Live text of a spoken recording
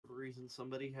reason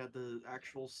somebody had the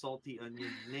actual salty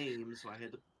onion name, so I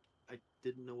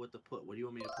didn't know what to put. What do you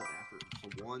want me to put after?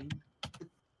 So 1?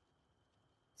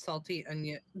 Salty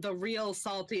onion. The real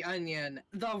salty onion.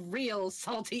 The real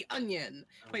salty onion.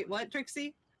 Wait, what,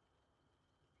 Trixie?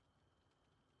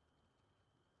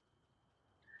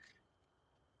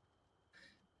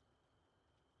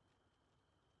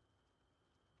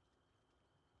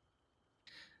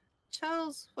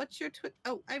 Charles, what's your Twitch?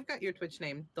 Oh, I've got your Twitch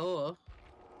name. Duh.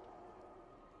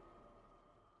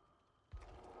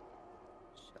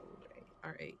 Shelray.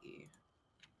 R-A-E.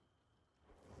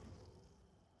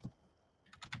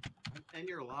 I'm in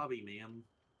your lobby, ma'am.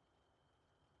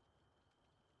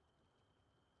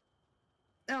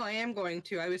 No, I am going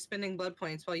to. I was spending blood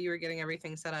points while you were getting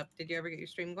everything set up. Did you ever get your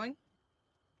stream going?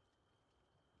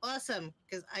 Awesome,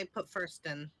 because I put first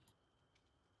in.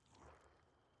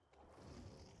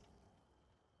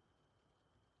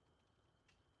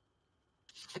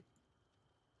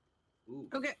 Ooh.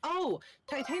 Okay. Oh,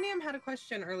 Titanium had a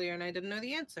question earlier, and I didn't know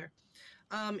the answer.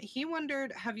 He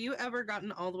wondered, have you ever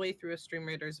gotten all the way through a Stream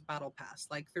Raiders Battle Pass,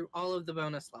 like through all of the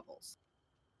bonus levels?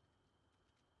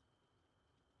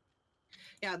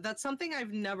 Yeah, that's something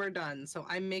I've never done, so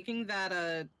I'm making that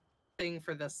a thing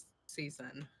for this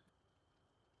season.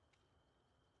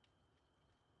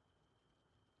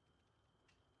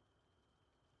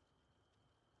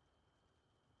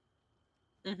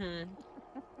 Mm-hmm.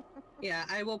 Yeah,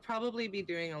 I will probably be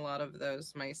doing a lot of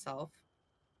those myself.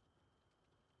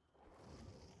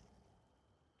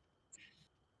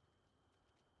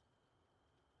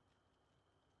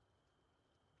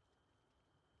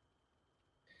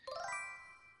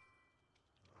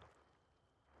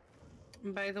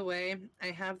 By the way,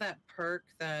 I have that perk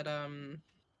that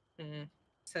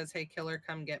says, "Hey killer,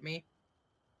 come get me."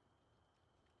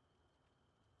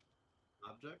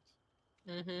 Object?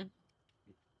 Mm-hmm.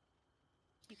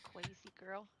 You crazy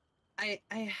girl. I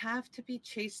have to be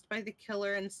chased by the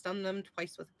killer and stun them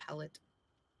twice with a pellet.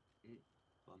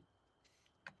 Fun.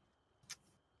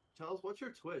 Charles, what's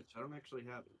your Twitch? I don't actually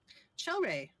have it.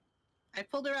 Shelray. I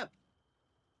pulled her up.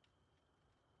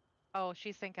 Oh,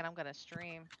 she's thinking I'm gonna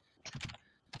stream.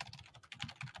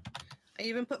 I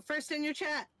even put first in your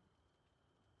chat.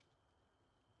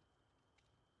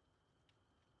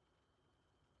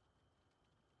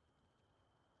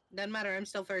 Doesn't matter, I'm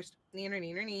still first. Neener,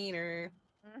 neener, neener.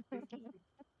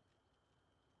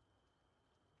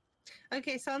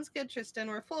 Okay, sounds good, Tristan.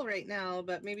 We're full right now,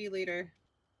 but maybe later.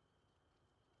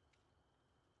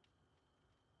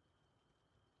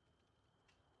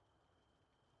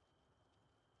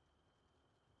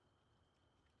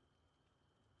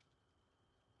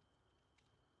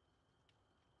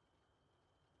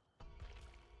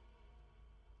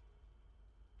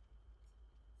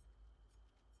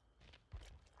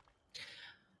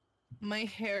 My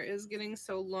hair is getting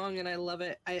so long and I love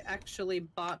it. I actually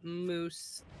bought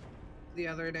mousse the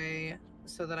other day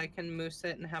so that I can mousse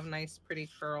it and have nice, pretty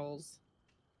curls.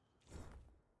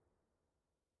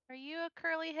 Are you a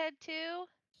curly head too?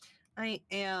 I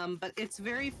am, but it's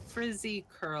very frizzy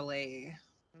curly.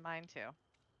 Mine too.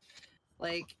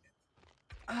 Like,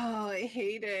 oh, I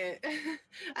hate it.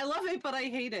 I love it, but I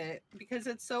hate it because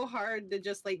it's so hard to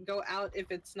just like go out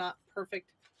if it's not perfect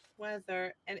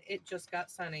weather, and it just got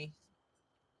sunny.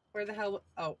 Where the hell?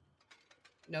 Oh,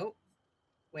 nope.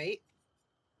 Wait.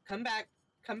 Come back.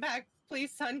 Come back.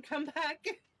 Please, sun, come back.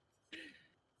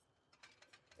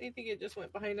 I think it just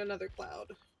went behind another cloud.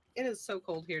 It is so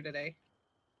cold here today.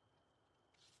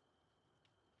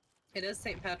 It is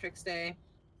St. Patrick's Day.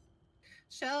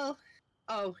 Shell.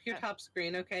 Oh, your top's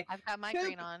green. Okay. I've got my Coop,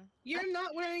 green on. You're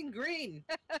not wearing green.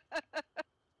 I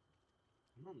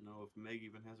don't know if Meg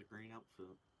even has a green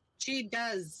outfit. She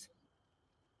does.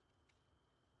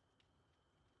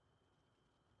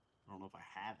 I don't know if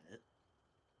I have it.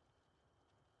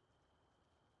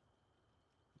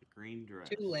 The green dress.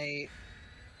 Too late.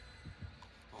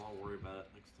 I'll worry about it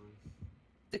next time.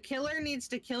 The killer needs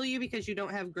to kill you because you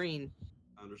don't have green.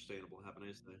 Understandable. Have a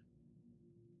nice day.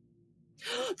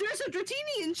 There's a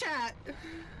Dratini in chat!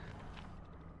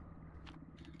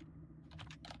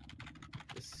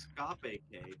 Escape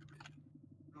cake.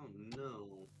 Oh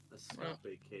no.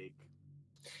 Escape cake.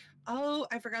 Oh,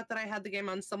 I forgot that I had the game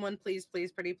on. Someone, please,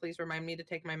 please, pretty please remind me to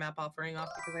take my map offering off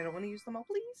because I don't want to use them all,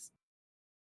 please.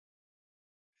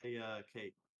 Hey,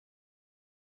 Kate.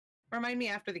 Remind me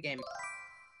after the game.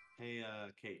 Hey,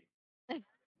 Kate.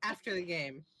 After the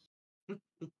game.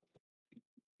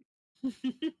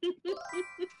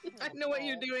 I know what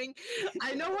you're doing.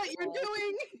 I know what you're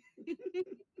doing.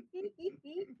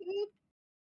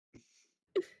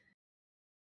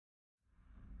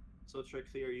 So,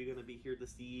 Trixie, are you going to be here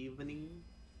this evening?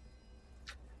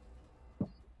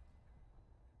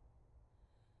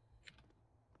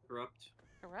 Corrupt.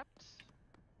 Corrupt.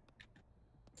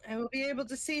 I will be able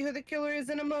to see who the killer is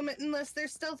in a moment unless they're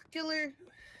stealth killer.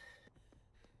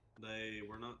 They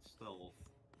were not stealth.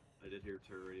 I did hear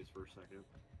terror raise for a second.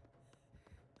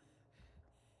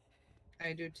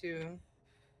 I do too.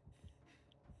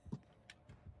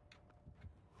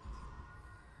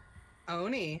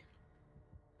 Oni.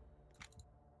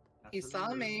 That's He the saw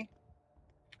number. me.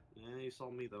 Yeah, he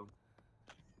saw me though.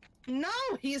 No,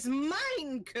 he's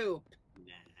mine, Coop.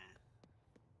 Nah.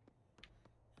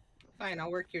 Fine,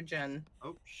 I'll work your gen.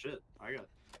 Oh shit! I got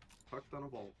tucked on a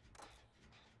vault.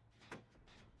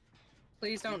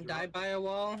 Please don't die dropped. by a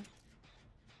wall.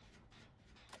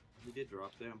 He did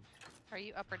drop down. Are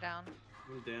you up or down?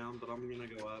 I'm down, but I'm gonna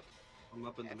go up. I'm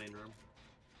up in the main room.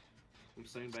 I'm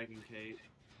staying back in Kate.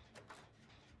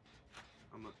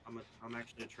 I'm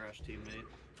actually a trash teammate.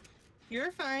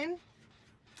 You're fine.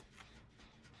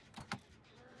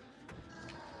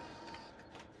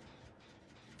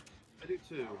 I do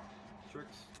too.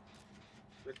 Tricks,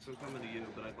 I'm coming to you,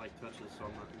 but I'd like touches so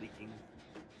I'm not leaking.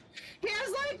 He has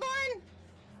Lightborn!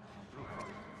 Oh fuck.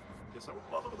 Guess I will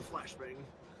follow the flashbang.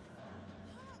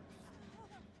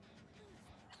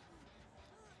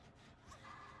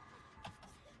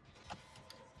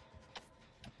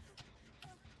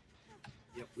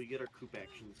 Yep, we get our coop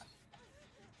actions.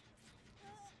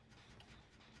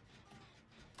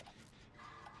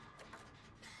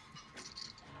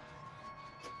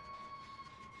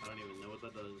 I don't even know what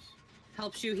that does.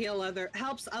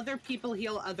 Helps other people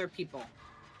heal other people.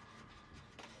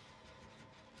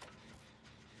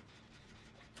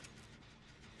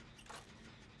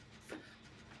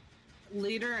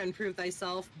 Leader and Prove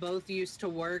Thyself both used to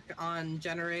work on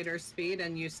generator speed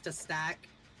and used to stack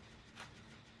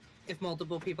if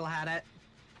multiple people had it.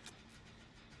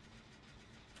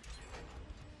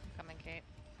 Coming, Kate.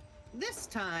 This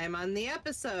time on the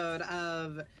episode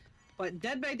of what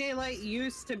Dead by Daylight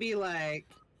used to be like.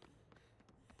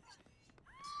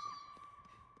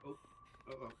 Oh,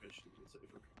 okay, she didn't save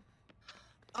her.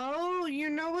 Oh, you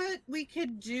know what we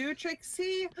could do,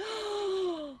 Trixie?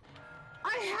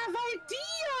 I have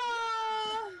idea!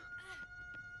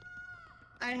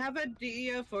 I have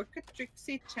idea for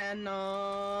Trixie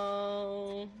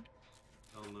channel.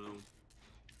 Oh no.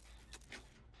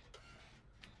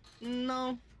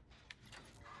 No.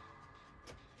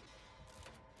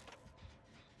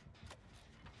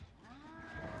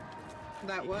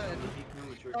 That would.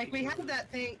 Like, we have that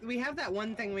thing, we have that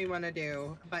one thing we want to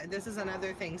do, but this is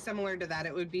another thing similar to that.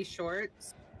 It would be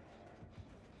shorts.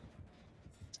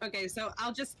 Okay, so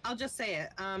I'll just say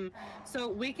it. So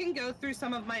we can go through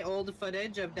some of my old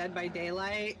footage of Dead by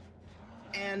Daylight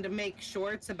and make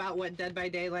shorts about what Dead by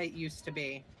Daylight used to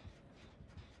be.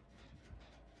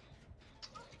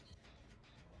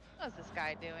 What's this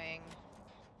guy doing?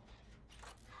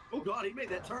 Oh god, he made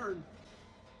that turn!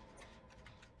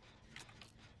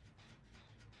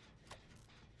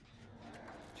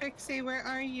 Trixie, where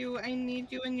are you? I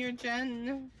need you in your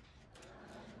gen.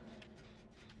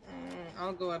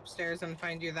 I'll go upstairs and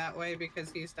find you that way because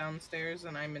he's downstairs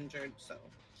and I'm injured, so.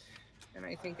 And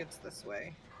I think it's this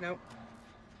way. Nope.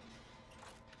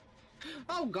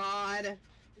 Oh god!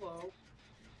 Hello.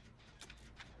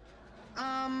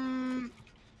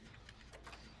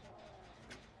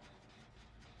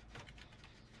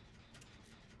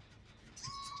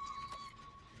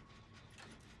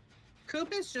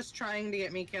 Coop is just trying to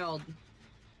get me killed.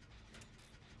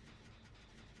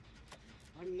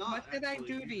 I'm not. What did I actually.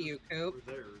 do to you, Coop? Over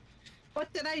there.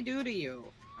 What did I do to you?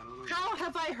 I don't know. How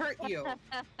have I hurt you?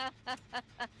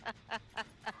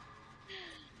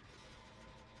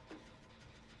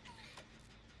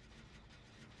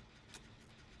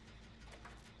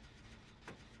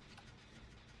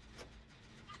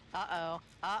 Uh-oh.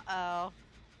 Uh-oh.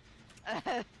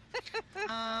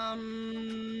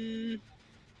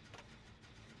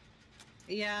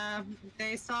 Yeah,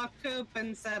 they saw Coop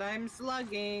and said I'm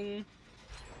slugging.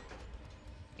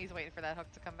 He's waiting for that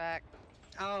hook to come back.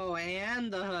 Oh,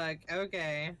 and the hook.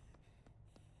 Okay.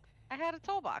 I had a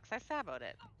toolbox. I saboed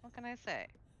it. What can I say?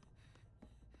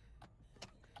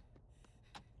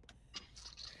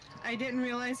 I didn't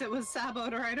realize it was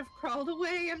saboed or I'd have crawled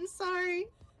away. I'm sorry.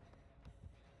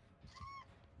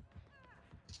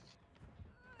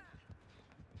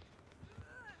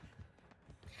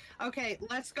 Okay,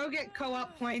 let's go get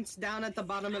co-op points down at the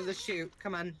bottom of the chute.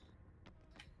 Come on.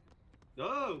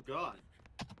 Oh god.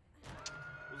 It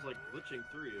was like glitching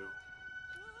through you.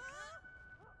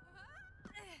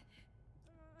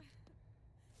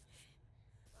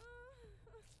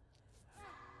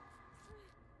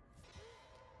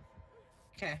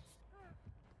 Okay.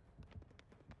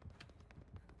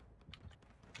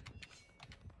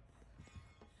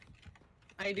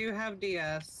 I do have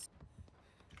DS.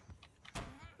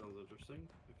 Sounds interesting.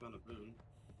 I found a boon.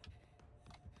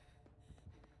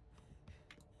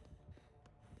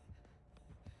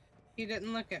 He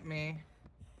didn't look at me.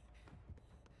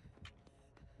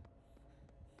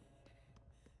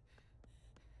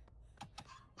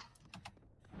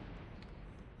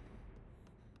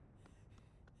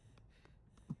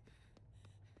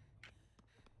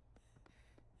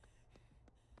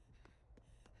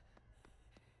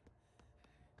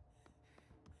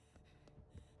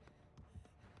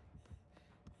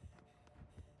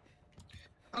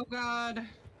 Oh god.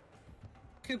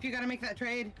 Coop, you gotta make that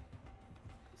trade.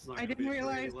 It's not I gonna didn't be a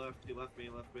trade. realize- He left me.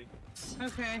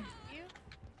 Okay. You?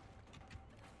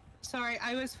 Sorry,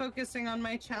 I was focusing on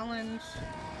my challenge.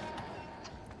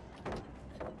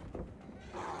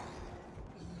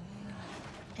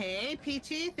 Hey,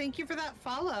 Peachy, thank you for that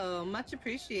follow. Much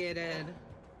appreciated.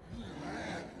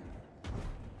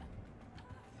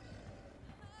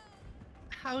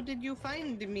 How did you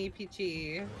find me,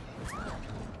 Peachy?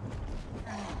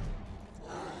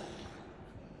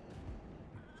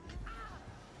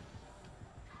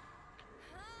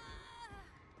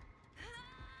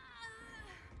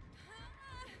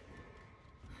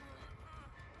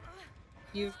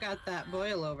 You've got that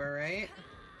boil over, right?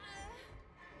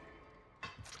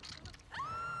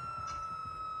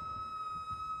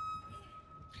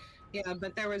 Yeah,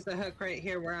 but there was a hook right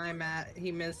here where I'm at.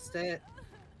 He missed it.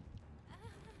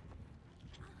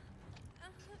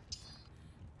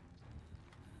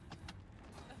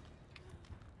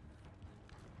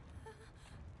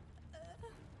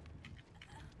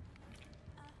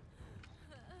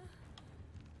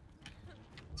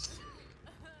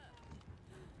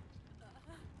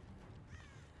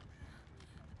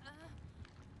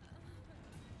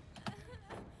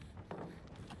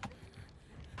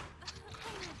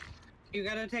 You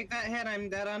gotta take that hit. I'm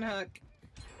dead on hook.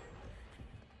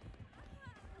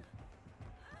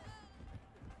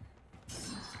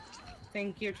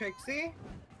 Thank you, Trixie.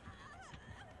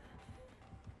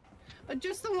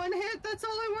 Just the one hit. That's all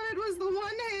I wanted was the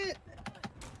one hit.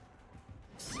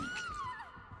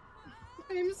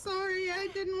 I'm sorry. I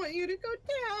didn't want you to go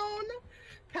down.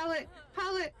 Pallet,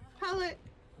 pallet, pallet.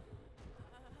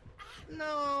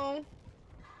 No.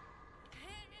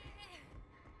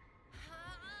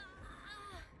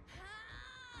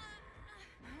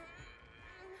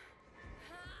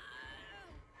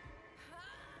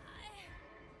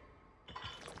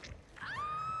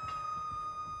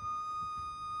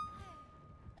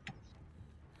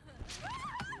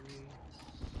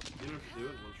 You don't have to do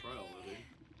it in one try already.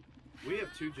 We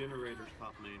have 2 generators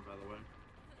top main, by the way.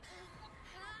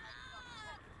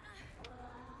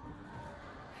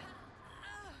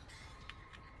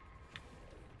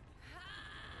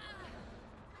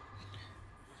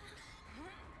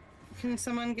 Can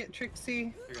someone get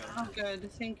Trixie? I got it. Oh,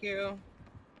 good. Thank you.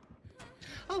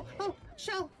 Oh, oh,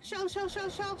 shell, shell, shell, shell,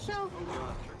 shell, shell. Oh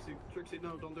god, Trixie,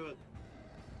 no, don't do it.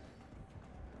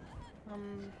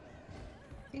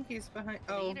 I think he's behind.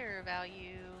 Oh, Leader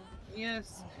value.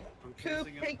 yes. I'm Coop,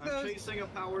 chasing take I'm those. chasing a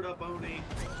powered up Oni.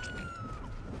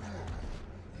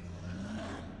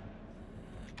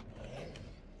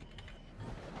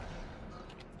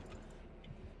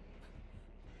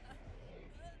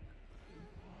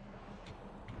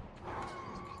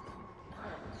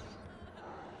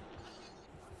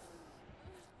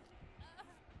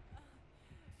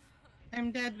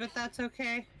 I'm dead, but that's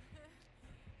okay.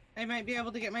 I might be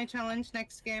able to get my challenge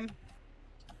next game.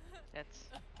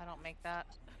 I don't make that.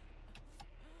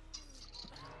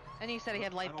 And he said he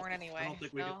had Lightborn anyway.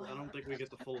 I don't think we get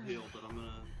the full heal, but I'm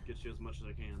gonna get you as much as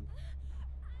I can.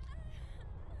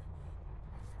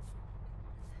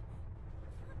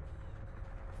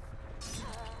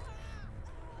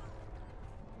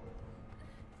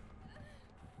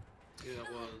 Yeah,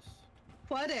 it was.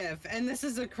 What if, and this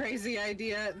is a crazy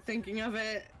idea, thinking of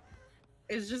it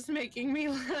is just making me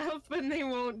laugh, and they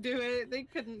won't do it. They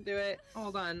couldn't do it.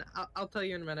 Hold on, I'll tell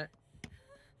you in a minute.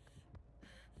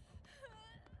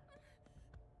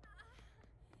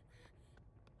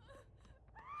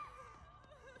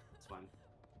 It's fine.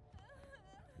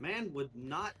 Man would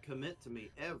not commit to me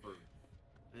ever.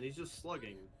 And he's just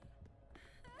slugging.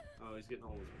 Oh, he's getting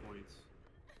all his points.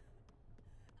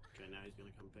 Okay, now he's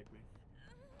gonna come pick me.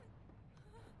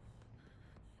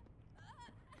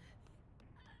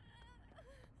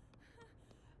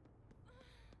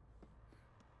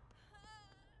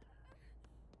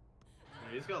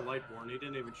 Yeah, he's got Lightborn. He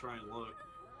didn't even try and look.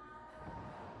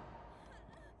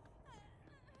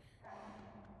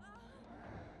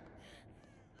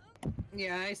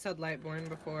 Yeah, I said Lightborn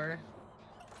before.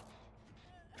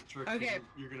 Trix, Okay.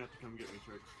 you're gonna have to come get me,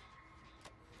 Trix.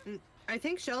 I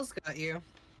think Shell's got you.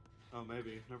 Oh,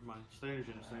 maybe. Never mind. Standard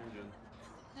gen, standard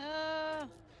gen. Uh,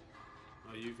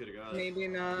 Oh, you could have got it. Maybe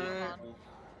not. Yeah.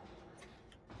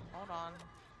 hold on.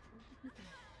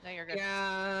 No, you're good.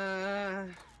 Yeah.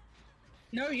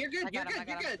 No, you're I good. You're got him, good.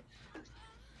 I You're got him. good.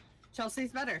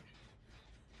 Chelsea's better.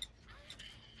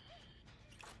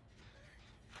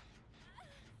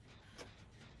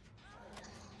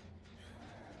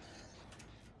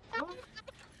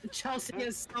 Chelsea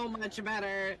is so much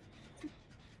better.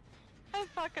 I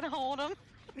fucking hold him.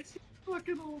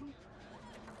 Fucking old.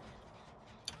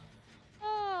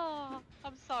 Oh,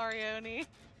 I'm sorry, Oni.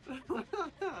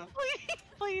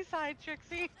 Please hide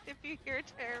Trixie if you hear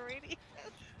terror radius.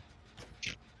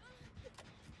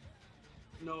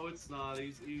 No, it's not.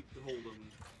 He hold him.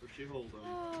 Or she hold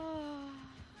him.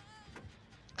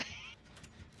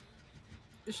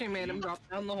 She made him drop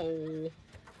down the hole.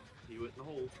 He went in the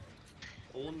hole.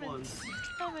 Hole in one.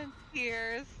 I'm in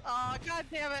tears. Oh, god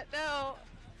damn it, no.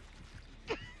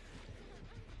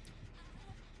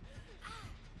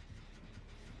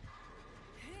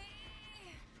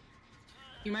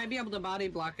 You might be able to body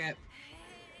block it.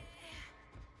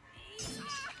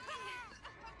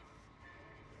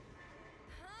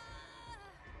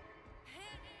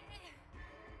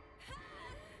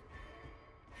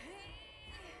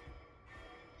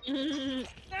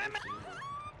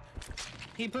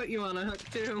 He put you on a hook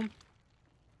too.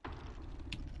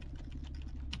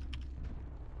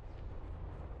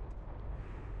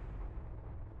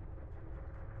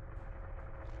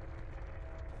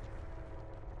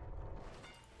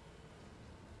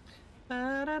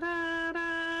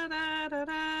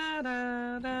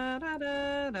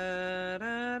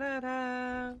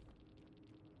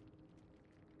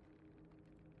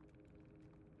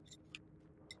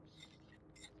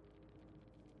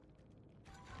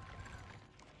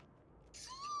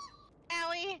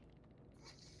 Allie!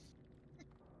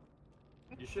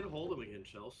 You should hold him again,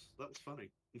 Chels. That was funny.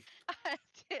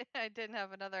 I didn't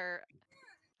have another.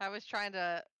 I was trying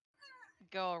to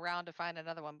go around to find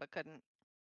another one, but couldn't.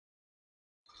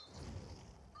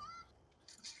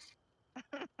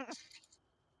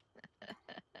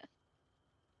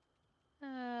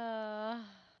 uh...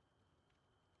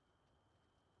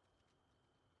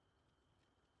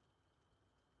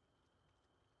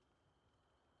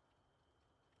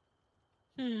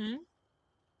 Hmm.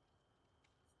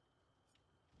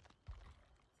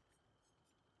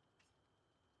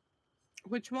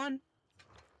 Which one?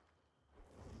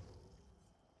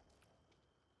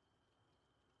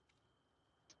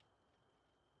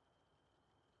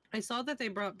 I saw that they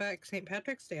brought back St.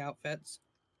 Patrick's Day outfits.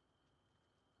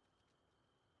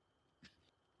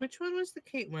 Which one was the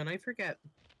Kate one? I forget.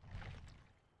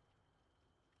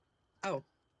 Oh.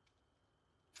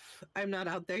 I'm not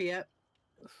out there yet.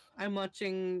 I'm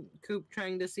watching Coop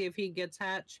trying to see if he gets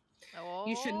hatch. Oh,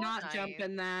 You should not nice. jump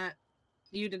in that.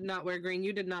 You did not wear green.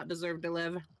 You did not deserve to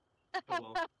live.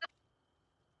 Oh well.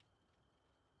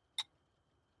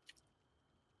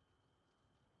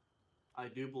 I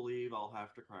do believe I'll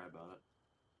have to cry about it.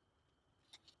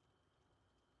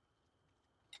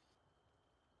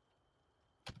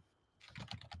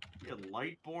 Yeah,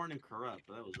 Lightborn and Corrupt.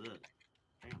 That was it.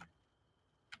 Damn.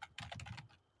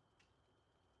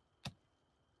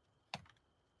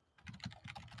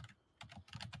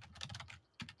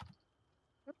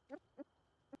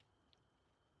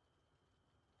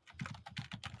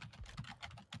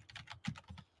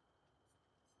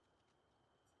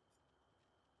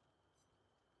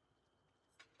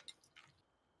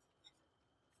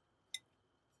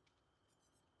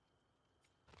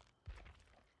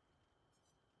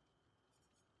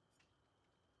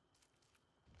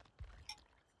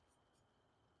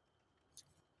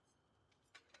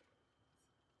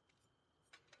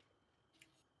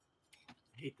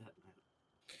 I hate that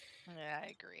map. Yeah, I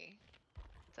agree.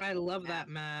 It's a I poop love map. that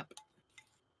map.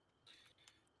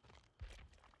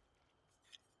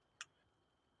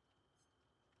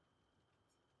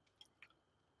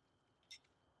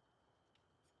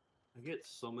 I get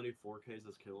so many 4Ks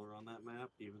as killer on that map,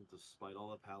 even despite all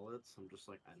the pallets. I'm just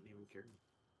like, I didn't even care.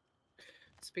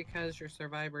 It's because your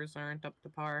survivors aren't up to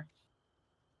par.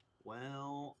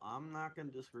 Well, I'm not gonna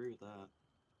disagree with that.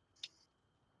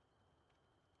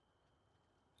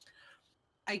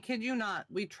 I kid you not.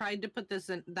 We tried to put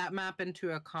that map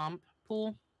into a comp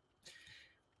pool,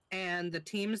 and the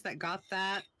teams that got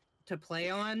that to play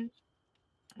on,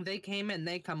 they came and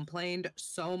they complained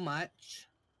so much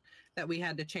that we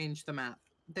had to change the map.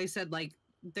 They said like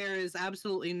there is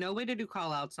absolutely no way to do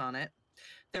callouts on it.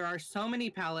 There are so many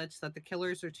pallets that the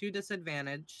killers are too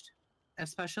disadvantaged,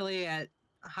 especially at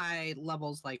high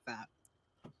levels like that.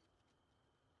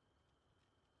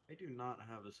 I do not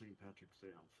have a St. Patrick's Day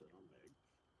outfit on Meg.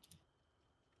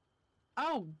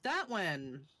 Oh, that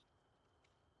one.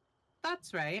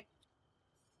 That's right.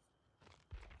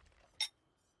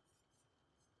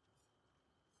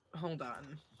 Hold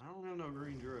on. I don't have no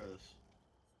green dress.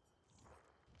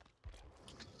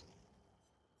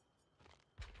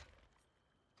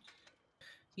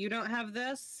 You don't have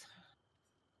this?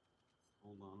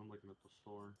 Hold on, I'm looking at the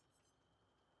store.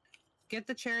 Get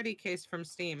the charity case from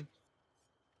Steam.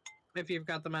 If you've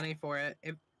got the money for it.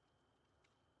 If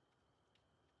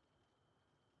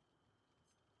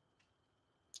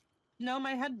No,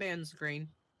 my headband's green.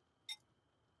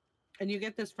 And you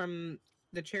get this from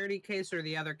the charity case or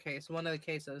the other case, one of the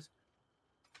cases.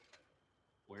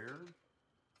 Where?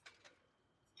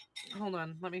 Hold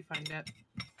on, let me find it.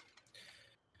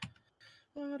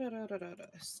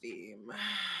 Steam.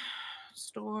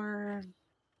 Store.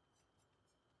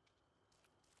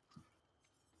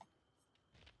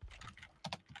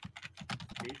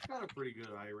 He's got a pretty good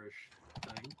Irish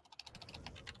thing.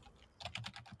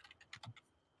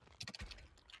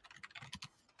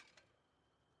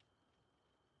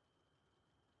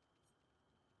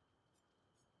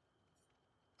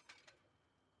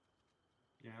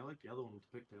 Yeah, I like the other one with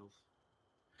the pigtails.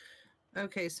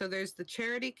 Okay, so there's the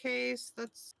charity case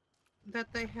that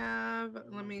they have. Oh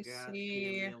Let my me gosh,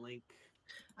 see. give me a link.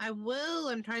 I will.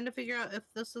 I'm trying to figure out if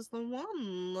this is the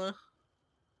one.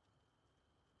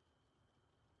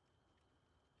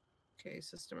 Okay,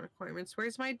 system requirements.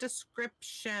 Where's my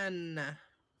description I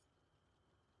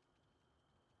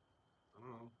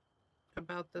don't know.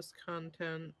 about this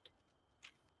content?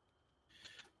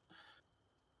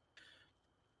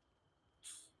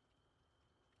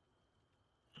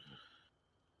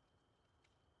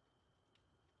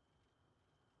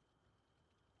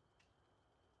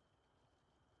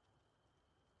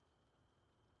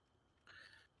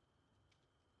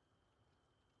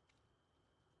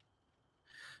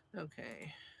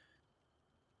 Okay.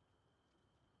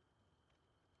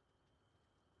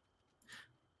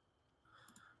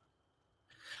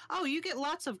 Oh, you get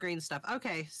lots of green stuff.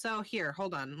 Okay, so here,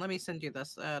 hold on. Let me send you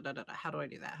this. How do I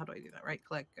do that? How do I do that? Right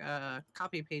click,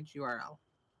 copy page URL.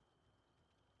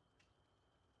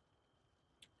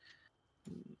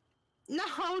 No,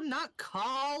 not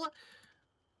call.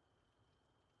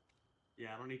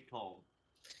 Yeah, I don't need call.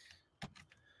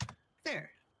 There.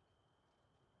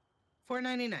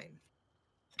 $4.99.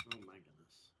 Oh my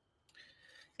goodness.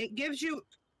 It gives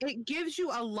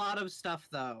you a lot of stuff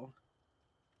though.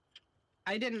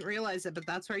 I didn't realize it, but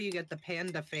that's where you get the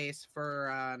panda face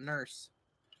for nurse.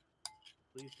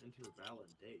 Please enter a valid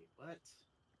date. What?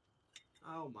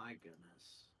 Oh my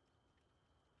goodness.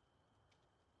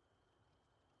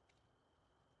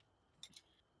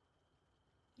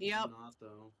 Yep. I'm not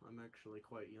though. I'm actually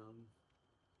quite young.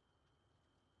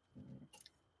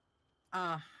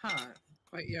 Uh-huh.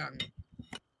 Quite young.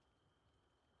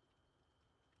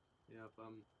 Yep,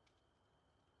 I'm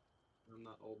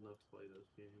not old enough to play this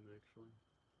game actually.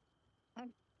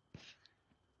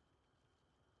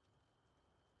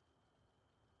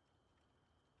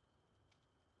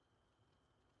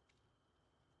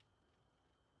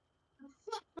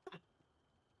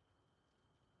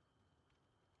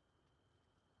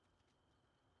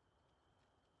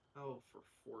 Oh, for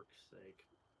fork's sake.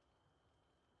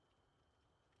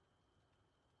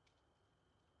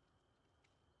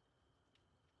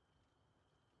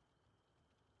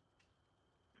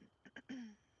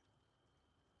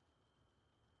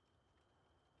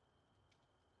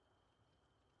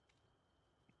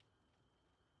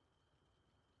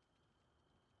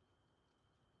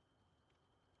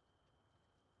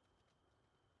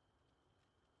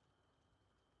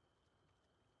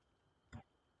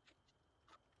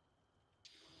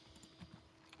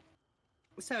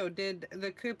 So, did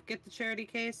the coop get the charity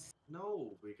case?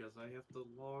 No, because I have to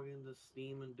log into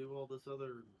Steam and do all this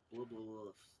other blah blah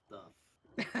blah stuff.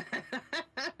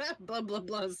 Blah blah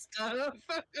blah stuff.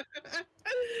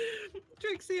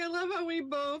 Trixie, I love how we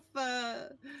both caught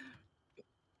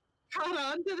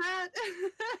on to that.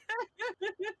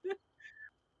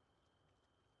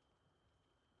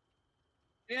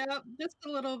 Yeah, just a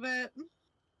little bit.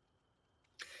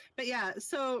 But yeah,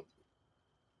 so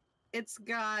it's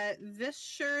got this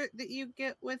shirt that you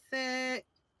get with it,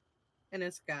 and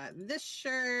it's got this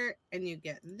shirt, and you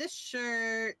get this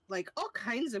shirt, like all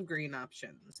kinds of green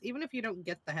options. Even if you don't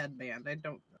get the headband, I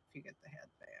don't know if you get the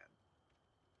headband.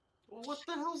 Well, what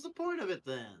the hell's the point of it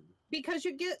then? Because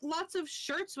you get lots of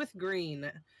shirts with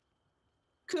green.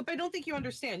 Coop, I don't think you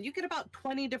understand. You get about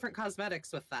 20 different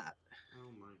cosmetics with that.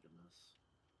 Oh my goodness.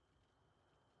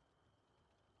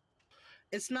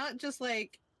 It's not just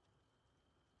like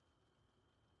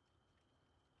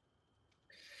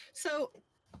So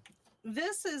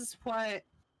this is what,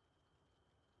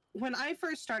 when I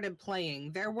first started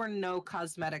playing, there were no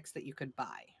cosmetics that you could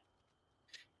buy.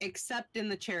 Except in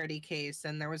the charity case,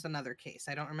 and there was another case.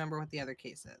 I don't remember what the other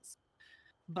case is.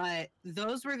 But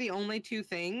those were the only two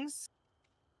things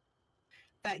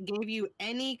that gave you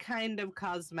any kind of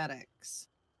cosmetics.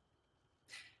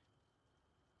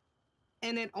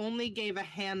 And it only gave a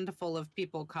handful of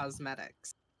people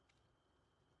cosmetics.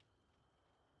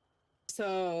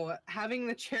 So having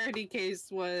the charity case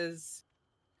was,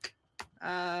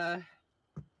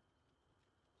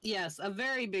 yes, a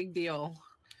very big deal.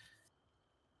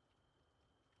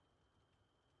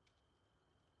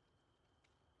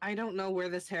 I don't know where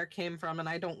this hair came from, and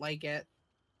I don't like it.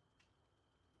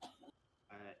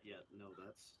 Yeah, no,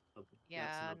 that's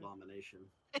Yeah. an abomination.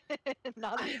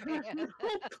 Not a I fan.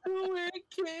 don't know where it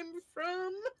came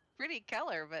from. Pretty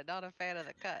color, but not a fan of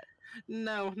the cut.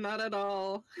 No, not at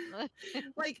all.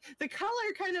 Like, the color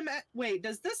kind of... Wait,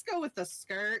 does this go with the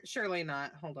skirt? Surely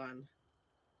not. Hold on.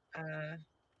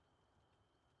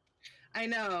 I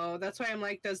know. That's why I'm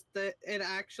like, does it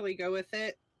actually go with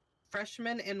it?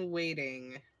 Freshman in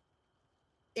waiting.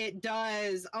 It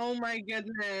does. Oh my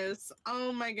goodness.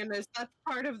 Oh my goodness. That's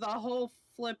part of the whole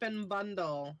flippin'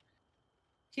 bundle.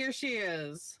 Here she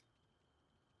is.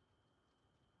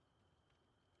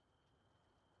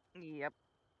 Yep.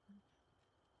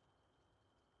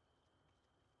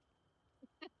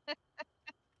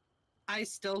 I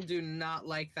still do not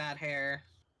like that hair.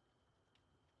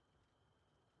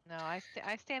 No, I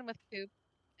stand with Coop,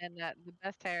 and that the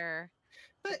best hair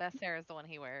But is the one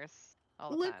he wears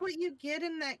all the look time. what you get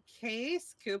in that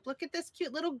case, Coop. Look at this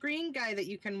cute little green guy that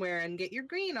you can wear and get your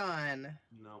green on.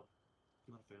 No,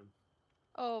 not a fan.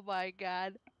 Oh my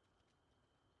god.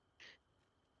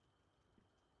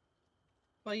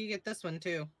 Well, you get this one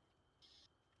too.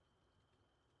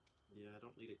 Yeah, I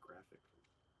don't need a graphic.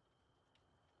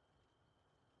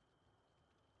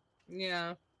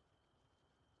 Yeah.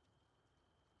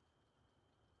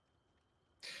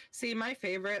 See, my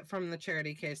favorite from the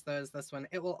charity case, though, is this one.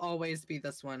 It will always be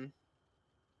this one.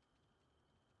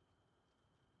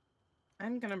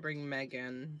 I'm gonna bring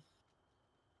Megan.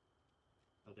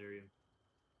 How dare you?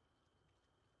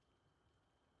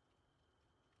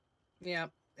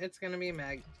 Yep, it's gonna be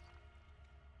Meg.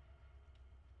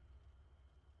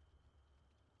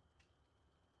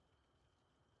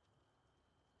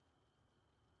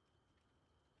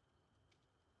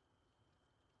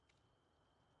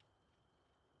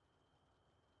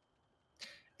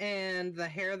 And the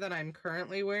hair that I'm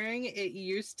currently wearing, it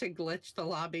used to glitch the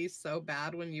lobby so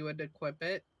bad when you would equip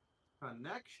it.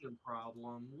 Connection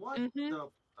problem? What Mhm.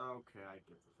 the? Okay, I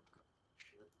get the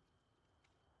shit.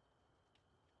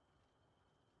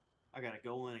 I gotta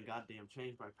go in and goddamn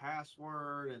change my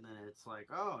password, and then it's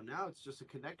like, oh, now it's just a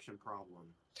connection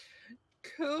problem.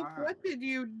 Coop, what Alright. did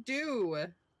you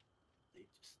do? They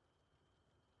just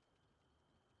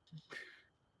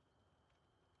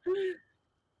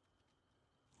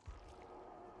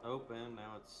open.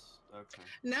 Now it's okay.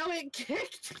 Now it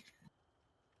kicked.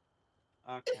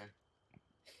 Okay.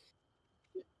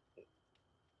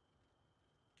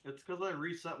 It's because I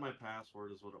reset my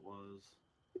password, is what it was.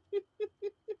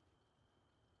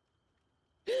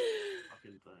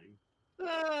 Fucking thing.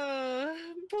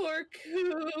 Poor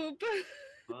Coop.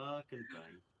 Fucking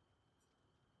thing.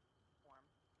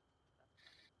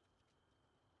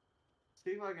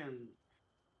 See if I can.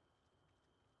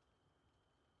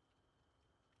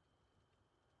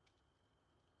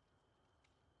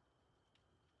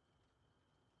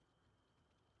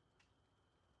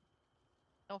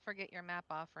 Don't forget your map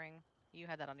offering. You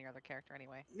had that on your other character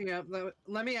anyway. Yeah,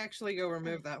 let me actually go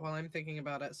remove that while I'm thinking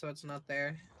about it so it's not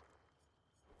there.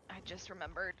 I just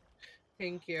remembered.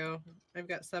 Thank you. I've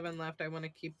got 7 left. I want to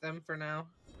keep them for now.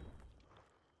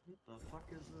 What the fuck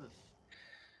is this?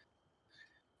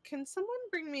 Can someone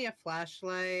bring me a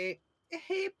flashlight?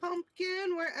 Hey,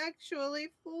 Pumpkin, we're actually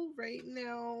full right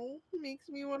now. Makes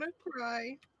me want to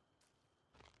cry.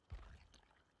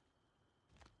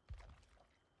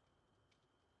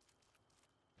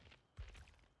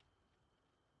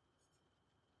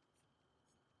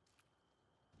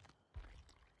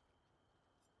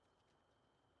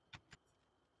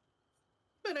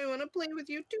 But I want to play with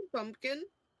you too, Pumpkin.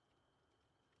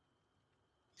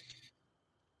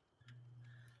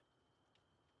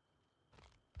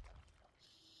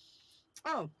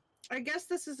 Oh, I guess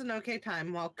this is an okay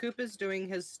time while Coop is doing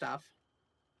his stuff.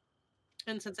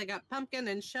 And since I got Pumpkin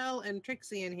and Shell and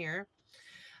Trixie in here,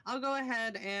 I'll go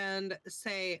ahead and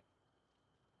say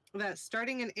that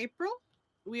starting in April,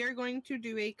 we are going to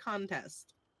do a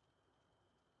contest.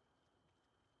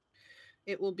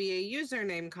 it will be a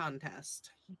username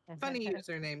contest. Funny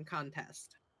username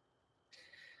contest.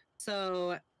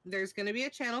 So there's going to be a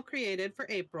channel created for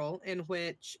April in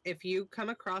which if you come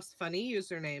across funny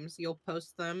usernames, you'll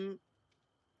post them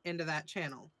into that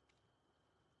channel.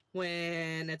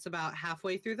 When it's about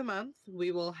halfway through the month,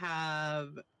 we will have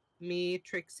me,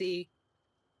 Trixie,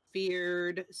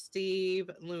 Feared, Steve,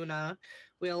 Luna.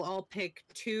 We'll all pick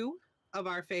 2 of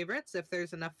our favorites if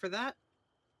there's enough for that.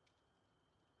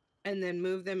 And then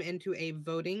move them into a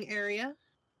voting area.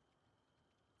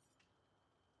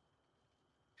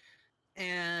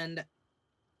 And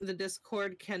the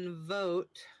Discord can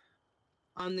vote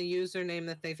on the username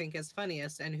that they think is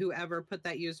funniest, and whoever put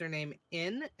that username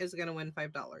in is going to win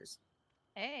 $5.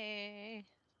 Hey.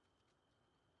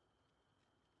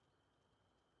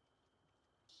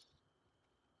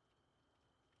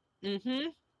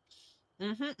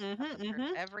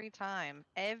 Every time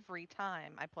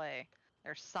I play,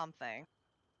 there's something.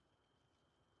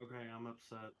 Okay, I'm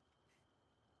upset.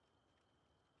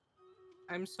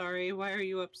 I'm sorry, why are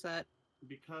you upset?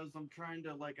 Because I'm trying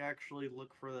to like actually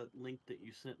look for that link that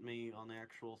you sent me on the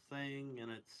actual thing,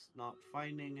 and it's not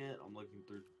finding it. I'm looking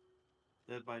through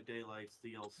Dead by Daylight's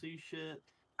DLC shit.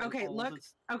 Okay, look.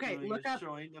 Okay, look up.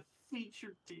 Showing a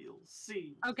featured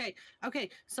DLC. Okay.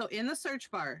 So in the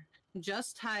search bar,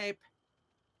 just type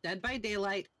Dead by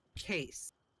Daylight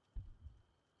case.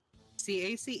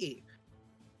 CACE.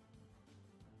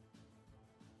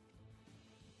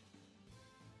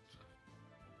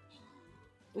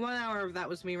 One hour of that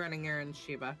was me running errands,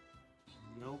 Shiba.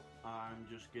 Nope, I'm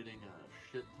just getting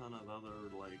a shit ton of other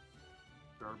like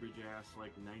garbage ass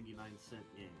like 99-cent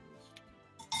games.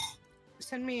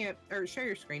 Send me or share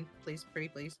your screen, please, pretty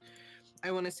please.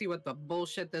 I want to see what the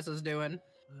bullshit this is doing.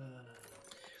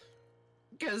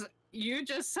 Because you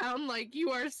just sound like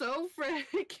you are so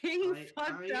freaking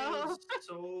fucked up. I am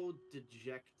so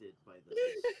dejected by this.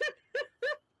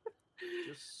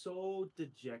 Just so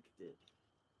dejected.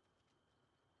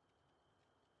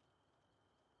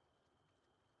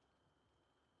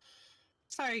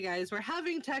 Sorry, guys, we're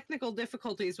having technical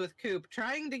difficulties with Coop,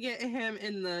 trying to get him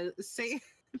in the St.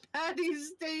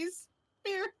 Patty's Day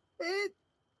spirit.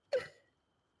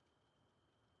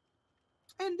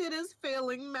 And it is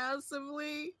failing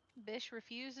massively. Bish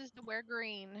refuses to wear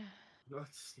green.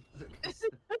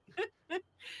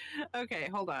 Okay,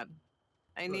 hold on.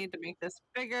 I need to make this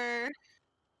bigger.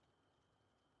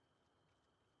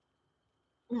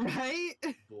 Right?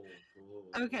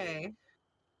 Okay.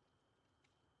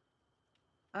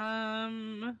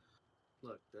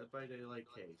 Look, Dead by Daylight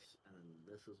case, and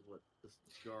this is what this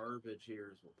garbage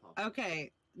here is what pops up.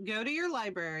 Okay, go to your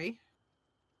library.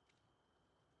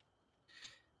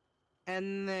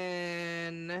 And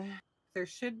then there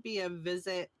should be a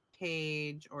visit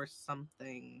page or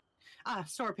something. Ah,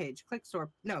 store page. Click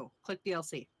store. No, click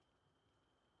DLC.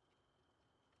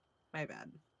 My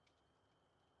bad.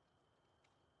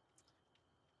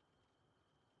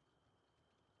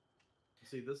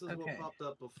 See, this is Okay. what popped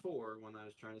up before when I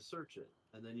was trying to search it.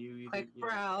 And then you either Click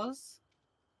browse.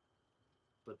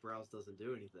 But browse doesn't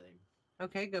do anything.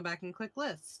 Okay, go back and click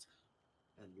list.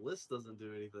 And list doesn't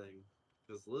do anything.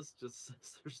 Because list just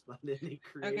says there's not any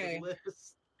created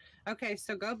list. Okay,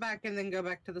 so go back and then go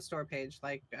back to the store page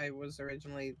like I was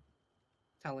originally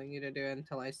telling you to do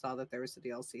until I saw that there was a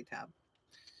DLC tab.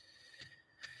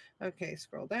 Okay,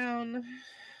 scroll down.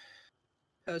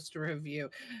 Post review.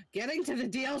 Getting to the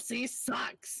DLC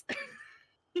sucks.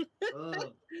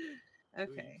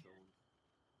 Okay.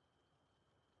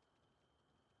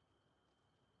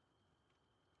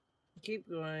 Keep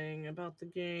going about the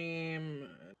game.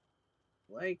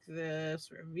 Like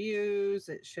this. Reviews.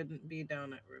 It shouldn't be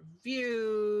down at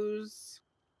reviews.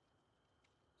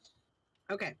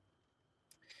 Okay.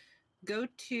 Go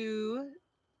to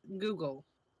Google.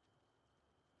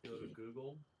 Go to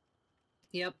Google?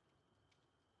 Yep.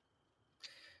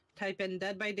 Type in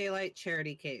Dead by Daylight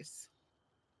charity case.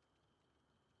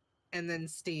 And then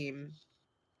Steam.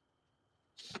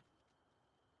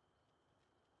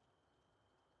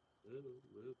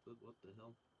 What the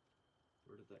hell?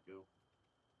 Where did that go?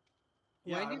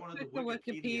 Why did you click the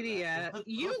Wikipedia?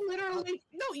 You literally...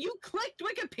 No, you clicked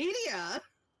Wikipedia!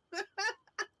 I'm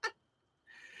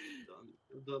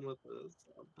done with this.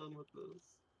 I'm done with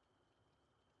this.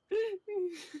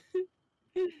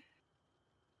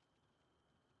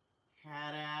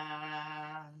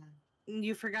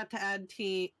 You forgot to add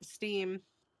Steam.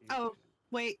 Oh,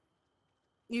 wait.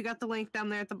 You got the link down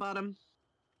there at the bottom.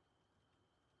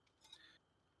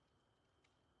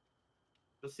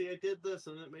 But see, I did this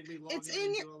and it made me log in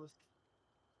and do all this.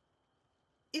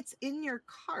 It's in your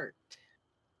cart.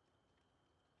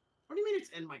 What do you mean it's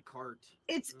in my cart?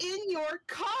 It's in your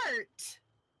cart.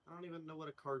 I don't even know what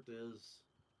a cart is.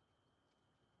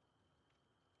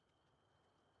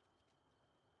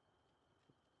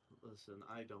 Listen,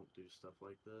 I don't do stuff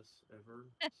like this ever.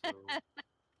 So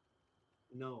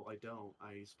no, I don't.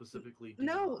 I specifically do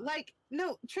No, not. like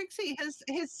no, Trixie,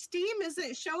 his Steam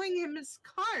isn't showing him his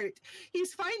cart.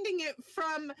 He's finding it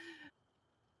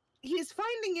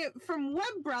from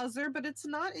web browser, but it's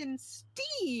not in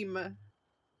Steam.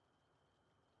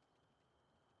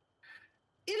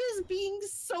 It is being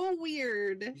so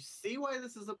weird. You see why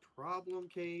this is a problem,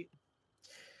 Kate?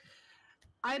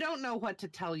 I don't know what to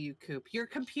tell you, Coop. Your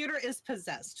computer is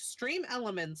possessed. Stream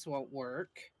Elements won't work.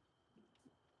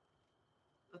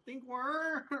 Nothing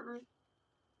works.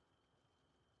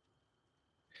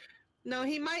 No,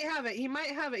 he might have it. He might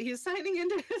have it. He's signing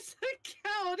into his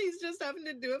account. He's just having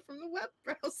to do it from the web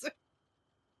browser.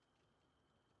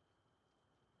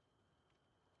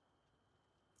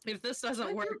 If this doesn't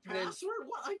Check work, your then password?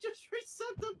 What? I just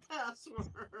reset the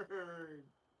password.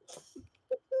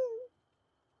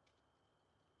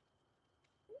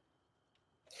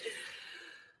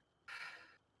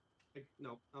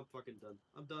 No, I'm fucking done.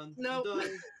 I'm done. Nope. I'm done.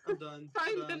 I'm done.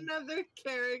 Find I'm done. another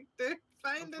character.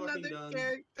 Find I'm fucking another done.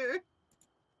 character.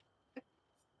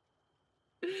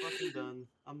 Fucking done.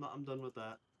 I'm done with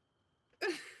that.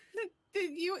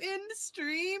 Did you end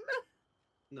stream?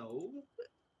 No.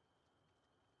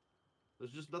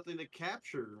 There's just nothing to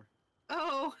capture.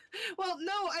 Oh, well,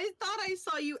 no, I thought I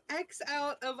saw you X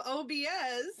out of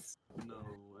OBS. No,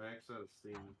 X out of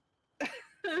Steam.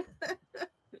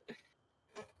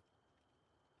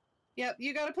 Yep,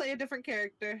 you gotta play a different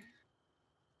character.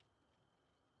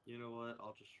 You know what?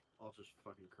 I'll just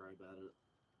fucking cry about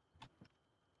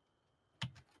it.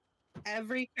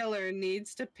 Every killer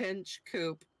needs to pinch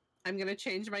Coop. I'm gonna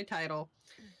change my title.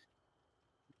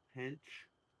 Pinch.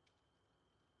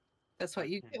 That's what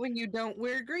you get when you don't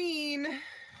wear green.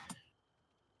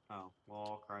 Oh, well,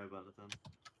 I'll cry about it then.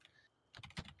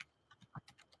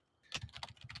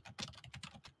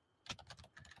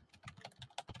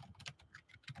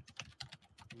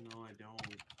 No, I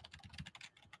don't.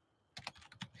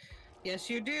 Yes,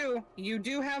 you do. You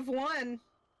do have one.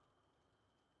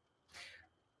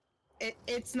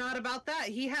 It's not about that.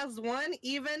 He has one,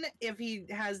 even if he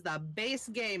has the base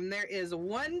game. There is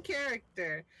one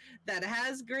character that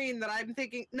has green that I'm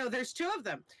thinking. No, there's two of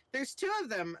them. There's two of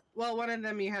them. Well, one of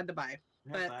them you had to buy.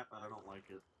 I have that, but I don't like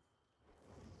it.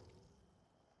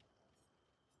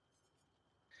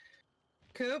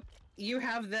 Coop, you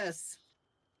have this.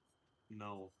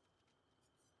 No.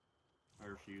 I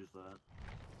refuse that.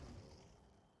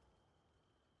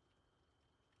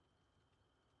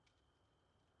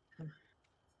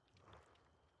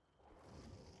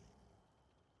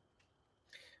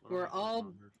 What We're am I clicking all-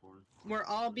 on here for? We're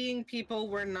all being people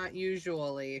we're not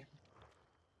usually.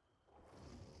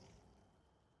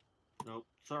 Nope.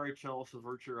 Sorry, Chalice,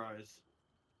 avert your eyes.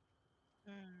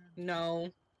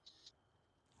 No.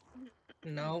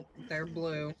 No, they're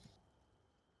blue.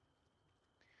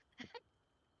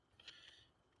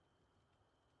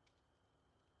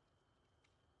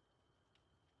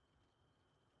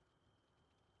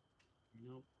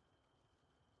 Nope.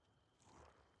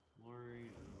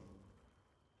 Lori.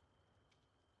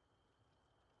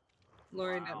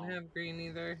 Lori Wow. doesn't have green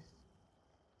either.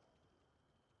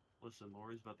 Listen,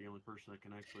 Lori's about the only person that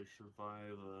can actually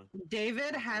survive.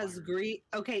 David has fire. green.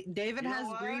 Okay, David You know has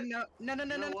what? green. No, no, no,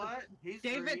 no, You know no. what? He's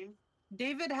David- green.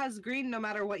 David has green no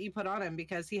matter what you put on him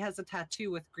because he has a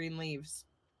tattoo with green leaves.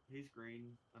 He's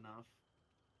green enough.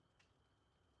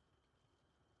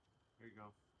 There you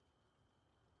go.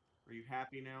 Are you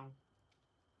happy now?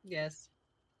 Yes.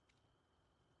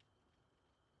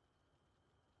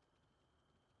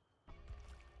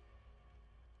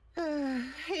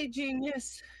 Hey,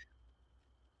 genius.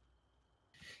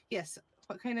 Yes.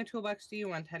 What kind of toolbox do you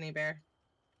want, Honey Bear?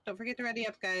 Don't forget to ready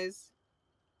up, guys.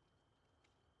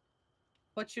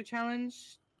 What's your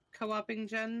challenge? Co-oping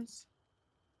gens?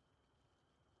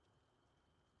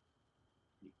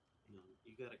 No,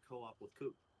 you got to co-op with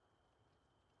Coop.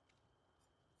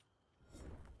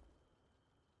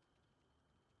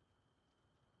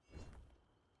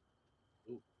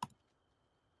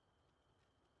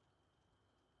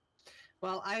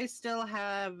 Well, I still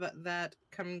have that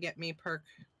come get me perk.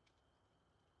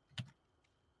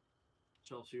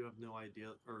 Chelsea, you have no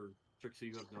idea, or Trixie,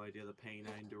 you have no idea the pain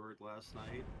I endured last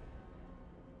night.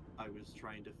 I was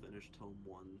trying to finish Tome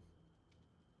 1.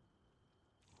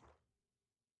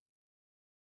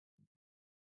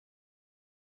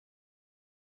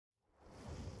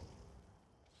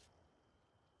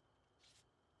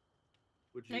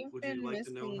 Would I've you been like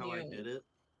to know missing how I you. did it?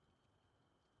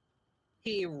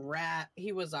 He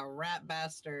was a rat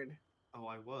bastard. Oh,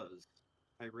 I was.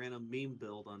 I ran a meme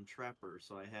build on Trapper,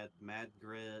 so I had Mad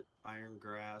Grit, Iron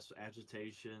Grasp,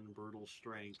 Agitation, Brutal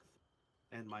Strength,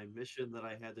 and my mission that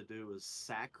I had to do was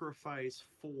sacrifice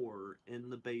 4 in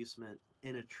the basement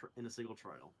in a single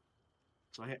trial.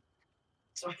 So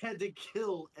I had to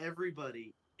kill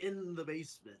everybody in the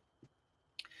basement.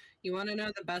 You want to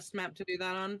know the best map to do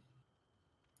that on?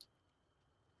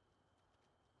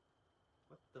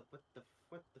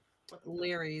 What the?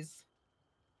 Leary's.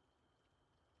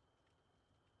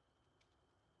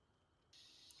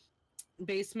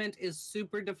 Basement is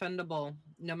super defendable,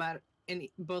 no matter in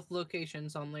both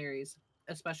locations on Leary's,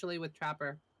 especially with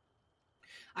Trapper.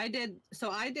 I did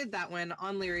that one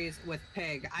on Leary's with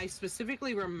Pig. I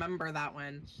specifically remember that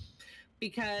one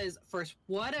because for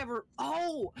whatever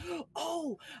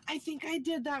I think I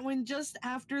did that one just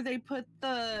after they put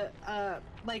the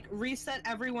like reset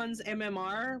everyone's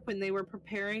MMR when they were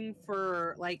preparing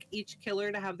for like each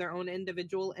killer to have their own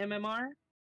individual MMR.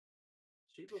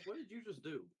 Shiba, what did you just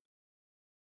do?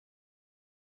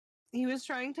 He was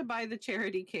trying to buy the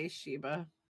charity case, Shiba.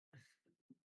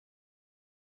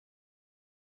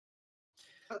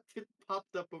 It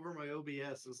popped up over my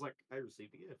OBS. It's like, I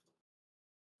received a gift.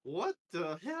 What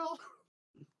the hell?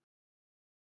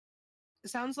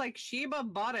 Sounds like Shiba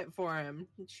bought it for him.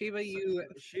 Shiba, you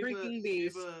freaking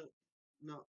beast.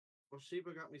 No. Well,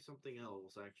 Shiba got me something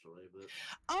else, actually, but...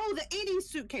 Oh, the 80s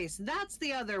suitcase. That's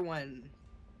the other one.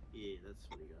 Yeah, that's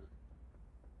what he got.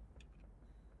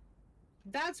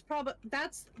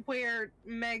 That's where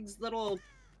Meg's little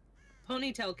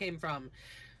ponytail came from.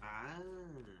 Ah.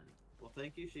 Well,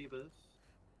 thank you, Shibas.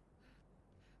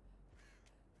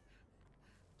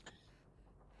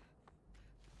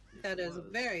 That is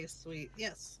very sweet.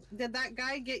 Yes. Did that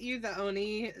guy get you the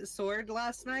Oni sword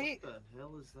last night? What the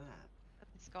hell is that?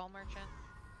 The skull merchant.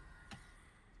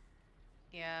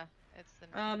 Yeah, it's the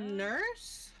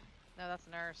nurse? No, that's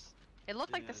nurse. It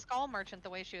looked like the skull merchant the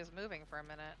way she was moving for a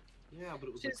minute. Yeah, but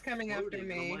it was She's like coming floating. after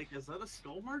me. I'm like, is that a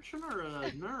skull merchant or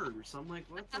a nurse? I'm like,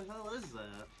 what the hell is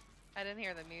that? I didn't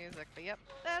hear the music, but yep,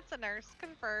 that's a nurse.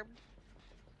 Confirmed.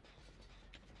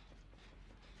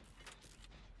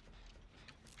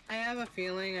 I have a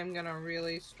feeling I'm gonna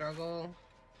really struggle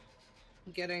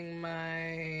getting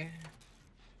my...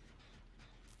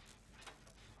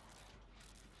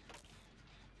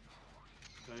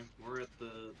 Okay, we're at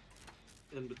the...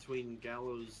 in between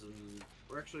Gallows and...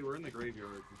 we're in the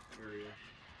graveyard area.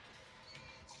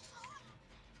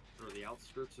 Or the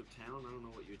outskirts of town? I don't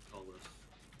know what you'd call this.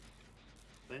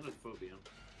 Thanatophobia.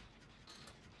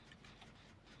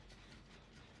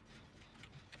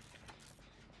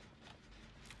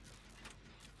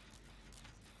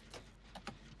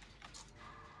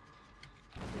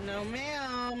 No,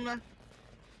 ma'am. You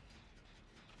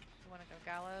wanna go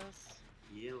Gallows?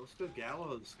 Yeah, let's go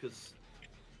Gallows, because...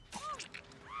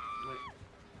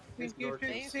 Thank you,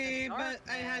 Trixie, but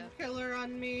I had killer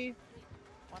on me.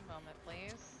 One moment,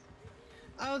 please.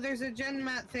 Oh, there's a Gen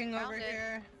Mat thing over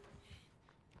here.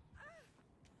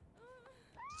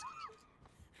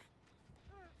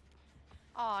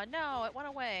 Aw, no, it went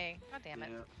away. God damn it.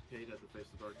 Yeah, Kate had to face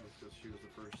the darkness because she was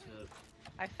the first hit.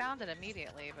 I found it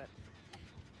immediately, but...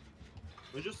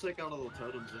 We just take out all the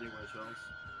totems anyway, Charles.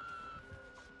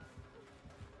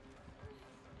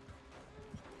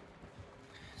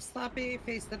 Sloppy,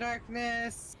 face the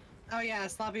darkness. Oh yeah,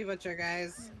 Sloppy Butcher,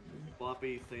 guys.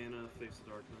 Floppy, Thana, face the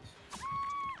darkness.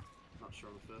 Not sure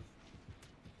on the 5th.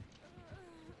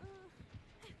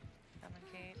 Coming,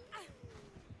 Kate.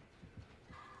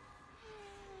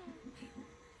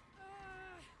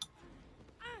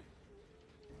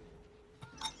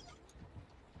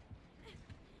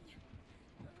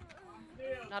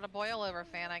 Not a boil-over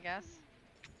fan, I guess.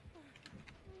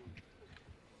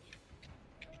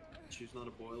 She's not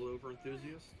a boil-over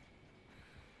enthusiast?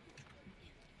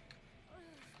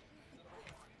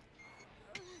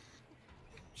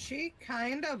 She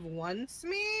kind of wants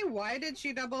me? Why did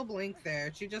she double blink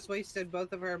there? She just wasted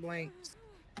both of her blinks.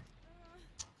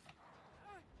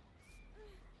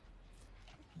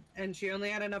 And she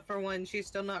only had enough for one. She's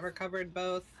still not recovered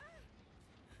both.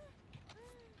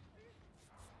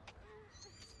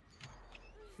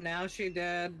 Now she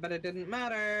did, but it didn't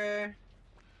matter.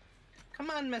 Come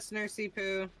on, Miss Nursey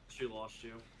Poo. She lost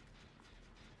you.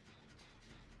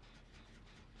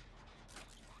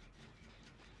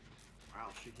 Wow,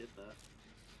 she hit that.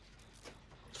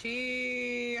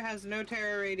 She has no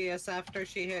terror radius after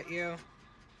she hit you.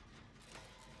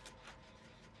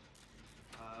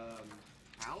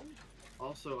 How?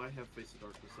 Also, I have Face of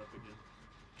Darkness up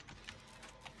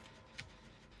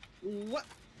again. What?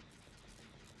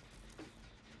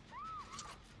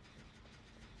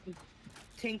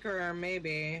 Tinkerer,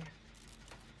 maybe.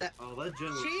 Oh, that gen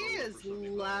was She over is for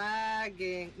 75.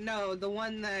 lagging. No, the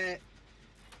one that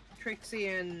Trixie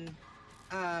and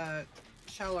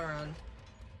Shell are on.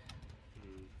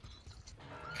 Hmm.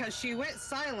 Because she went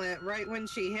silent right when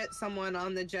she hit someone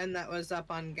on the gen that was up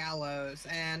on Gallows,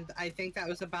 and I think that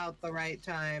was about the right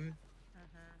time.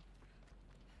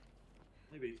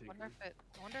 Maybe I Tinker.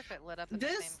 wonder if it lit up in the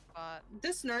same This spot.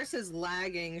 this nurse is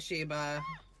lagging, Sheba.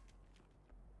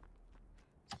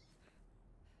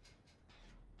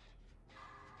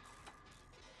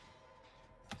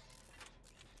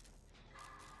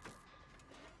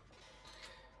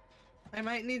 I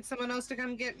might need someone else to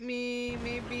come get me.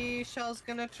 Maybe Shell's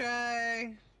gonna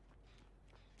try.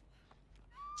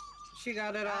 She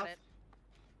got it off.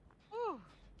 Whew.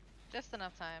 Just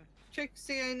enough time.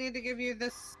 Trixie, I need to give you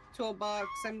this toolbox.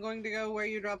 I'm going to go where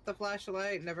you dropped the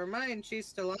flashlight. Never mind, she's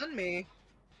still on me.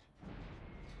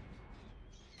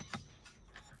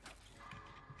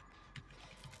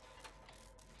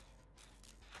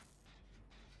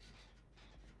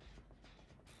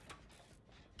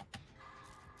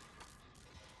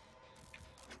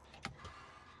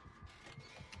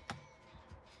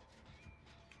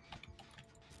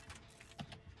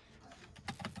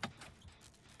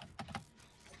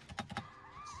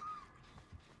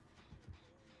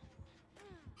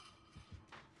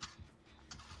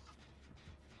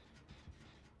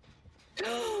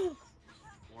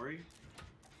 Mori?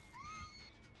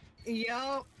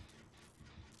 Yup.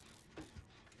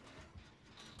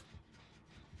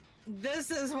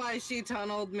 This is why she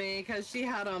tunneled me, because she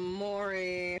had a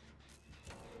Mori.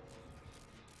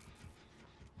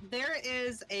 There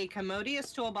is a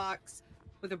Commodious toolbox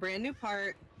with a brand new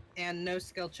part and no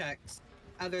skill checks,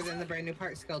 other than the brand new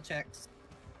part skill checks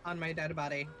on my dead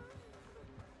body.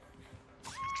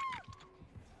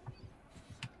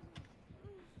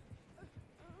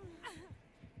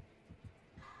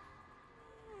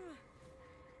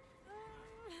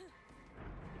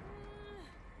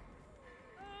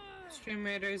 Stream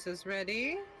Raiders is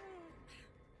ready.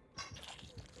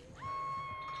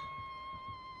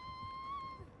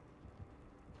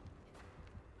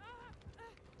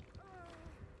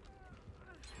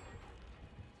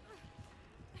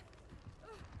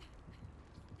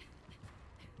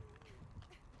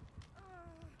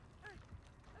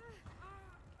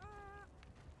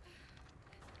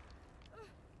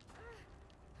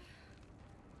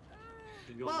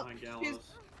 She's going Well, behind Gallows.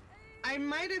 I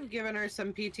might have given her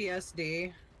some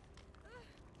PTSD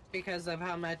because of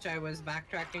how much I was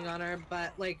backtracking on her,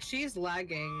 but like she's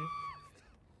lagging.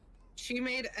 She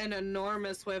made an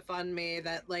enormous whiff on me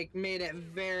that like made it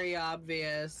very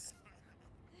obvious.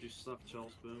 She stuffed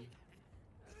Shell's spoon.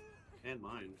 And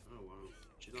mine. Oh wow.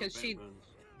 She's not 'Cause she- bones.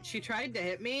 She tried to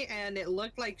hit me and it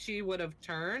looked like she would have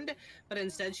turned, but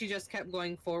instead she just kept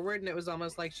going forward and it was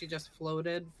almost like she just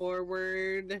floated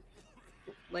forward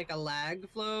like a lag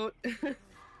float.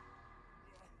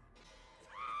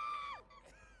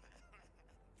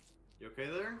 You okay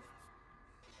there?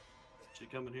 She's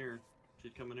coming here.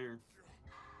 She's coming here.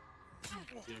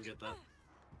 You don't get that.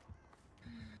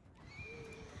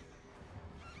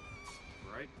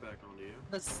 Right back onto you.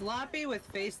 The sloppy with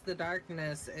Face the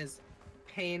Darkness is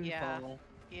painful.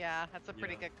 Yeah, that's a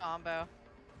pretty Yeah. good combo.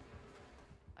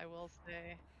 I will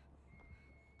say.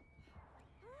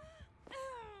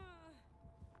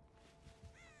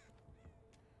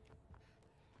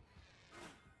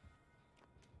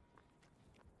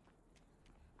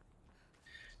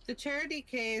 The charity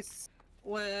case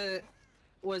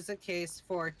was a case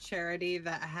for charity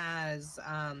that has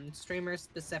streamer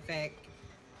specific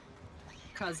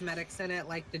cosmetics in it,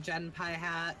 like the Gen Pie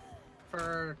hat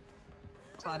for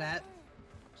Claudette.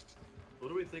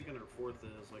 What are we thinking her fourth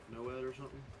is? Like Noed or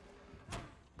something?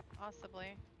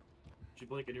 Possibly. She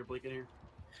blinking here, blinking here.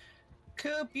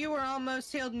 Coop, you were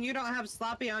almost healed and you don't have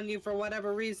sloppy on you for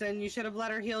whatever reason. You should have let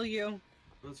her heal you.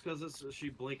 That's because she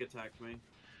blink attacked me.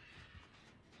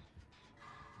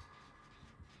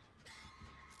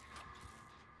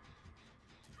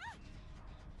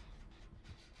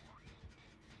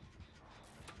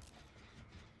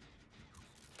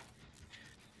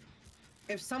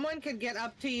 If someone could get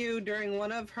up to you during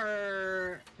one of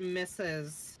her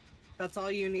misses, that's all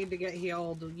you need to get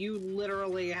healed. You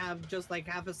literally have just like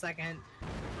half a second.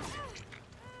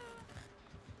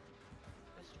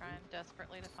 Just trying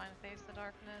desperately to find Face the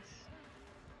Darkness.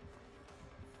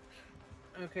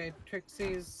 Okay,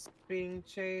 Trixie's being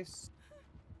chased.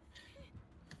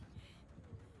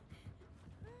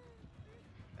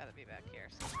 Gotta be back here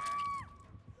somewhere.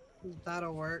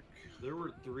 That'll work. There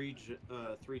were three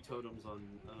totems on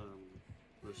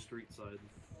the street side.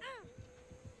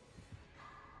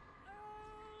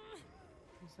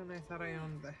 Then I thought I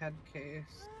owned the head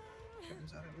case.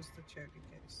 Turns out it was the charity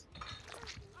case.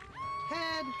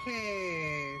 Head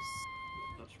case!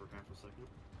 Touch for half a second.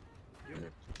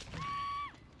 Yep.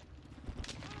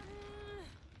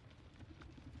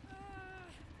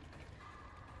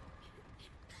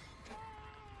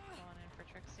 Going in for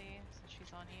Trixie since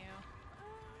she's on you.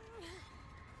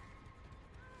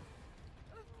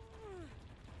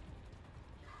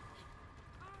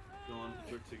 Going,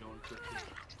 Trixie, going,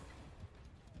 Trixie.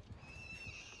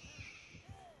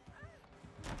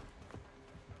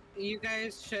 You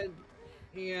guys should,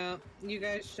 yeah, you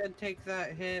guys should take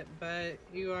that hit, but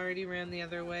you already ran the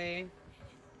other way.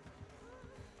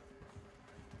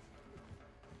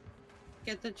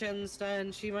 Get the gens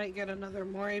done. She might get another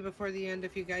Mori before the end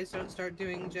if you guys don't start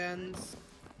doing gens.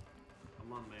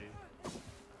 I'm on main.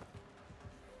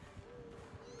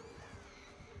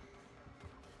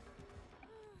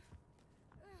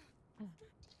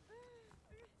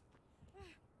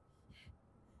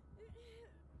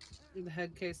 The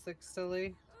head case looks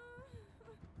silly.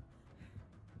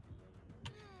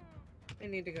 I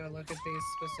need to go look at these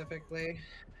specifically.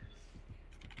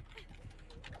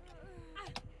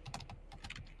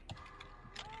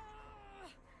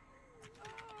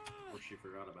 Or she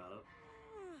forgot about it.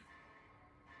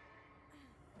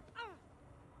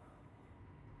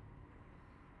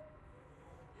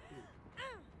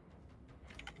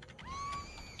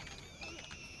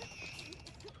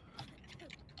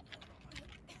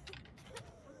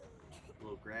 A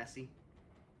little grassy.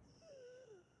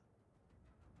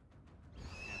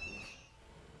 Happens.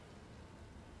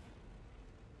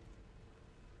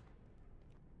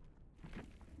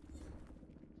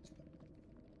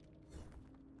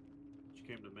 She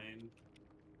came to main.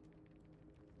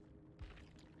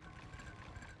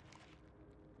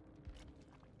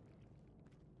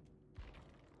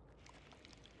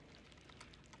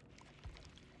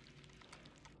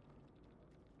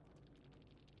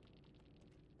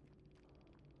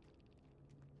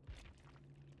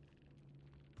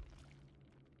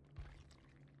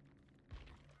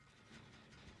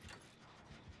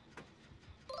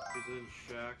 She's in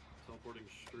shack, teleporting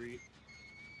street.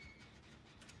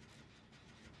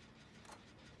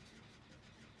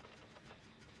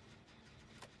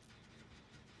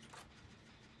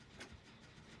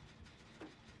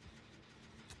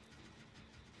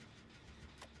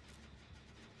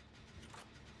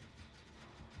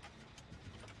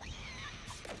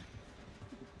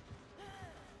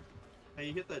 Hey,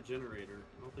 you hit that generator.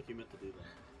 I don't think you meant to do that.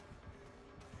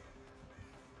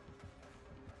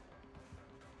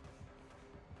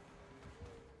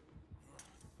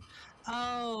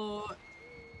 Oh,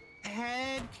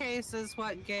 head case is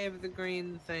what gave the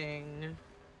green thing.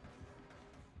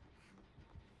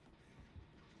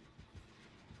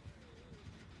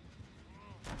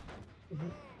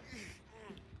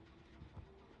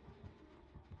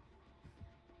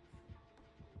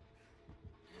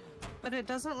 But it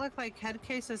doesn't look like head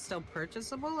case is still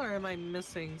purchasable, or am I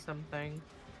missing something?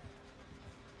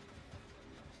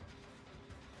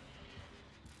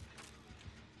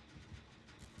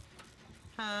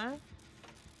 Huh?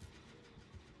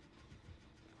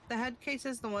 The head case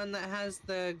is the one that has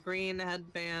the green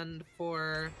headband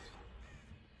for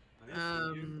I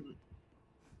didn't see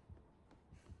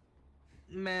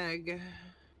you. Meg.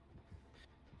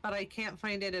 But I can't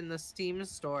find it in the Steam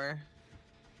store.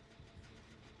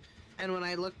 And when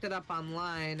I looked it up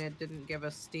online, it didn't give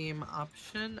a Steam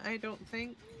option, I don't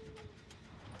think.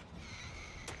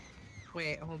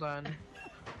 Wait, hold on.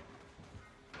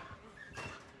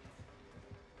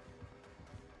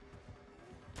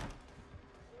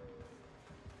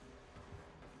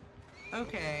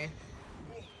 Okay.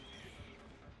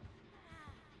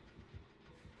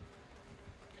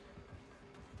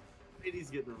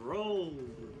 Lady's getting rolled.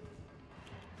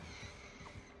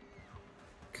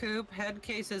 Coop, head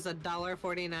case is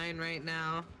 $1.49 right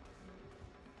now.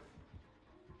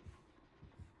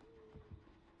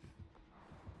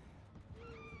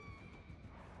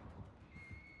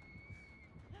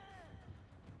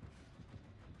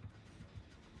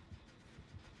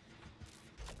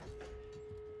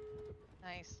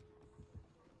 Nice.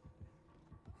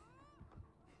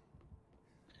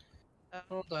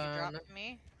 Hold You on. dropped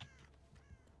me?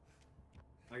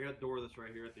 I got a door that's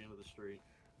right here at the end of the street,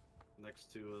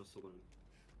 next to a saloon.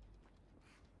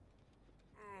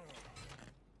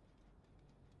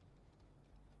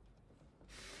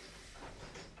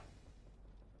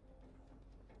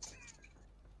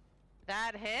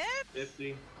 That hit?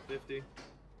 50, 50,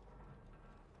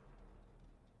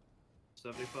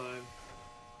 75.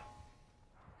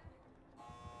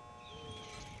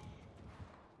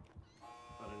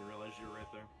 I didn't realize you were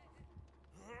right there.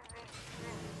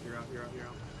 You're out, you're out, you're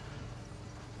out.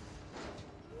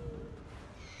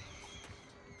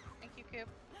 Thank you, Coop.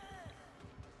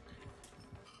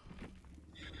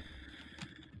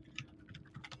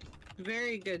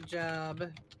 Very good job.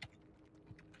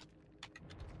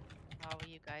 Oh,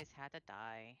 you guys had to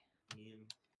die. Ian.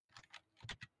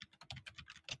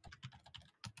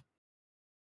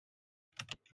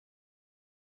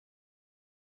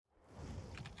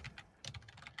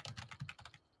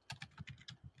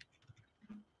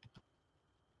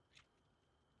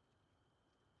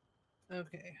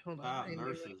 Okay, hold on. Ah, I knew it.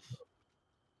 nurses.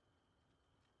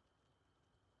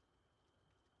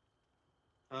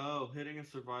 Oh, hitting a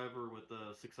survivor with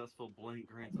a successful blink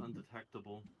grants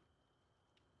undetectable.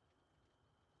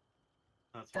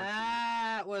 That's hard to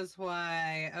That was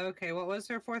why. Okay, what was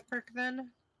her fourth perk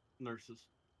then? nurses.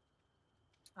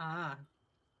 Ah,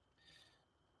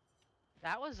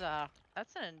 That was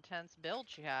that's an intense build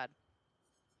she had.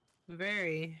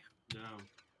 very. No,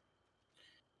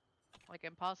 Like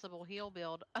impossible heal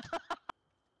build.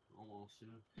 almost,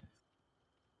 yeah.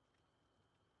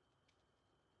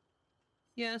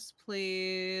 Yes,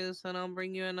 please, and I'll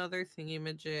bring you another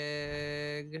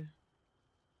thingy-majig.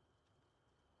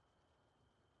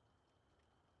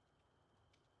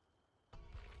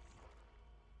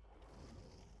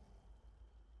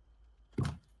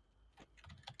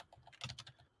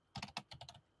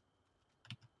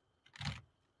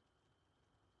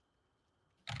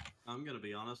 I'm gonna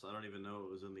be honest, I don't even know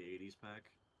it was in the 80s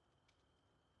pack.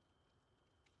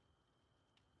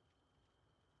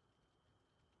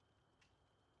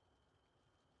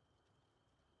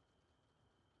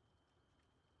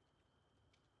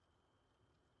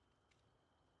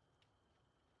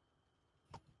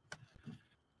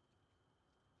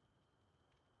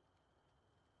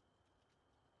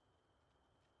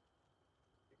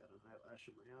 I got an eyelash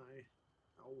in my eye.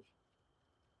 Ow.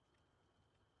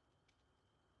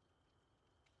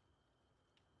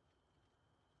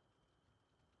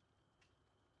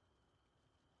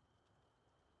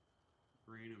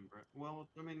 Green and brown. Well,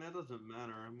 I mean, that doesn't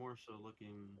matter. I'm more so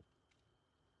looking.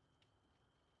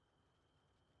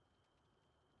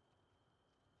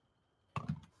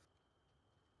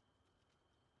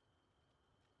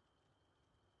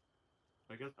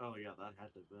 I guess. Oh, yeah, that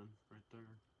had to have been right there.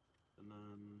 And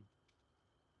then.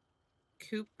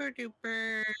 Cooper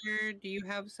Duper, do you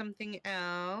have something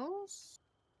else?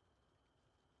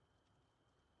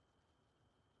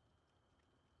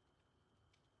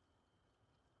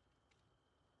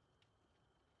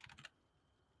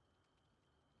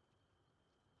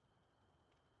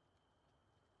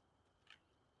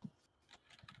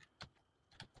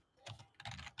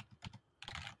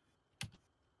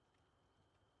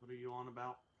 What are you on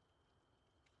about?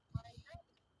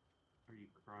 Are you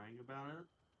crying about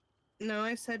it? No,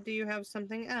 I said, do you have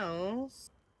something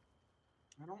else?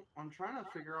 I don't. I'm trying to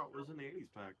figure out what was in the 80s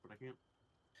pack, but I can't.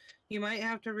 You might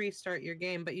have to restart your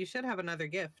game, but you should have another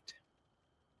gift.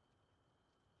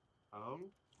 Oh?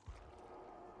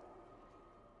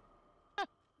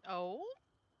 Oh?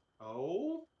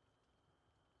 Oh?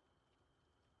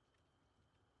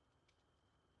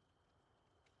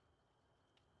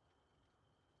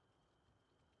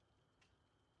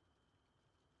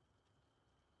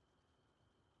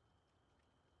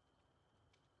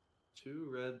 Two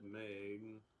red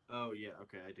Meg. Oh, yeah,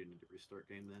 okay, I do need to restart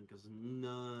game then, because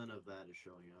none of that is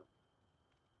showing up.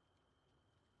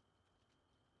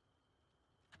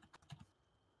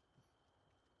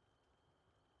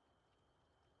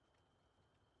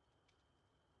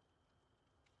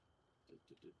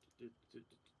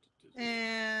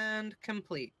 And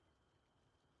complete.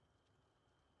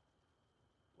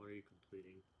 What are you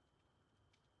completing?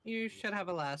 You should have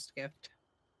a last gift.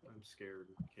 I'm scared,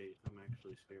 Kate. I'm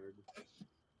actually scared.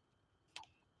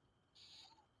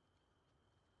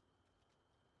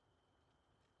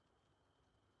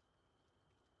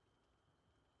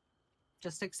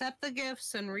 Just accept the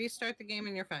gifts and restart the game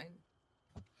and you're fine.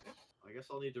 I guess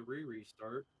I'll need to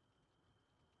restart.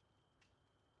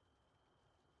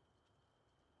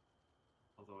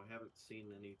 Although I haven't seen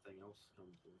anything else come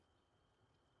through.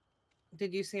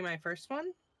 Did you see my first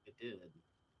one? I did.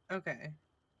 Okay.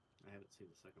 I haven't seen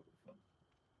the second one.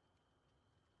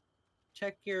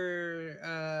 Check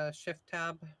your shift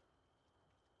tab.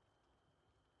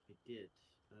 I did.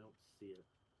 I don't see it.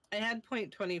 I had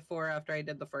 0.24 after I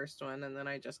did the first one, and then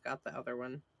I just got the other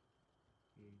one.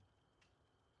 Hmm.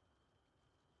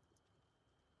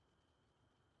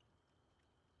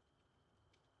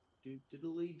 Do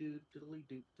diddly do diddly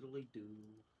do diddly do.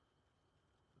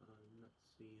 I'm not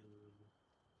seeing.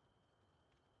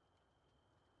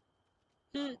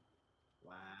 Hmm.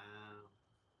 Wow.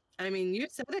 Wow. I mean, you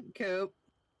said it, Coop.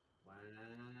 Wow.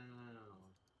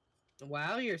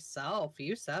 Wow, yourself.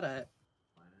 You said it.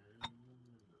 Wow.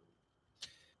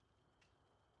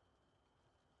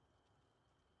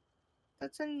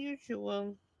 That's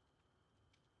unusual.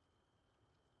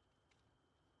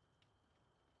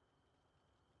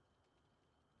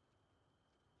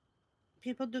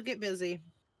 People do get busy.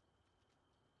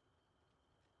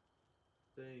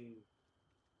 Dang.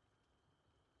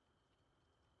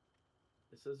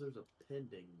 It says there's a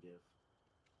pending gift.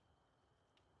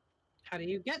 How do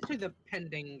you get to the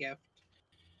pending gift?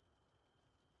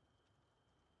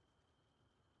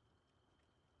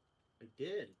 I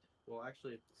did. Well,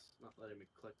 actually, it's not letting me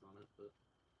click on it, but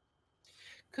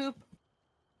Coop,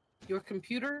 your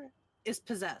computer is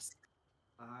possessed.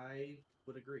 I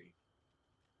would agree.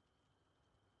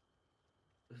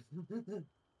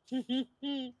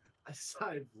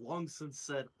 I've long since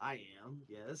said I am,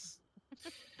 yes.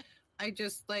 I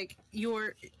just like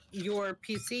your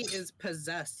PC is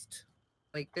possessed.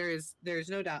 Like there's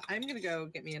no doubt. I'm gonna go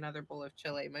get me another bowl of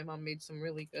chili. My mom made some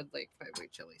really good like 5-way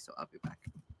chili, so I'll be back.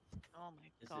 Oh my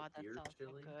Is god, it that deer sounds so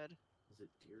chili? good. Is it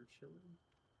deer chili?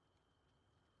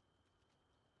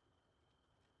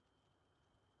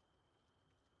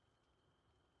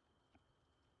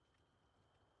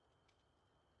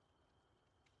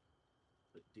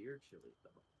 The deer chili,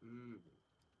 though.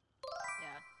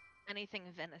 Yeah. Anything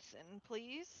venison,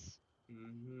 please?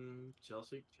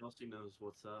 Chelsea knows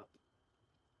what's up.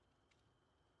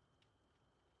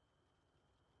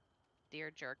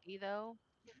 Deer jerky, though?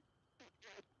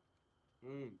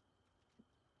 Mmm.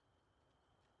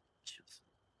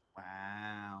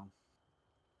 Wow.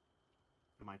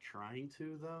 Am I trying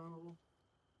to, though?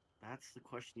 That's the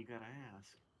question you gotta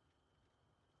ask.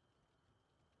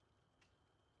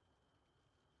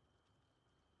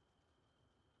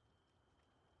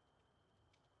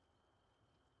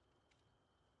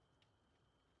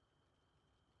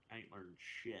 I ain't learned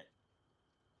shit.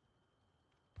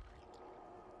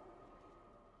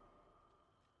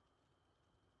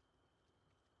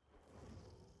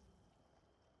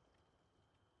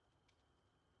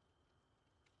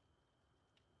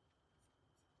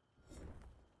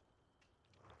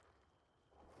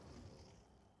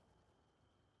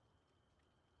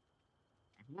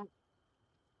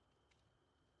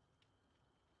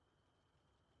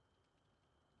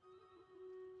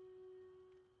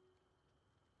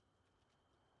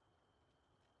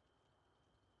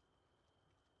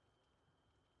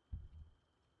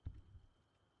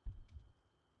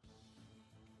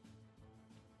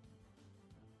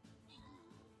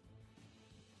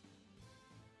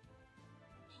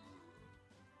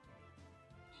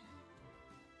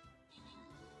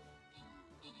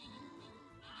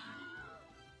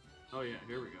 Oh yeah,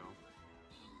 here we go.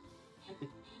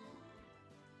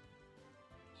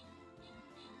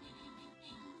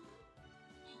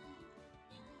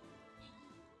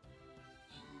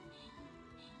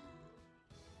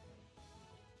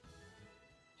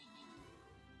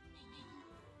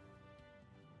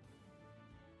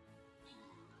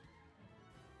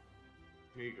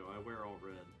 Here you go, I wear all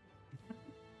red.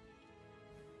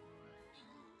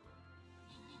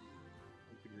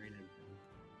 With the green and blue.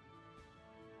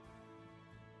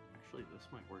 Actually, this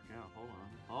might work out. Hold on.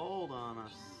 Hold on a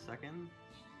second.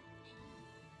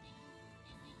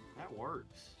 That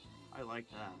works. I like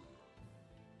that.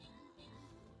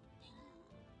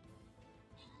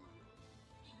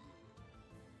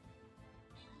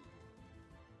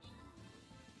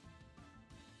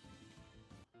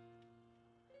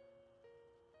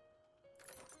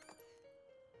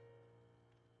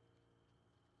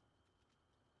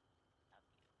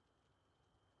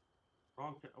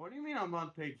 Wrong. What do you mean I'm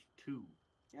on page 2?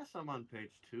 Yes, I'm on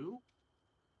page 2.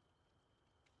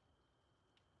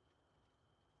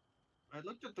 I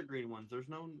looked at the green ones. There's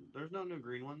no new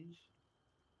green ones.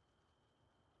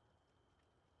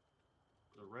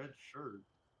 The red shirt.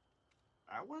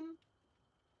 That one?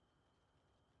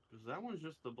 Because that one's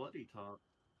just the bloody top.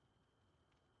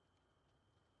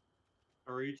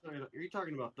 Or are you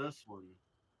talking about this one?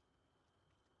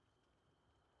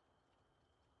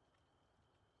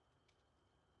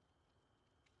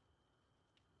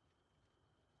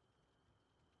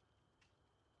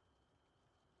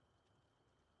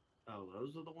 Oh,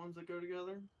 those are the ones that go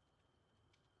together?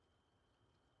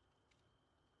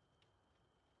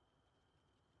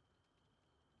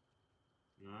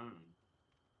 No.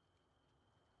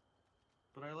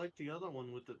 But I like the other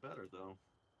one with it better though.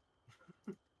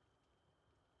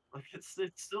 Like it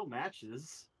still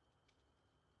matches.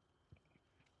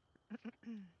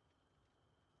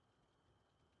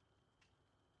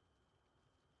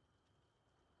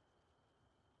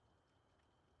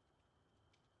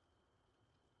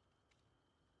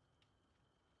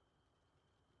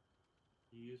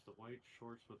 You use the white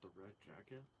shorts with the red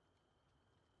jacket?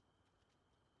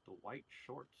 The white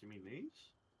shorts? You mean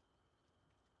these?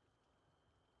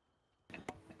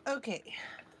 Okay.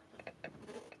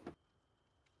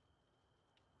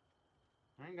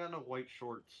 I ain't got no white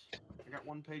shorts. I got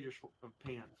one page of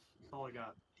pants. That's all I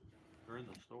got. They're in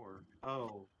the store.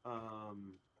 Oh,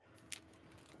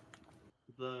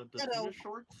 the Hello. tennis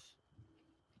shorts?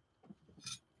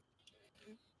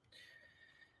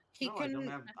 He No, can. I don't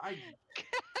have.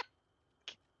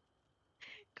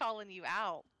 Calling you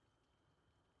out.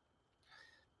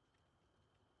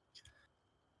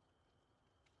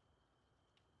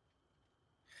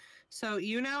 So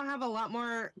you now have a lot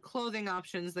more clothing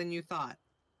options than you thought.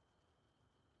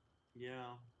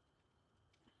 Yeah.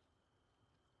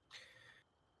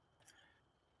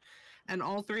 And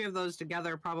all three of those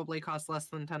together probably cost less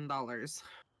than $10. Mm.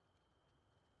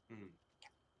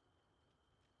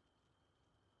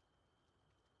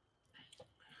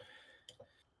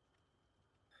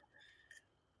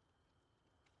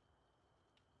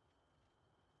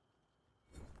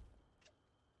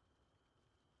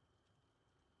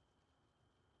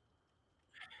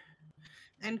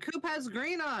 And Coop has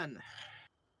green on.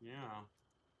 Yeah.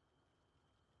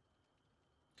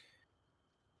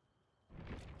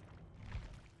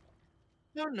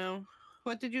 Oh no.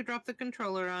 What did you drop the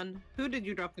controller on? Who did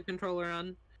you drop the controller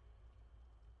on?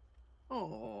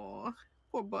 Oh,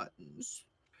 poor Buttons.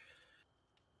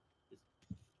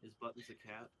 Is Buttons a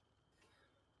cat?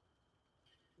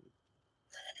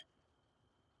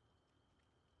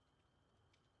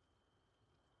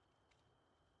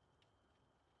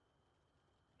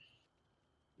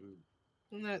 Mm.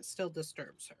 And that still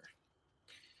disturbs her.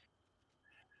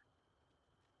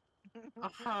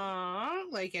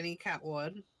 Like any cat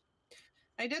would.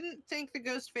 I didn't think the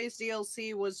Ghostface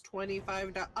DLC was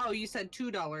 $25. Oh, you said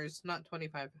 $2, not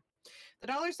 25. The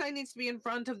dollar sign needs to be in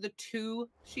front of the 2,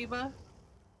 Sheba.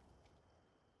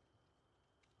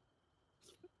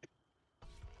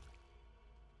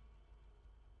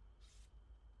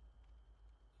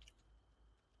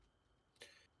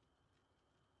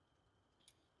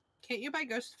 Can't you buy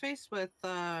Ghostface with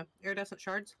iridescent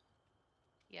shards?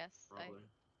 Yes, Probably. I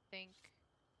think.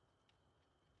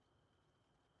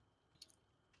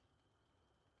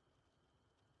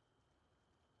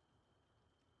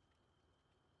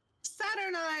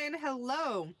 Saturnine,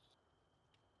 hello.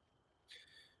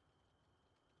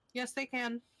 Yes, they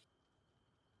can.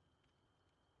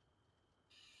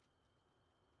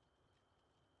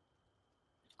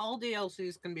 All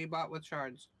DLCs can be bought with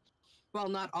shards. Well,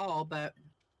 not all, but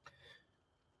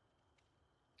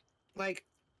like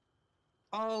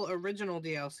all original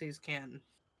DLCs can.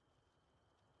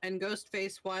 And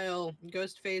Ghostface, while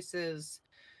Ghostface is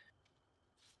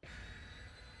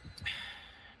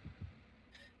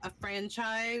a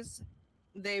franchise,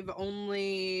 they've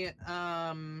only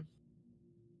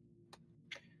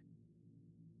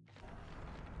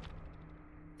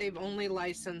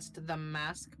licensed the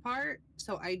mask part,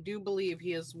 so I do believe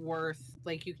he is worth,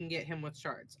 like, you can get him with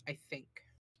shards, I think.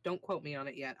 Don't quote me on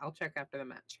it yet. I'll check after the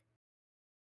match.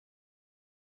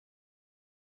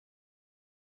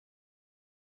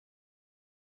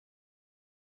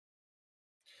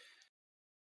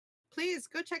 Please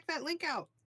go check that link out.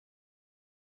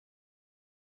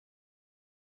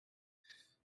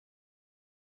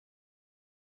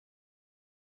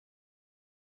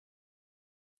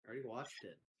 I already watched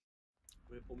it.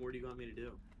 What more do you want me to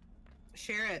do?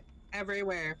 Share it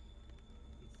everywhere.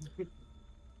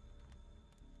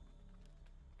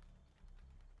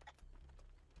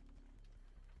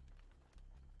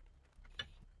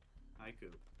 Haiku.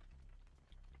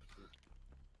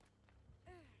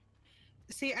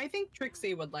 See, I think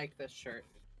Trixie would like this shirt,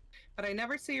 but I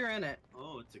never see her in it.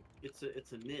 Oh, it's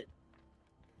a knit.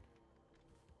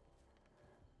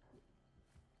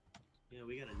 Yeah,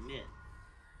 we got a knit.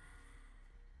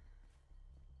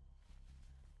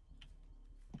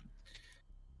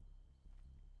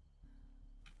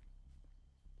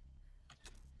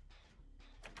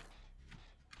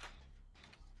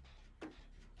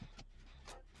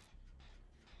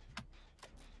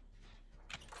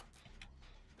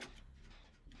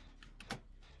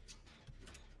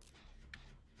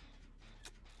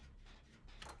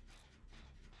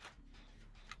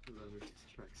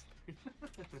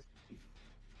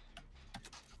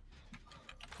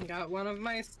 Got one of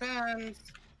my stands.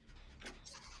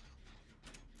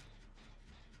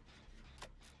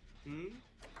 Hmm?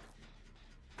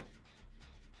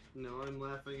 No, I'm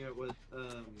laughing at what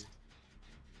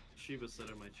Shiva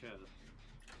said in my chat.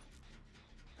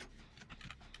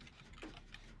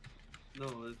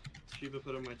 No, Shiva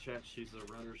put in my chat she's a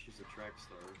runner, she's a track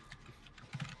star.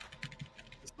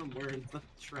 I'm wearing the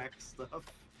track stuff.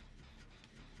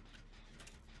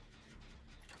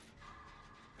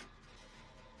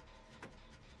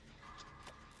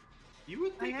 You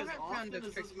would think as haven't found often a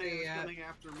as this man Trixie is yet. coming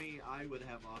after me, I would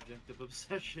have object of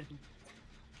obsession.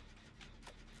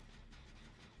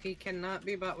 He cannot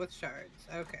be bought with shards.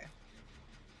 Okay.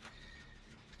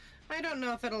 I don't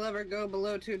know if it'll ever go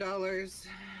below $2.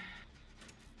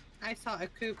 I saw a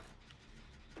coop.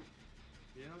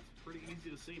 Yeah, it's pretty easy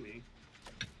to see me.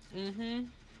 Mm-hmm.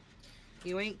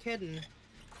 You ain't kidding.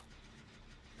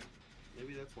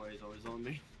 Maybe that's why he's always on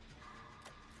me.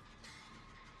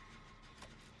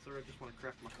 Sir, I just want to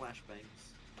craft my flashbangs.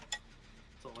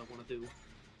 That's all I want to do.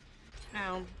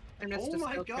 Ow. I missed Oh a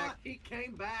my skill god, check. he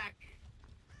came back!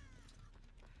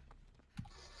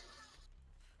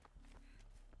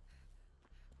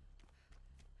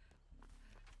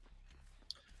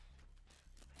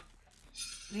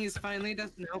 He's finally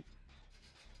done. Nope.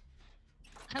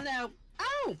 Hello.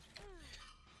 Oh!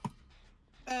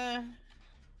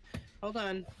 Hold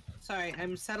on. Sorry,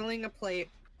 I'm settling a plate.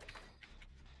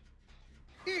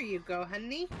 There you go,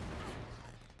 honey.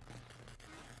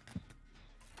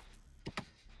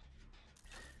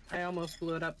 I almost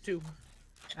blew it up too.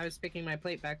 I was picking my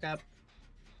plate back up.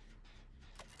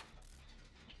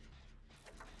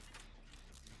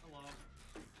 Hello.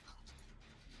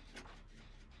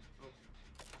 Oh.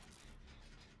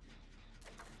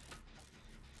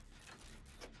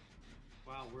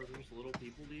 Wow, were there just little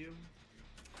people to you?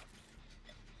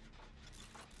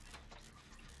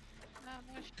 No,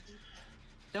 no, she-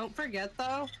 Don't forget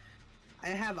though, I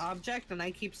have object and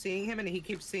I keep seeing him and he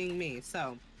keeps seeing me,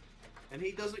 so. And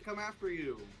he doesn't come after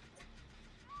you.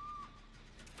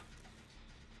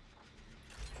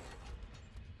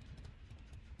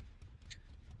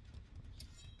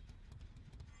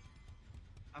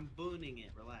 I'm booning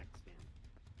it. Relax, man.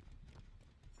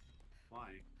 Why?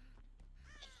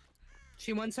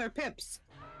 She wants her pips.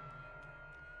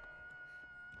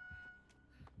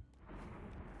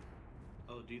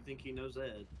 Oh, do you think he knows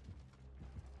Ed?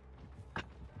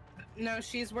 No,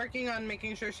 she's working on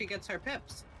making sure she gets her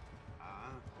pips.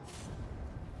 Ah.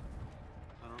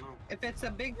 I don't know. If it's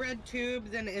a big red tube,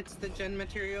 then it's the gen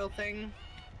material thing.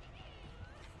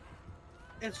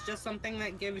 It's just something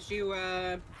that gives you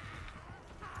a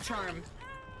charm.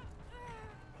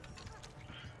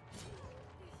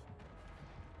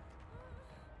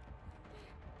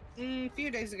 A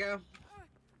few days ago.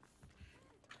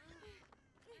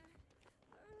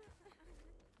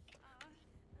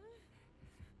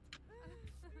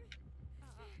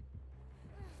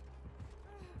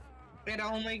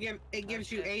 It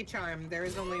gives you a charm. There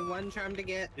is only one charm to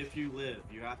get. If you live,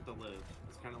 you have to live.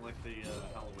 It's kind of like the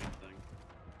Halloween thing.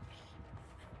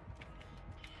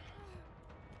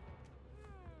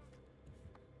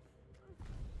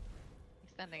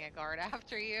 He's sending a guard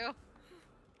after you.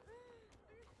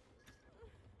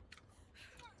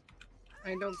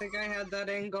 I don't think I had that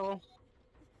angle.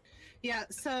 Yeah,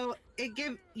 so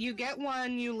you get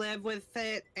one, you live with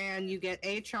it, and you get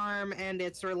a charm, and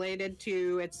it's related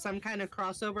to it's some kind of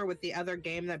crossover with the other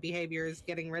game that Behavior is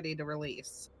getting ready to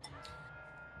release.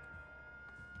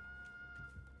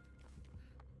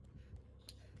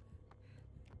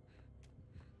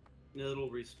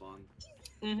 It'll respawn.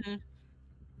 Mm-hmm.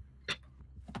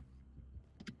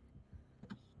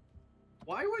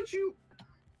 Why would you?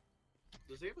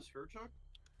 Does he have a skirt chuck?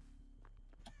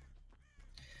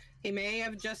 He may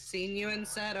have just seen you and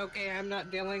said, okay, I'm not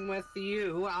dealing with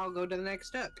you, I'll go to the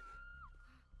next hook.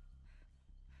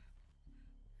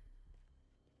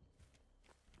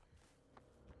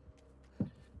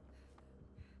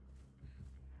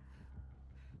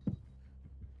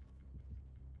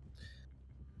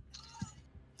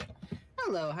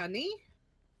 Hello, honey.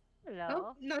 Hello.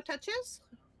 Oh, no touches?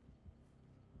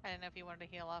 I didn't know if you wanted to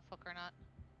heal off Hook or not.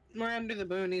 We're under the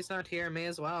moon, he's not here, may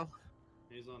as well.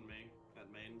 He's on me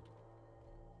at main.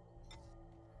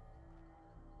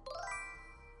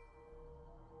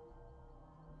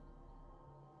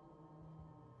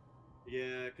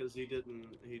 Yeah, because he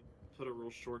put a real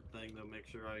short thing to make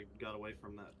sure I got away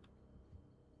from that.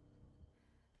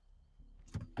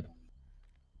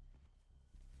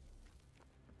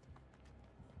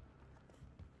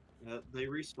 They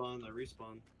respawn,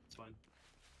 it's fine.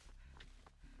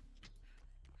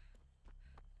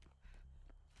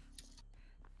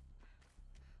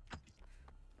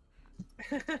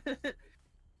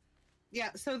 Yeah,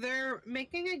 so they're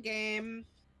making a game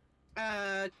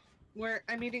where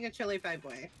I'm eating a chili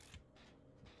 5-way.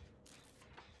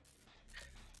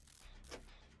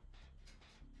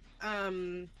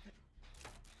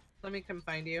 Let me come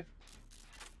find you.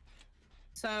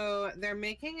 So they're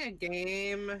making a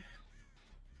game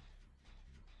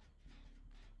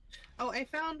Oh, I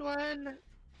found one.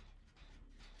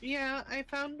 Yeah, I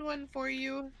found one for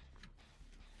you.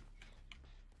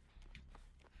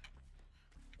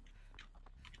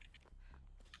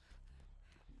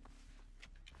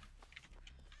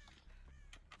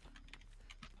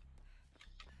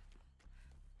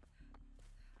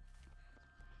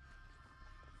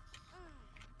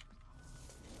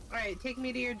 Alright, take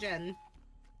me to your gen.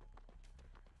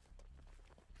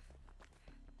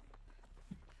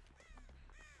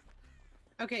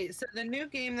 Okay, so the new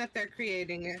game that they're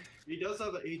creating. He does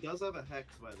have a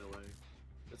hex, by the way.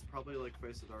 It's probably like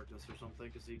Face of Darkness or something,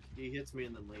 because he hits me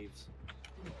and then leaves.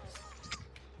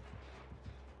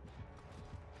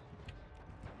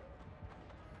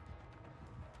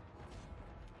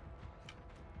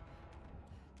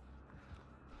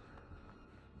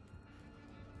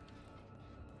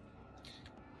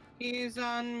 He's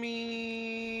on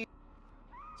me.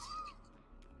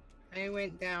 I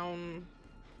went down.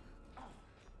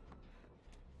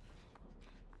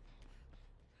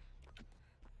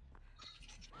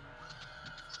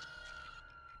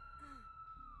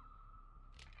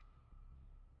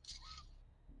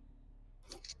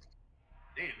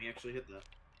 Damn, he actually hit that.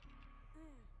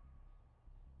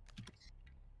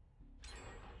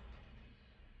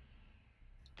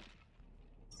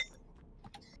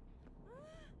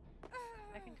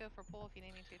 I can go for pull if you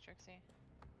need me to, Trixie.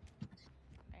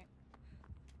 Right.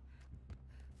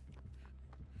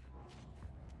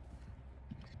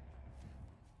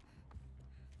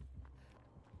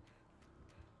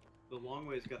 The long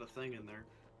way's got a thing in there.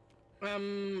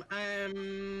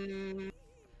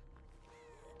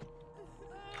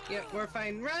 Yep, we're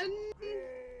fine. Run!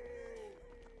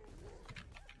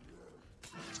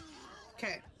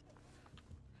 Okay.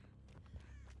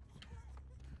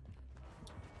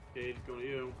 Cade, go to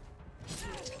you.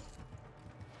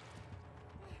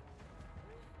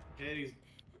 Katie's.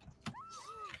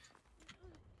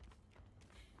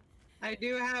 I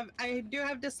do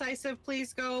have decisive.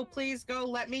 Please go, please go.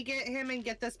 Let me get him and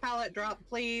get this pallet drop,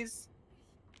 please.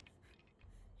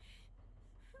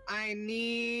 I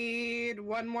need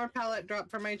one more pallet drop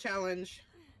for my challenge.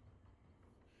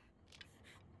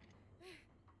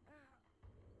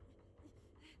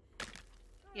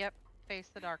 Yep, face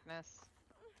the darkness.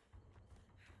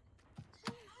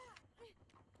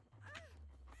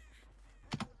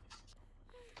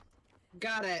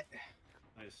 Got it.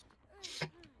 Nice.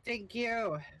 Thank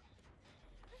you.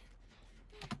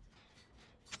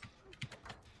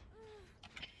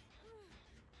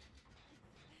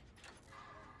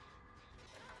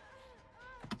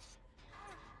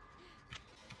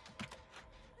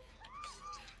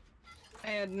 I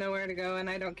had nowhere to go and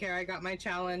I don't care. I got my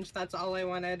challenge. That's all I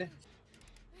wanted.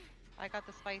 I got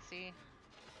the spicy.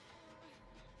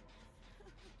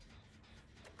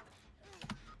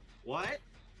 What?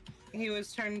 He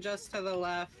was turned just to the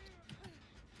left.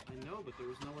 I know, but there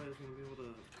was no way I was gonna be able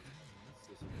to. That's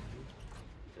disappointing.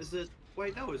 Is it?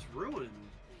 Wait, no, it's ruin.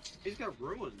 He's got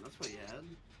ruin. That's what he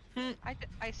had.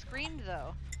 I screamed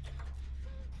though.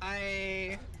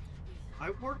 I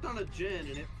worked on a gen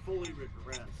and it fully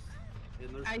regressed.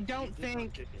 And there's. I don't he did not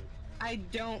think- kick it. I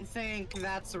don't think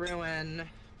that's ruin.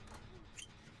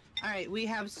 Alright, we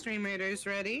have Stream Raiders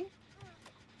ready.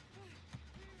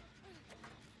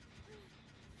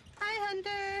 Hi,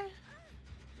 Hunter!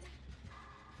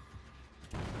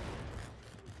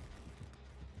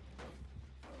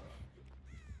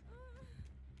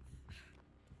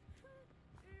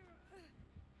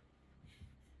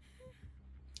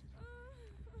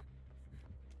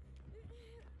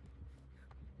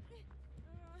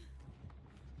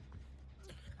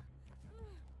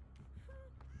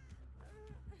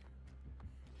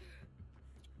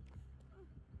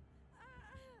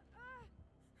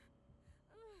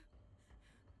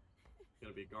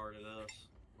 Gonna be guarded us,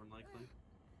 more than likely.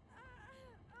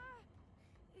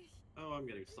 Oh, I'm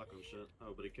getting stuck on shit.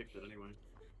 Oh, but he kicked it anyway.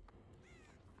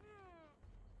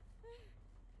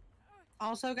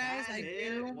 Also, guys, That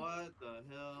hit? What the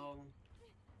hell?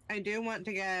 I do want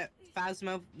to get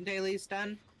Phasmo dailies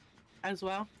done as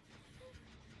well.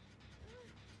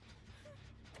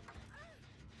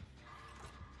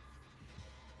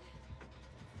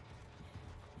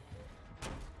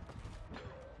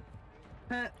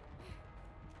 Huh.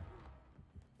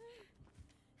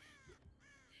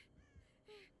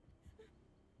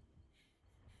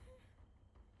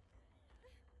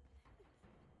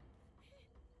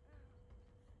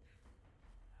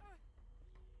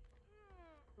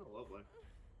 Oh, lovely.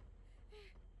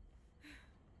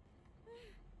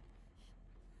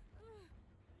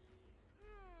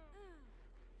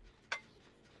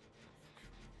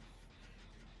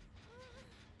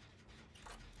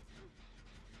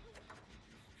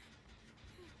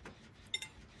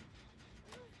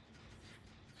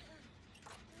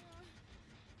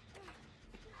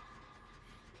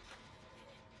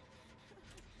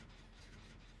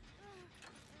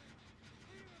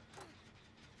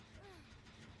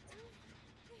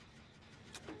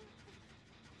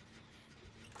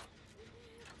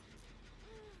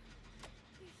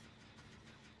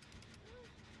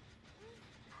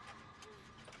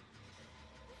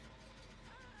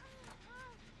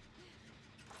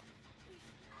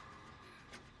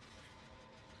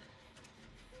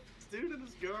 dude and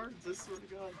his guards, I swear to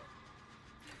God.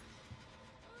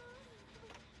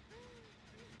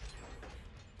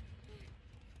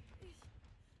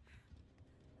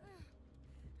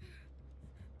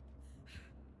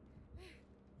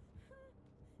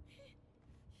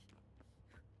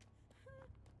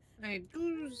 I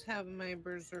do have my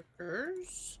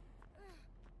berserkers.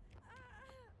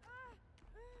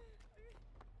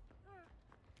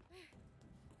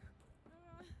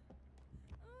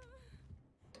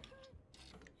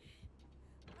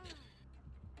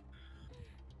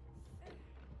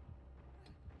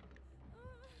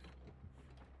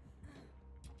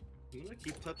 I'm gonna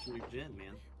keep touching your gen,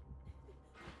 man.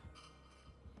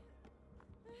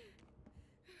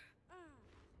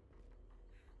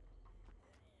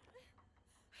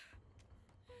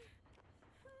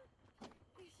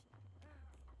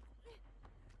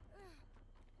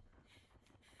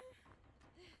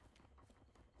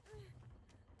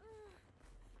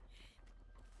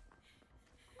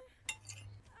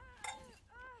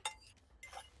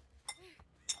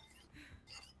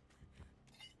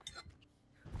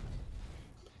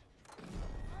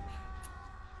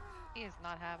 He is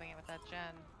not having it with that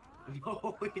gen.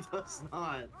 No, he does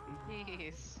not.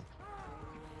 Jeez.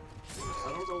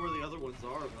 I don't know where the other ones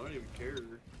are, but I don't even care.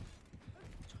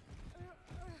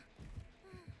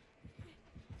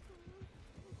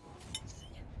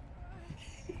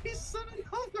 He's sending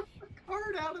another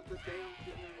card out of the damn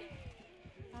thing.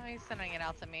 Oh, he's sending it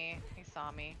out to me. He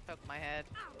saw me. Poked my head.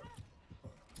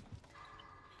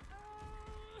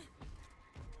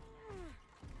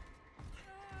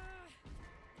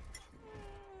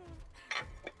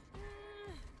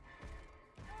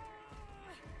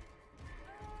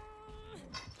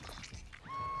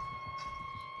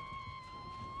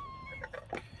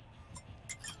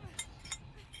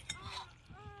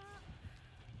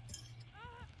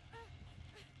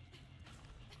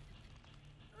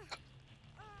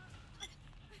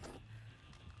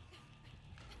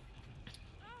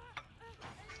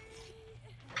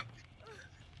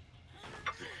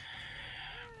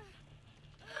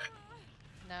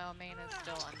 No, main is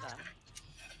still undone.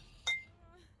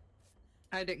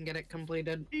 I didn't get it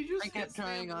completed. He just I kept hits me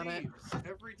trying and on it. leaves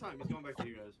every time. He's going back to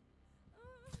you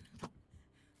guys.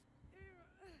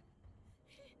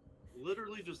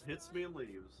 Literally just hits me and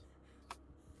leaves.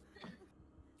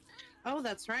 Oh,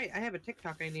 that's right. I have a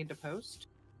TikTok I need to post.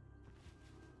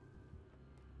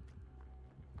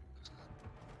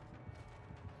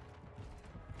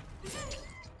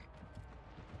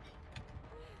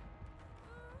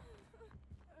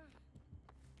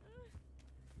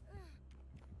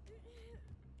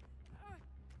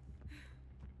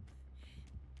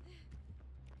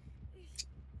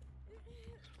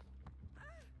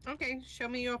 Okay, show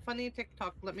me your funny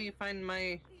TikTok. Let me find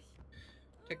my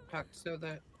TikTok so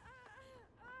that...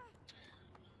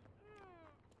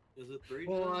 Is it 3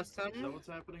 gen? Awesome. Is that what's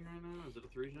happening right now? Is it a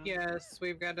 3 gen? Yes,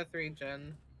 we've got a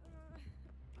 3-gen.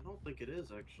 I don't think it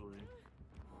is actually.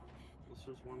 Unless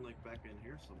there's one like back in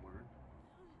here somewhere.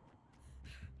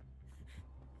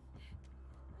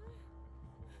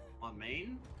 On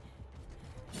main?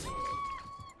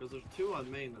 Because there's 2 on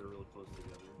main that are really close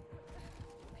together.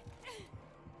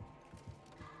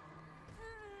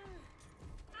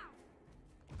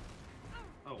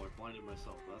 Oh, I blinded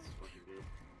myself. That's fucking good.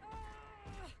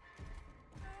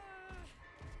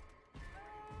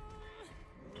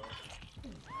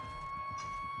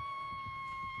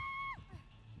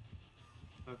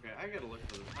 Okay, I gotta look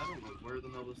for this. I don't know where the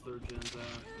hell this 3rd gen's at, but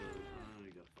I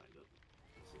gotta find it.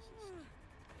 This is...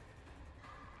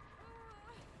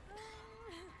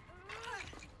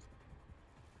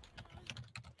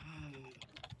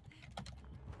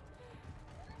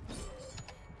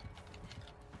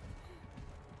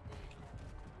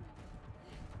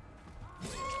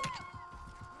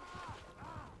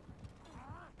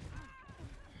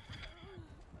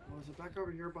 Was it back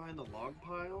over here behind the log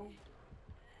pile?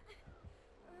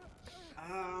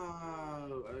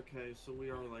 Oh, okay, so we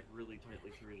are like really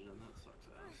tightly 3 gen. That sucks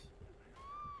ass.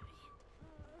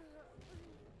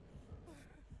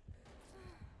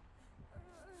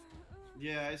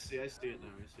 Yeah, I see it now.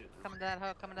 I see it now. Coming to that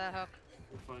hook, coming to that hook.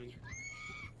 We're fine.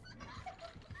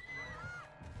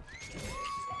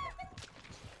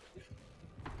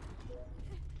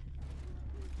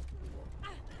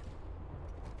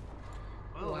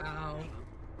 Well, Wow.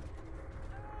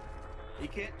 he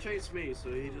can't chase me,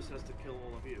 so he just has to kill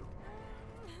all of you.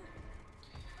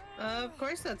 Of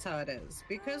course that's how it is.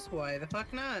 Because why the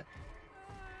fuck not?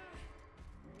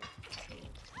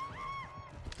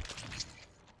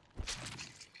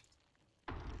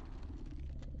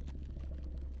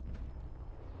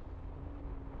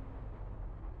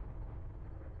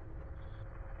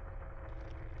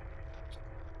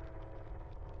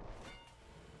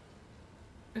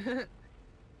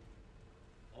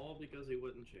 All because he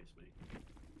wouldn't chase me.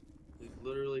 He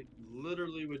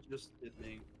literally would just hit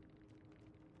me.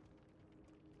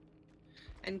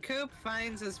 And Coop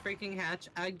finds his freaking hatch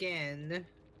again.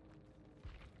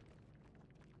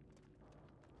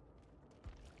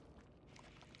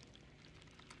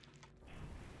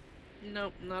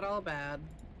 Nope, not all bad.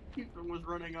 Ethan was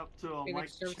running up to him like,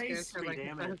 Phoenix jump scares chase her me, like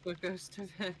damn a it. taco goes to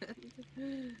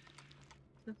bed.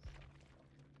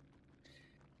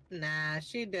 Nah,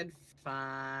 she did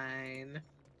fine.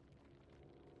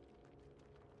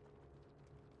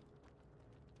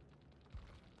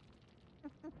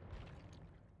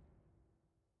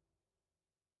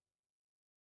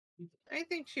 I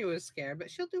think she was scared, but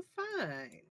she'll do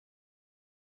fine.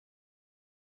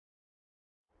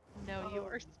 No, you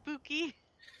are spooky.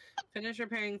 Finish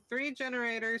repairing 3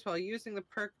 generators while using the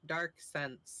perk Dark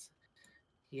Sense.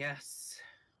 Yes.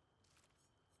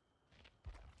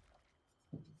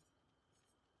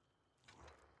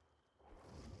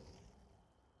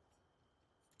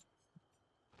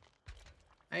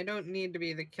 I don't need to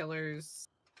be the killer's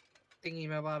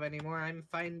thingy-mabob anymore. I'm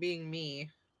fine being me.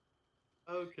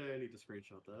 Okay, I need to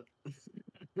screenshot that.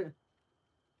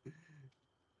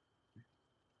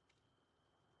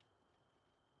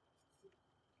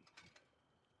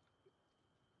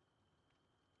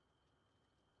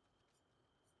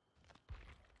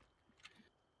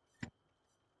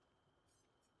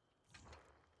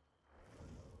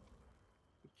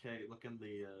 Okay, look in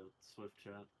the Swift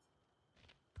chat.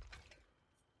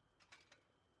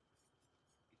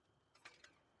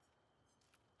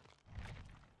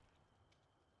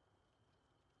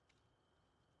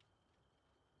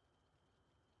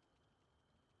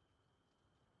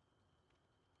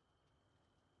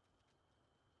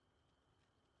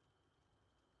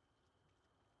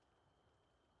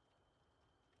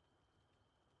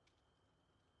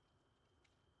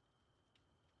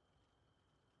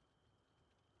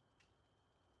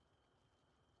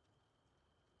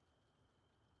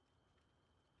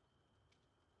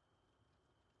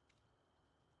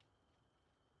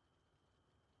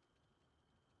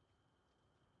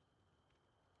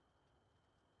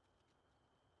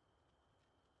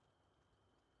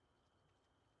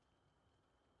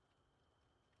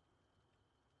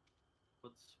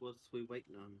 What's we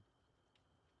waiting on?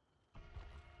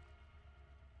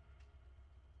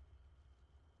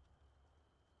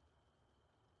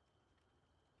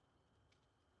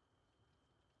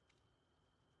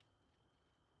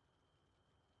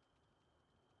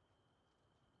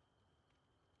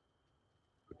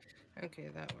 Okay,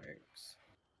 that works.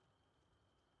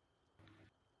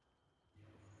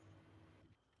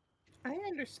 I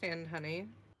understand, honey.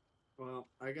 Well,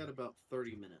 I got about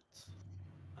 30 minutes.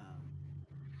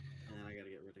 And then I gotta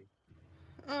get ready.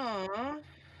 Aww.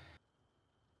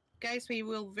 Guys, we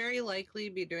will very likely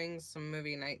be doing some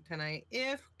movie night tonight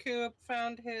if Coop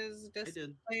found his I disc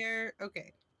did. player.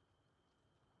 Okay.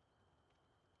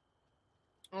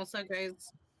 Also,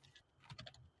 guys.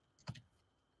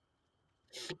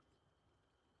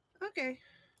 Okay.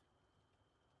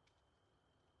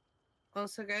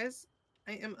 Also, guys,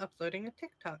 I am uploading a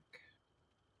TikTok.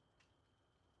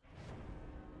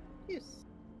 Yes.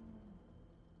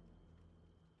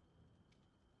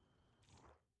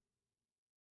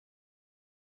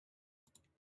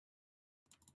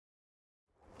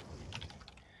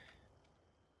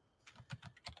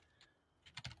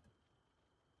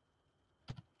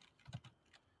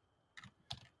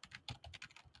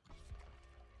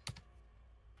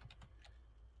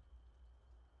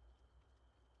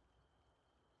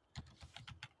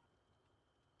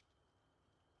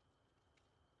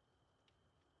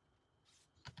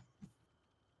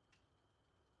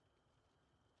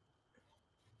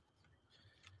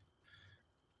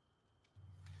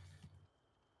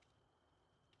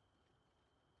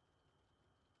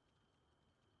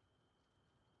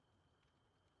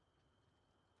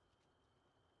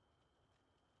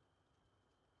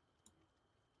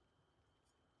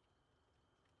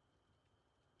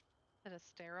 Is it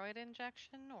a steroid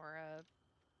injection or a...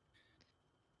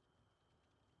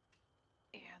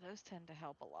 Yeah, those tend to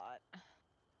help a lot.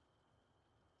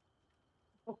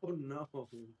 Oh no.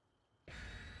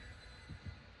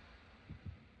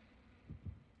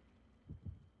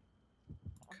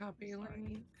 Copy Sorry.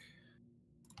 link.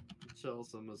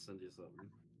 Chelsea, I'm gonna send you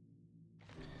something.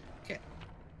 Okay.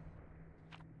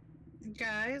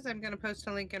 Guys, I'm going to post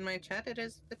a link in my chat. It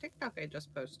is the TikTok I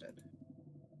just posted.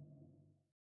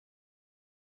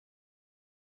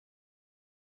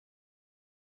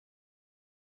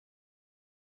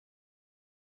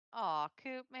 Aw,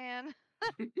 Coop, man.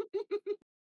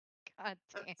 God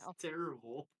damn. That's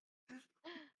terrible.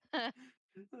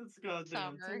 That's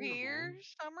goddamn Summer here,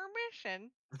 summer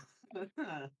mission.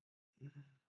 terrible.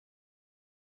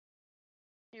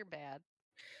 You're bad.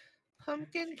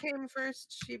 Pumpkin came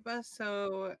first, Sheba,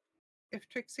 so if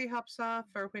Trixie hops off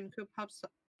or when Coop hops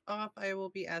off, I will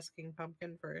be asking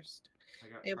Pumpkin first.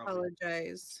 I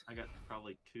apologize. I got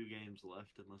probably 2 games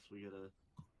left unless we get a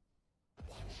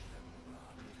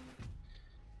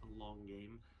long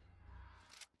game.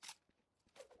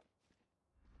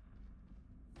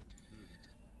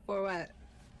 For what?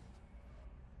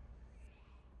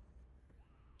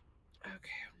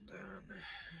 Okay, hold on.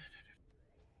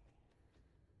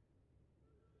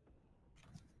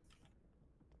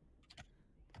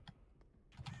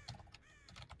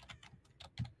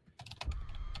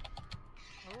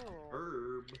 Oh.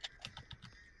 Burb.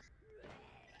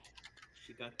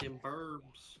 She got them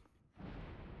burbs.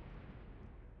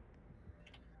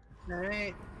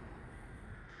 Alright.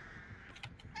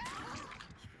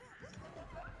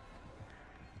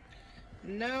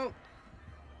 Nope.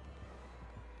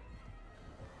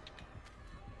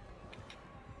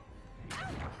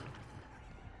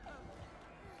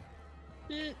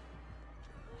 I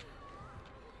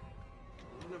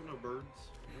don't have no birds.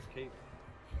 That's Kate.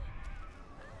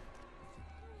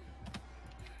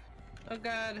 Oh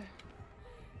god.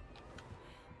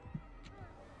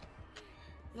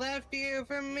 Left you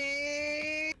for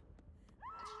me.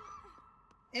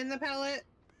 In the pellet.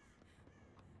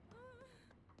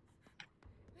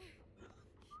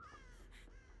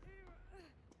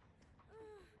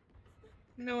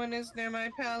 No one is near my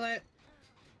pallet.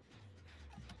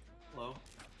 Hello.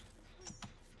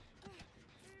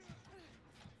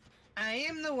 I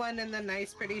am the one in the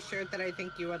nice pretty shirt that I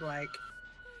think you would like.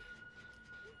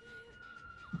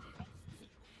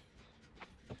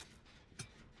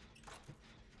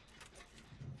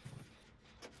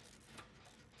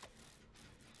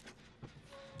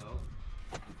 Oh.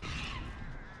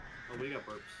 Oh, we got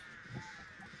burps.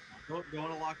 Go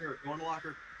in a locker. Go in a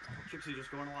locker. Trixie, just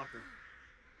go in a locker.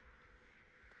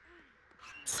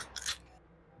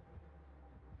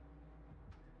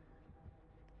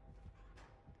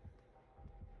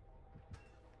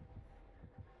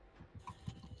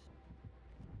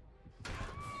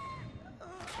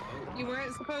 You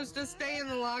weren't supposed to stay in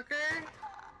the locker?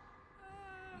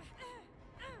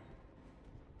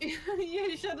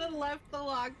 You should have left the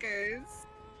lockers.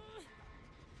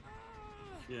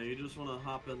 Yeah, you just want to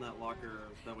hop in that locker.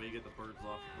 That way you get the birds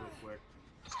off real quick.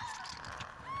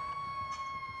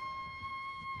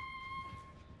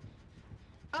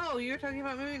 Oh, you were talking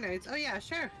about movie nights. Oh yeah,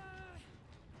 sure.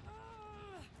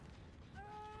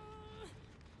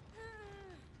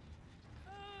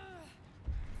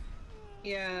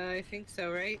 Yeah, I think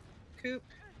so, right, Coop?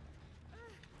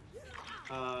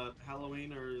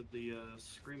 Halloween or the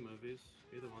Scream movies.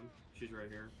 Either one. She's right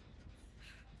here.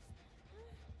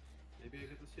 Maybe I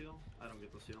get the seal? I don't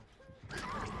get the seal.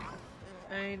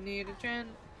 I need a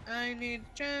gen. I need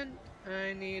a gen.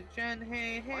 I need a gen.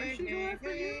 Hey, Why hey, is she hey, going for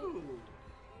hey. you?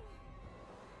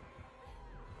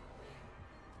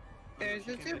 There's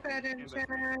a Zubat in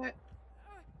chat.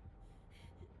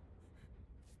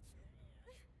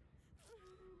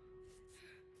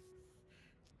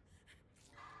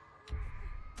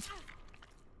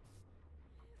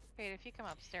 Wait, if you come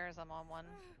upstairs, I'm on one.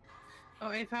 Oh,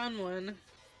 I found one.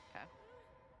 Okay.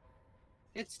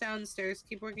 It's downstairs.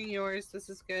 Keep working yours. This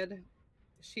is good.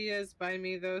 She is by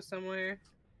me, though, somewhere.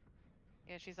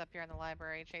 Yeah, she's up here in the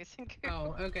library chasing Coop.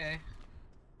 Oh, okay.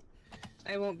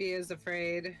 I won't be as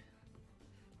afraid.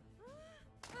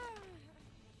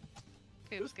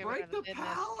 Coop's Just giving her break the the business.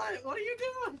 pallet! What are you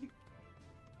doing?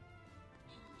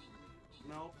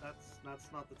 No, that's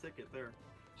not the ticket there.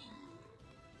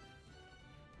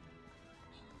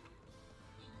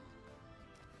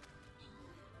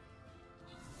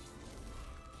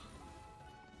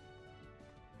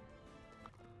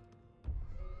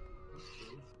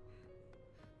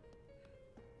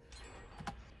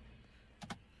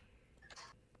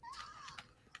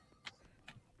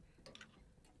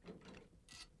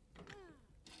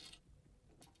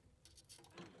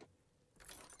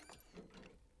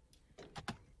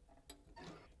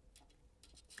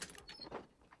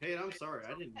 Hey, I'm sorry.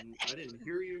 I didn't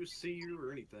hear you, see you,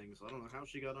 or anything, so I don't know how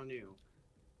she got on you.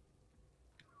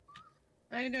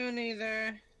 I don't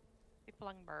either. Keep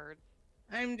pulling bird.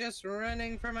 I'm just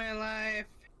running for my life.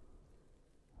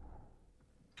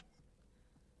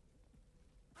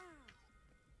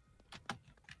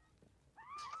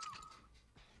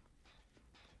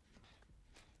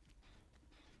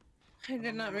 I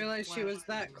did not realize she was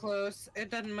that close. It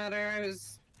doesn't matter. I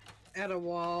was at a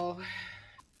wall.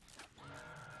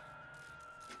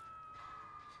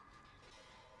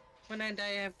 When I die,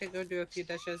 I have to go do a few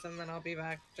dishes and then I'll be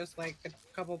back. Just like a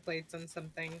couple plates and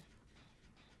something.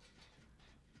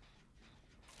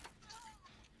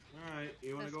 Alright,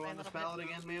 you want to This go way on a this little bit. pallet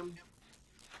again, ma'am?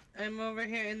 I'm over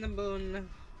here in the boon.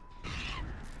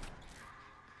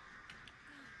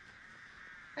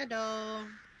 Hello.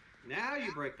 Now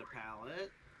you break the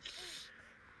pallet.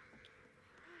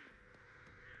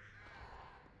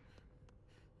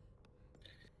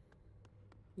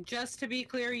 Just to be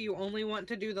clear, you only want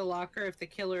to do the locker if the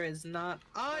killer is not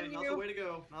on Hey, you. not the way to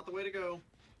go. Not the way to go.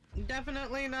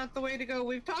 Definitely not the way to go.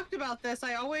 We've talked about this.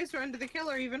 I always run to the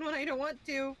killer even when I don't want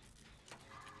to.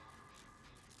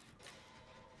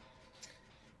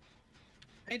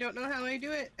 I don't know how I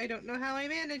do it. I don't know how I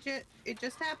manage it. It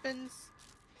just happens.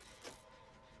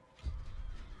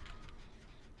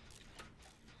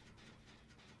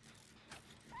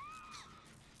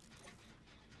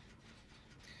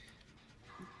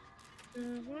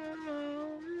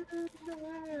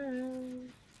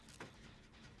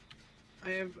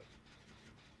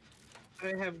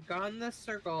 I have gone the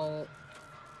circle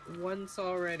once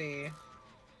already.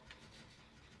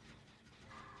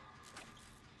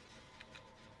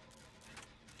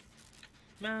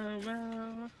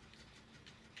 Mow.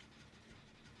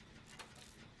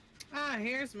 Ah,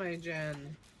 here's my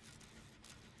gen.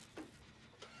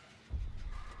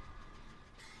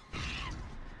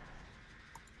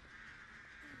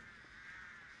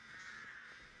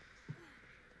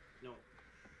 No.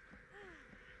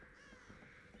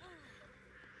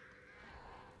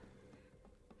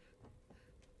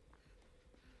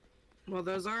 Well,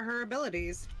 those are her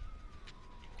abilities.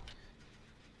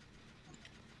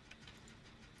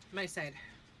 My side.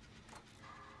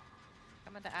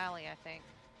 Coming to alley, I think.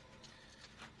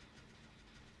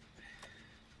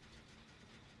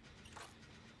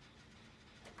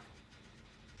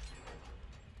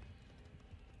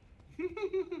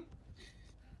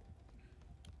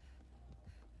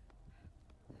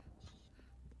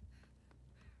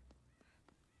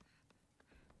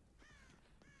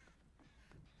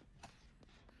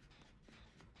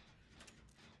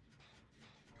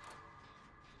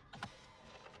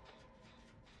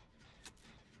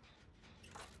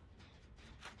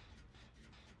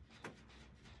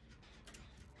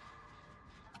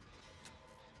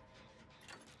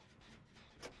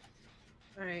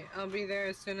 Alright, I'll be there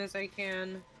as soon as I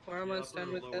can. We're almost upper done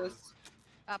or with lower? this.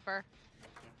 Upper.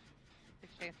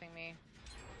 He's chasing me.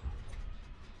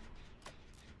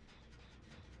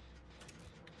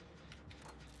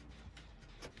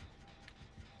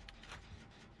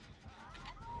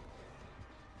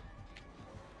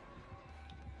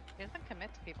 She doesn't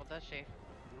commit to people, does she?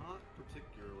 Not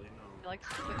particularly, She no. likes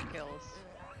quick kills.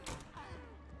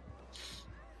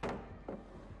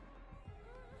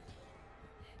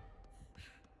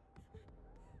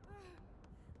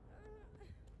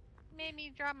 Made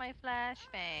me drop my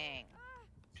flashbang.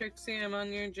 Trixie, I'm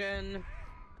on your gen.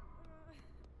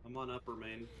 I'm on upper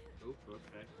main. Oh,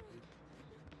 okay.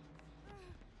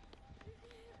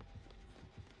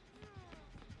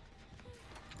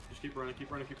 Just keep running,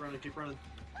 keep running, keep running, keep running.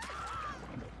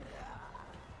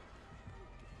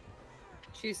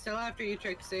 She's still after you,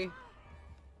 Trixie.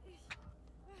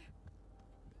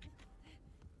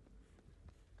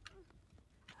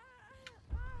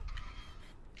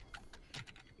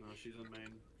 No, she's in main.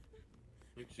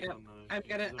 I think she's Yep, on the. I'm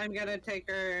yeah, gonna she's on I'm gonna main. take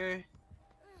her.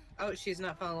 Oh, she's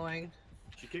not following.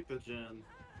 She kicked the gen.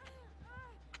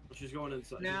 Oh, she's going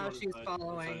inside. Now going she's inside,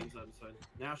 following. Inside.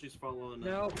 Now she's following.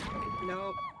 Nope.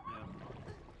 Nope.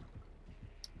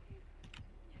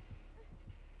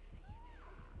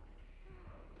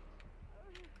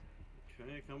 Yeah.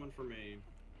 Okay, coming for me.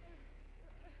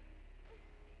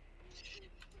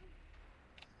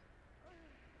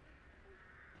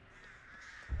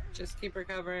 Just keep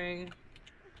recovering.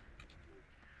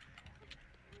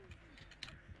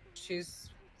 She's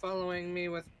following me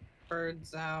with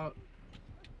birds out.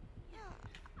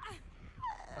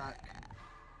 Fuck.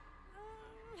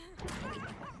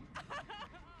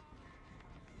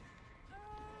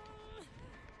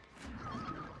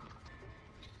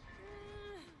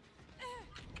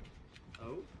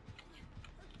 Oh.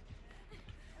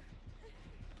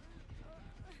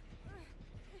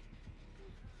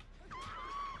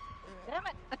 Damn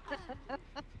it!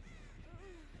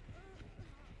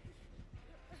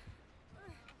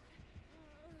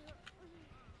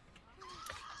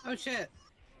 Oh shit.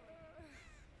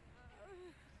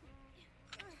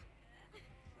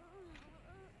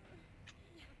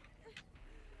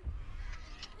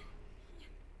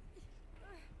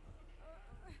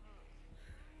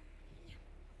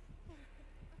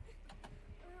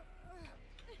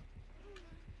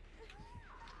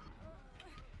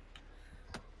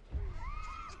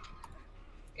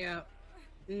 Yeah.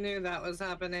 Knew that was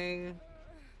happening.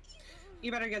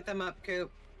 You better get them up,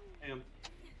 Coop. Damn.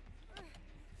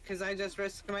 Because I just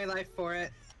risked my life for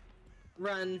it.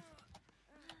 Run.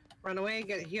 Run away,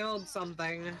 get healed,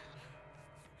 something.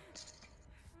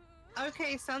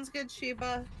 Okay, sounds good,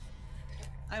 Sheba.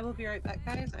 I will be right back,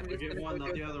 guys. I'm We just get gonna one, go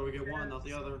not do the other. We get one, not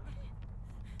the other.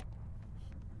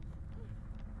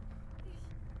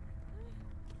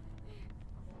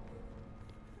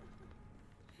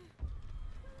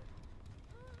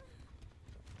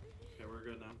 Okay, we're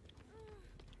good now.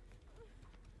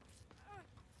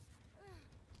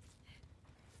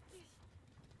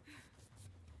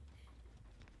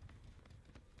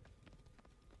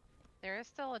 There is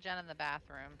still a gen in the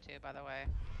bathroom too, by the way.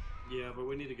 Yeah, but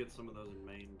we need to get some of those in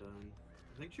main done.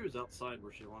 I think she was outside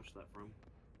where she launched that from.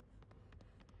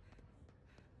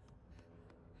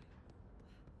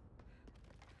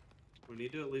 We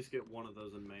need to at least get one of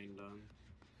those in main done.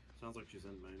 Sounds like she's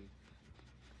in main.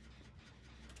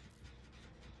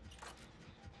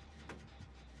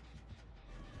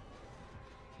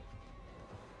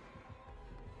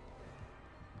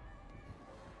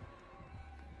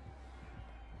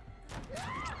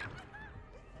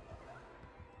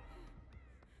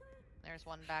 There's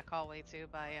one back hallway too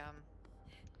by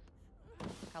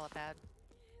helipad.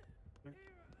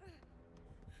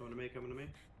 Coming to me, coming to me.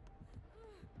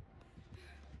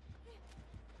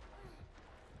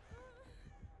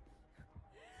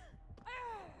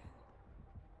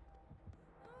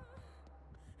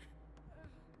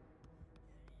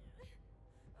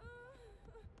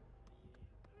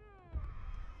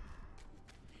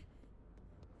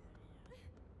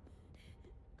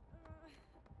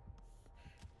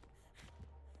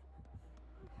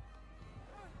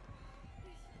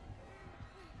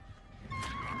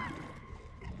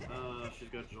 She's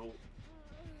got Jolt.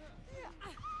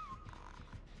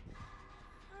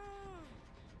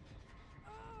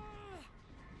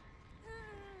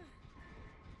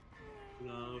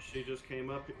 No, she just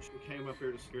came up. She came up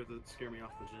here to scare me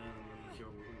off the gen and then go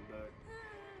back.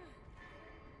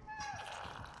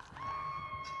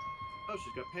 Oh,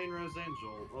 she's got Pain Res and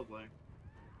Jolt. Lovely.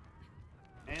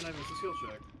 And I missed a skill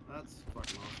check. That's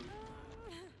fucking awesome.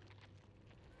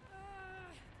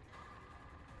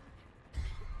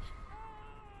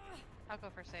 I'll go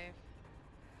for save.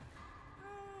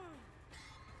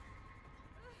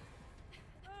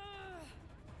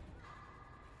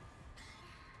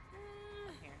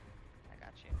 Here, I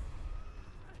got you.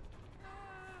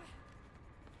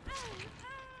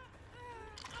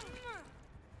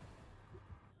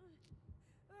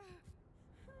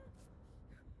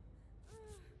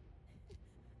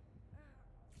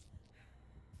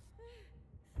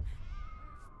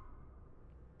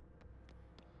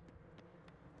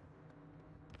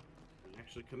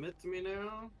 Actually commit to me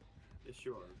now? Yes,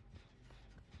 you are.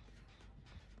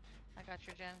 I got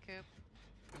your gen, Coop.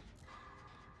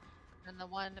 And the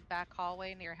one back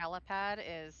hallway near helipad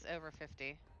is over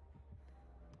 50.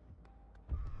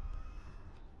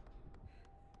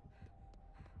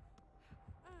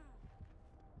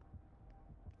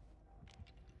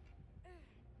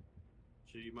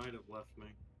 She might have left me.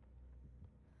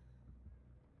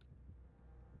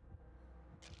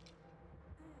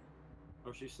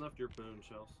 Oh, she snuffed your boon,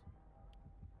 Chels.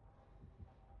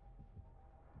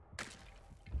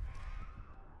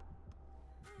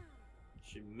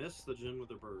 She missed the gen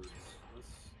with her birds. That's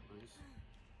nice.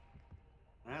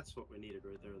 That's what we needed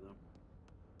right there, though.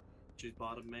 She's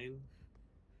bottom main.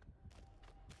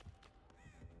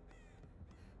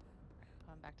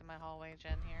 Going back to my hallway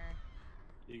gen here.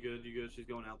 You good? You good? She's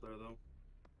going out there, though.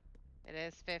 It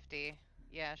is 50.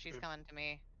 Yeah, she's Okay. coming to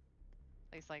me.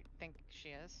 At least, like, think she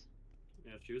is.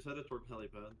 Yeah, she was headed toward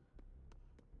helipad.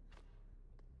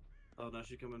 Oh, now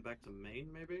she's coming back to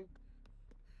main, maybe?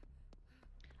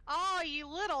 Oh, you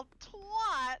little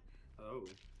twat! Oh.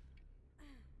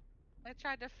 I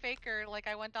tried to fake her like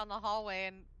I went down the hallway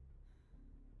and...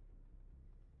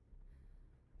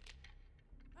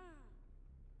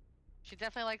 She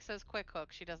definitely likes those quick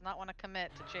hooks. She does not want to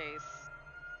commit to chase.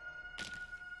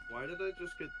 Why did I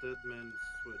just get Dead Man's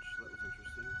Switch? That was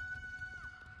interesting.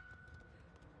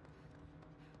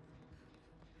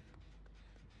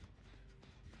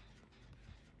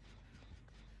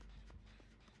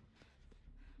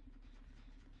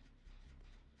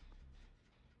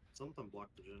 Something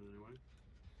blocked the gen anyway.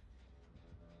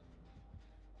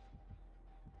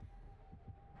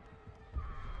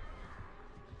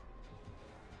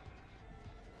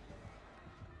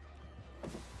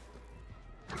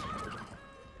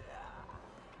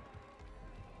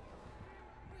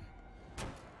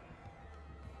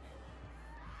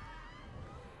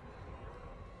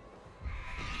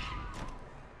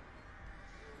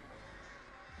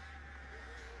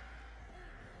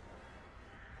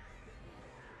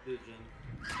 Jen.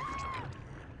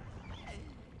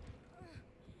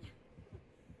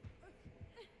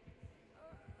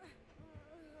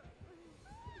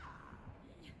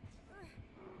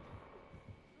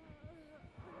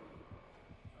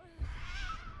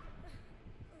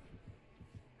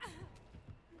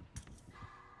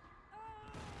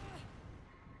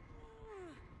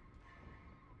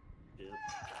 Shit.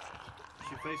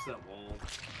 She faced that wall.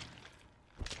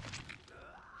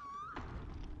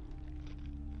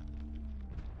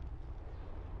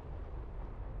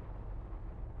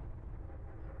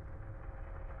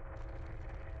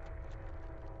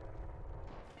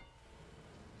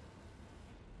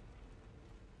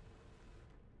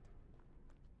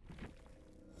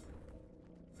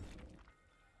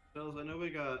 Bells, I know we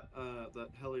got that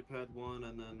helipad one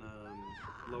and then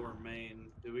lower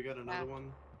main. Do we got another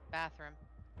one? Bathroom.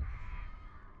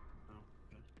 Oh,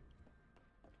 okay.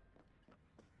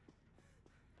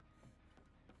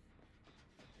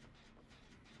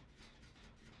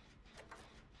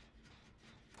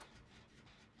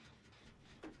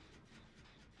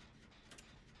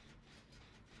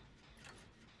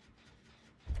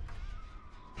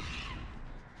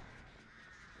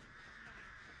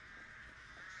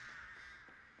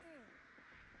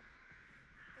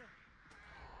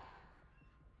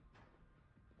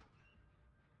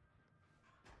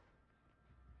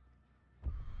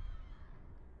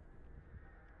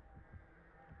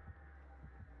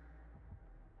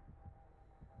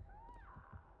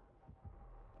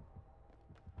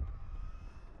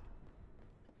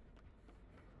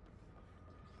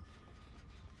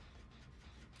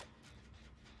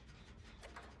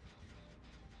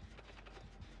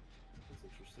 That's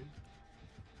interesting.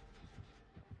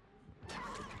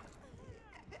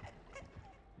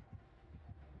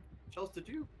 Chels, did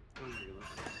you? Oh my goodness.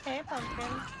 Hey,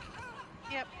 Pumpkin.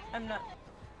 Yep. I'm not.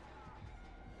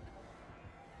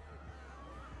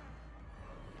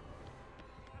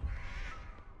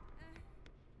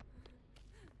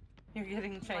 You're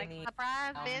getting Like, Chinese.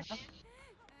 surprise, bitch.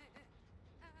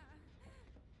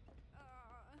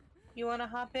 You want to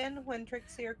hop in when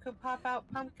Trixie or Coop pop out,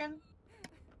 Pumpkin?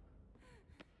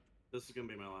 This is gonna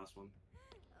be my last one.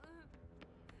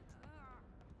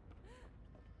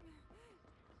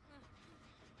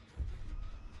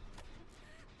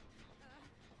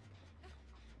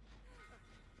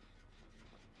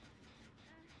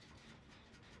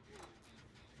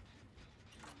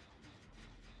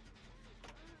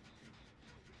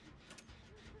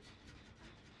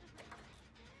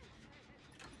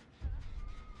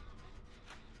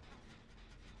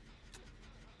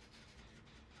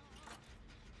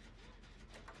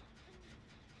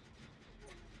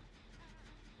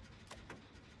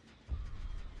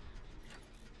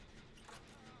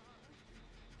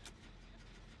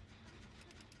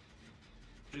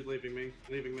 She's leaving me.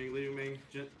 Leaving me. Leaving me.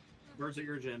 Jen. Birds at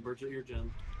your Jen. Birds at your Jen.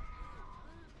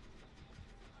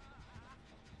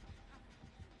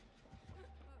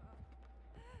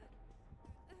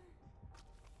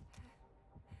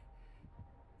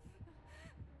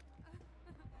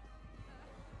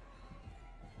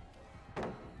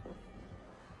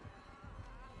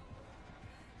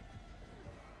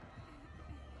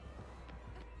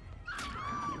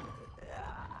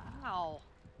 Ow.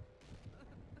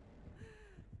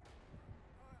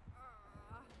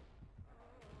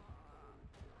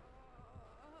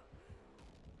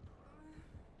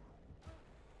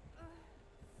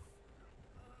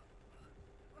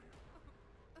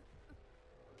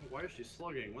 Why is she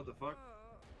slugging? What the fuck?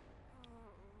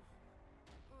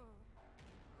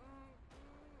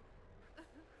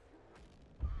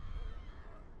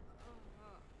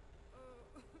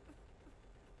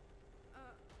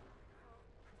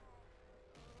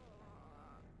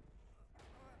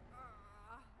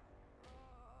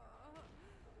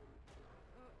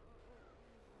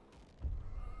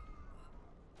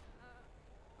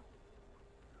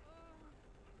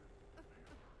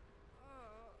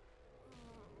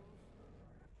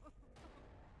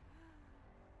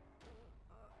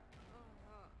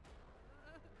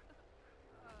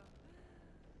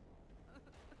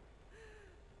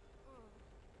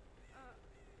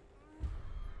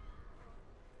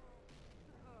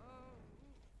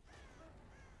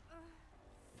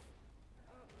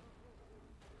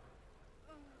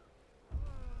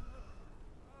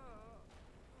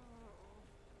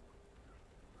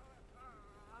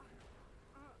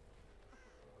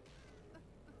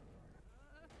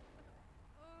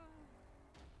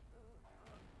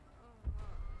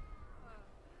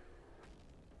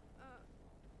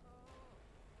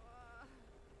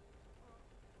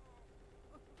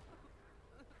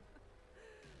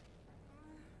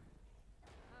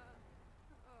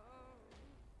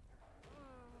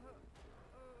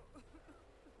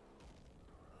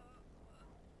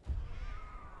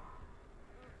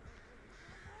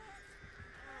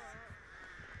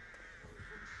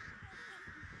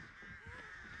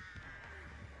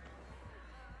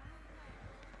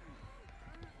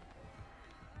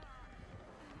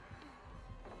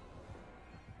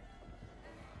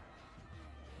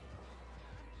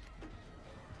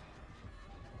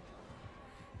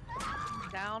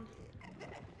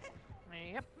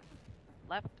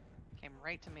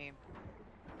 right to me.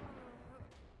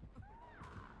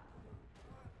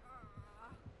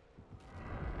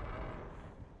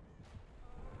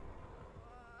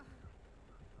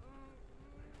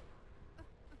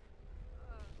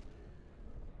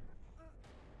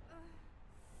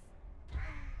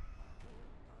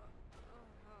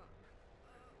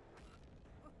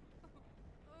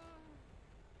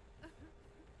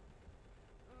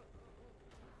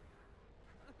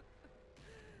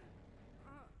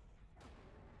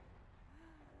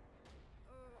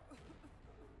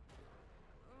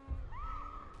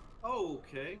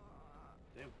 Okay.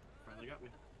 Damn, finally got me.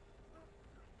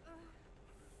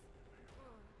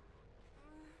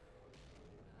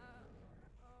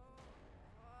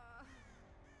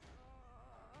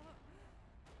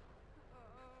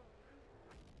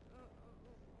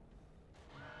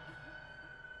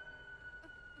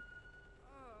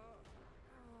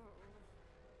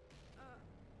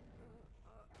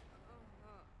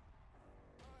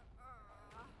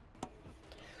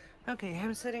 Okay,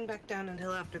 I'm sitting back down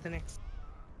until after the next.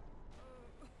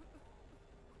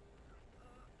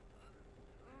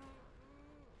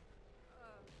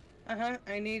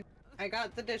 I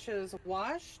got the dishes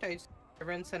washed. I just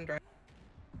rinse and dry.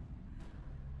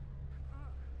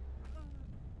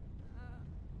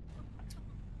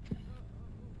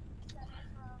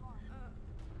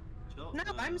 No,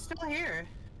 I'm still here.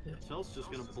 Chel's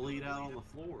just gonna bleed out on the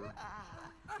floor.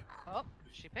 Oh,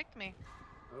 she picked me.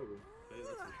 Oh, okay, that's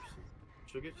interesting.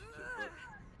 She'll get you too, but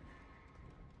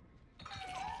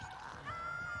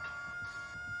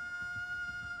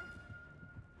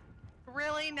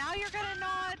Really? Now you're gonna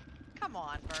nod? Come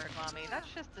on, bird mommy. That's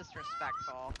just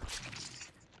disrespectful.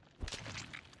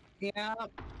 Yeah.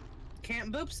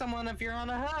 Can't boop someone if you're on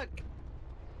a hook.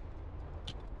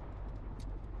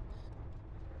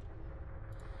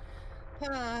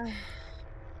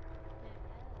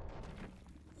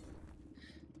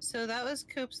 So that was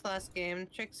Coop's last game.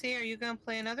 Trixie, are you gonna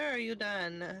play another or are you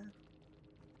done?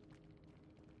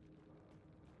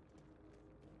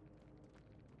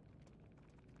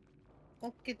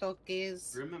 Okie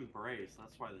dokies. Grim Embrace,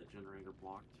 that's why that generator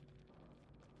blocked.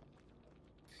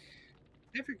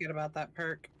 I forget about that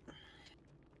perk.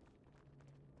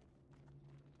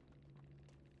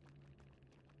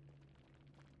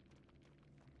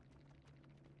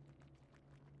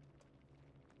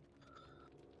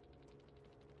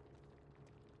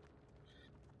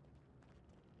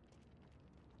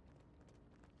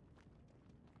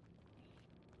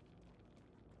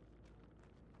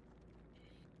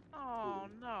 Oh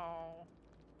no.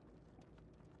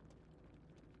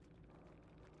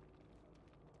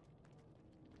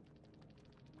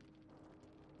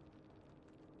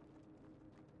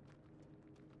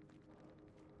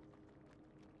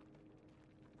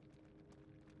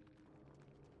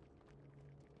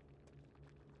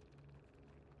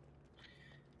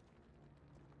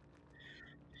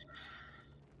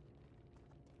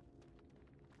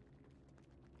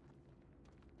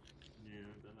 Yeah,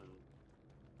 that.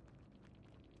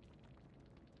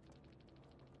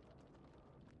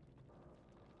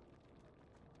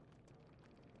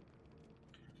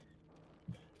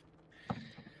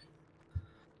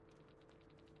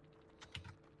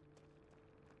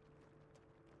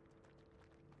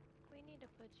 We need to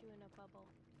put you in a bubble.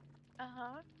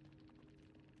 Uh-huh.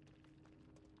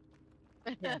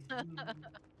 Yes.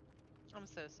 I'm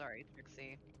so sorry,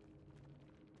 Trixie.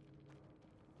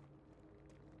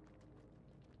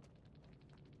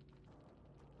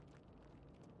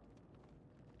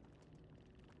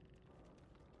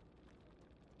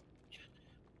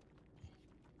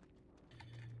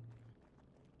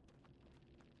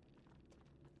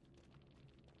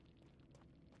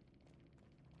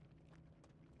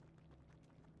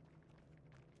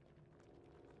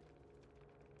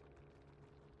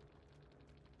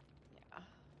 Yeah.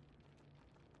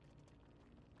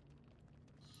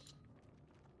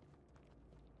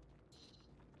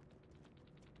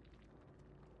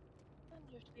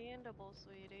 Understandable,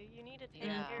 sweetie. You need to take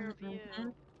Yeah. care of you.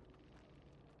 Mhm.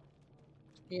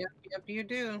 Yep, you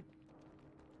do.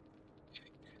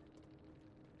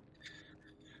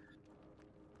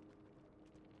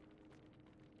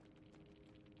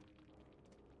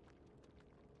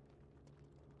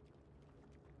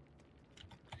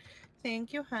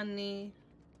 Thank you, honey.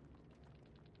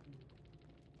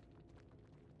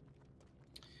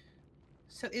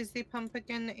 So is the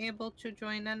pumpkin able to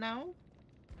join us now?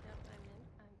 Yep, I'm in.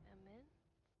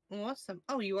 I'm in. Awesome.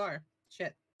 Oh, you are.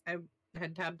 Shit. I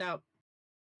had tabbed out.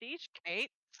 Beach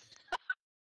Kate.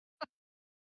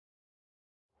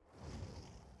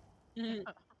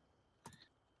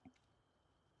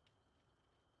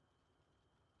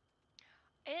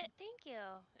 Thank you.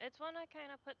 It's one I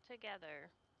kind of put together,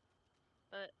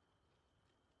 but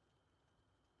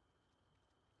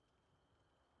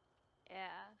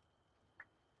yeah.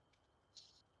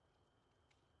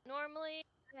 Normally,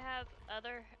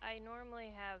 I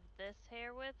normally have this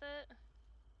hair with it,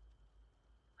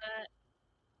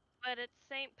 but it's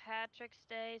St. Patrick's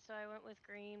Day, so I went with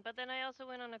green. But then I also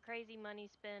went on a crazy money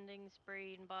spending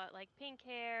spree and bought like pink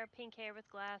hair with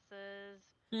glasses.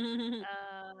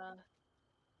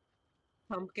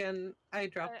 Pumpkin, I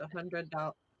dropped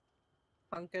 $100.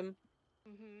 Pumpkin,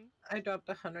 Mhm. I dropped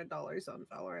 $100 on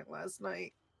Valorant last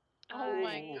night. Oh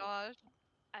my Oh. gosh.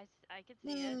 I could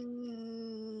see it.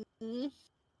 Mm.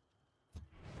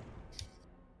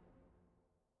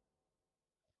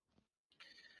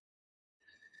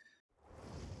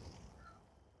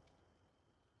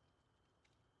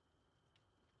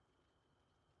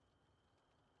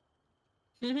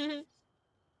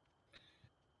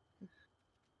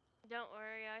 Don't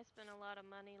worry, I spent a lot of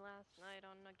money last night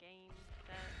on a game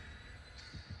that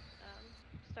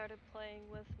started playing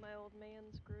with my old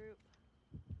man's group.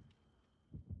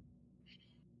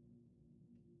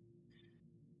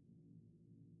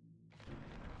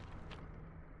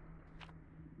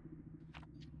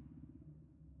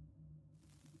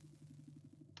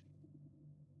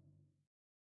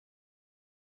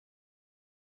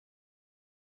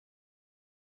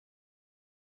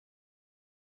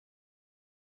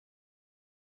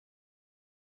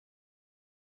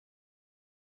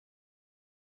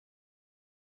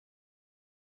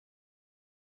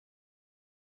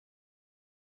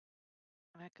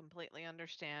 I completely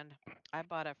understand. I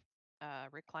bought a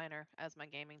recliner as my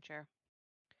gaming chair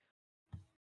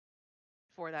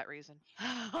for that reason.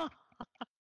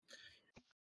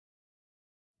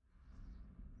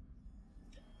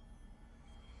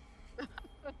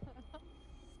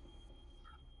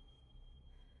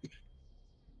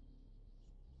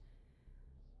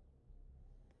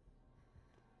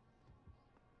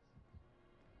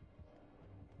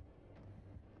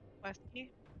 Wesky?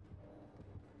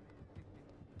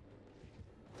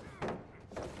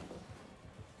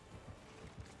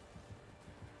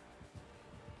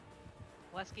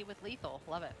 Wesky with lethal.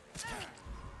 Love it.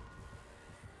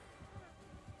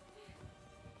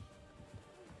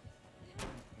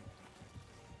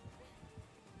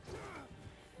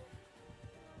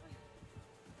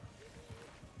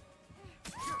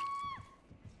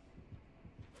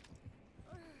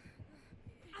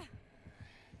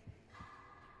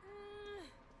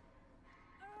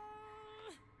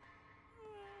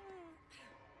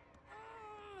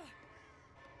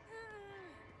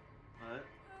 What?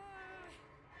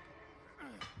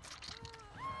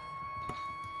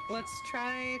 Let's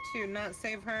try to not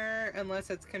save her unless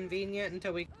it's convenient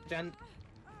until we gen.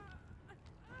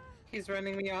 He's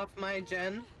running me off my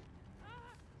gen.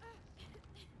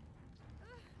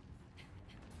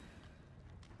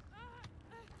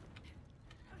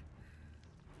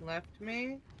 Left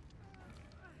me.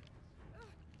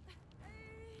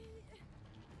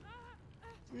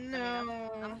 No.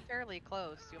 I'm fairly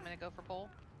close. You want me to go for pull?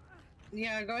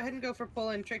 Yeah, go ahead and go for pull.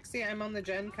 And Trixie, I'm on the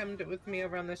gen. Come with me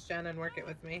over on this gen and work it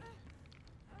with me.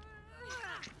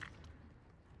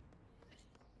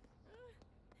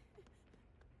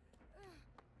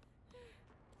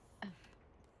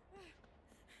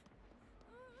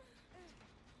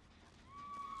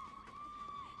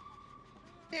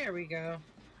 There we go.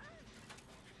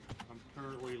 I'm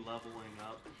currently leveling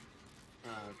up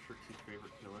Trixie's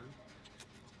favorite killer.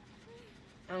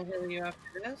 I'll heal you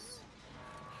after this.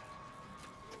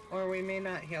 Or we may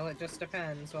not heal, it just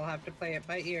depends. We'll have to play it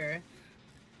by ear.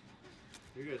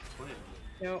 You guys playing?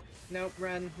 Nope, nope,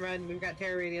 run, run. We've got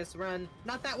terror radius, run.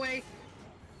 Not that way!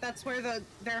 That's where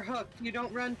they're hooked. You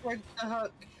don't run towards the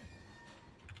hook.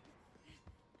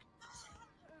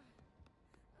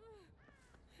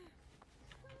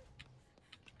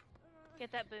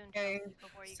 Get that boon, Okay, Chelsea,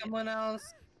 before you someone get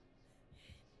else.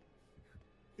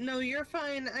 No, you're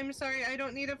fine. I'm sorry, I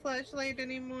don't need a flashlight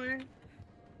anymore.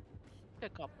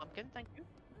 Good call, Pumpkin. Thank you.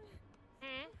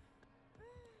 Hmm?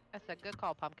 That's a good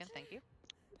call, Pumpkin. Thank you.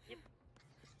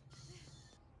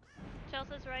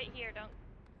 Chelsea's right here, don't...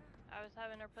 I was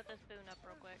having her put this boon up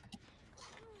real quick.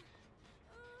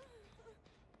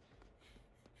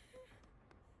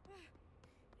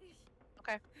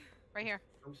 Okay. Right here.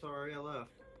 I'm sorry, I left.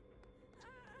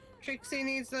 Trixie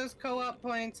needs those co-op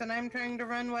points, and I'm trying to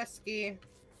run Wesky.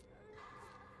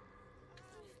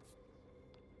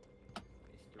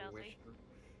 Mr. Chelsea. Wishner.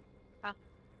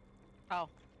 Oh.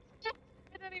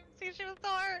 I didn't even see she was so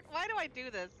hurt. Why do I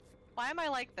do this? Why am I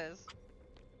like this?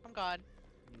 I'm God.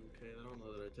 Okay, I don't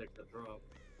know that I take that drop.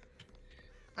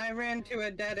 I ran to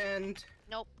a dead end.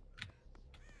 Nope.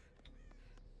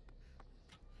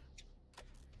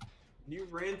 You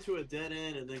ran to a dead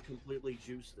end and then completely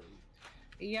juiced him.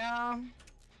 Yeah. I'm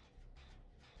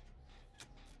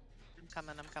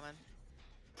coming, I'm coming.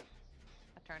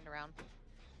 I turned around.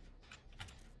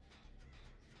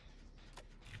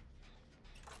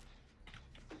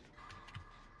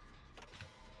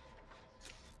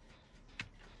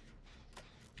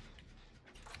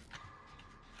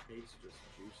 Kate's just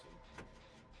juicing.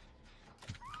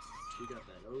 She got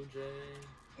that OJ.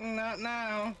 Not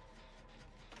now.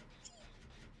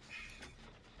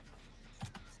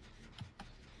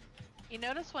 You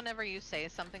notice whenever you say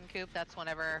something, Coop, that's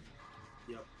whenever...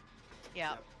 Yep.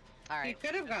 Yeah. Yep. He Alright.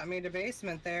 could have got me to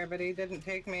basement there, but he didn't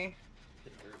take me.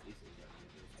 Hit her easily got me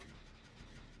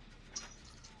this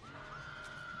one.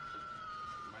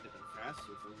 Might have been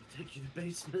faster for me to take you to the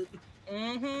basement.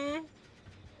 Mm-hmm.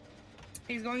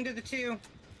 He's going to the 2.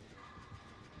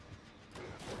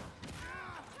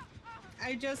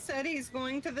 I just said he's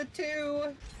going to the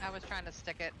 2. I was trying to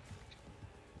stick it.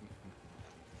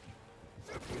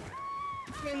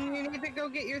 And you need to go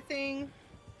get your thing.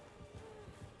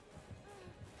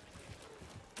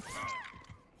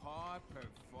 High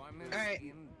performance. All right.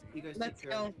 Indeed. You guys Let's take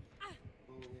care. go.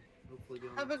 We'll hopefully be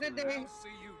on Have the a good next day. one. I'll see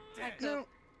you Hi, dead. Coop. No.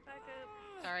 Back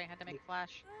up. Sorry, I had to make a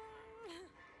flash.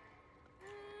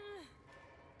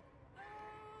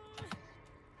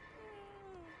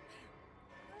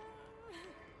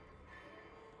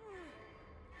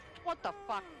 What the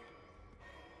fuck?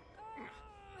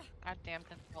 Goddamn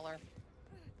controller.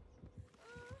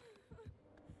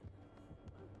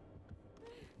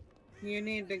 You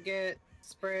need to get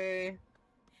spray.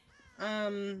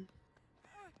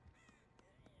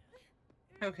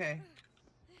 Okay.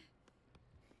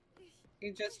 He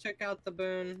just took out the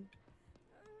boon.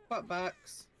 What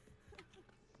box?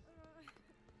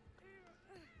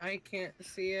 I can't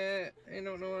see it. I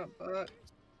don't know what box.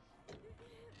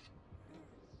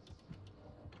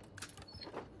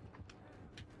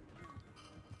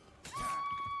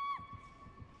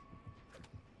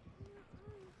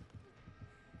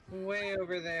 Way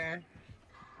over there.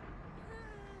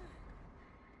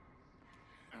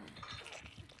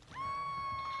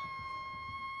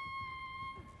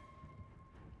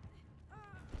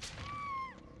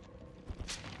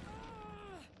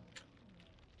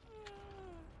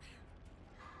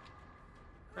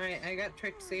 Alright, I got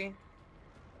Trixie.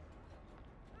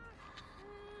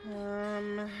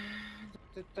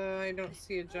 I don't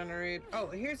see a generator. Oh,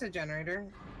 here's a generator.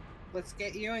 Let's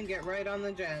get you and get right on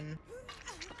the gen.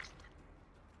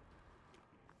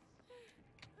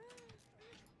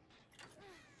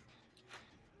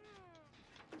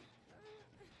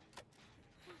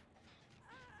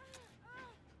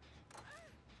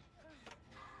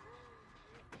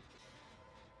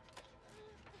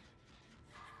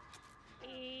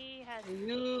 He has.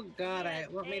 You got he has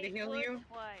it. Want me to ate heal wood you?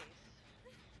 Twice.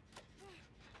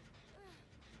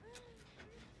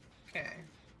 Okay.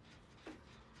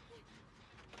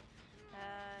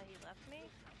 He left me.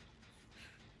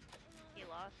 He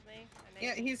lost me. I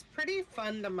Yeah, think. he's pretty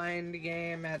fun to mind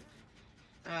game at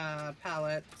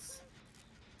pallets.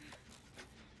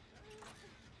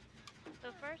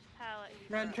 The first pallet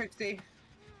he Run, broke. Trixie.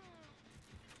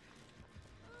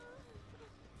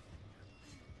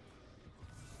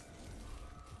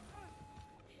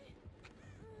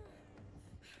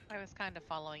 I was kind of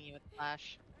following you with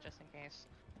flash, just in case.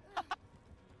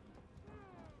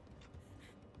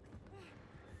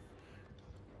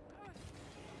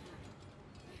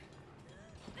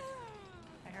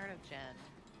 I heard a gen.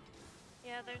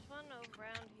 Yeah, there's one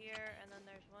around here, and then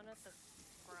there's one at the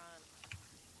front.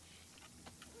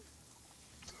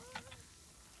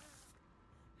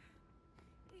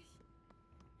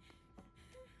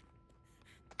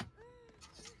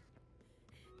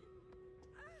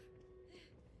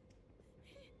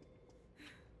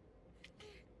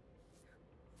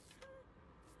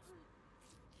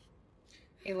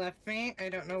 He left me. I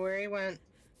don't know where he went.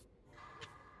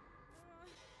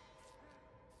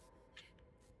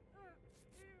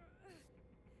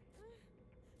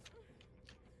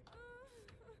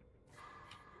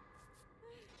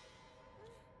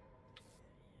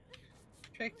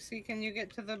 Trixie, can you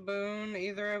get to the boon?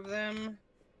 Either of them?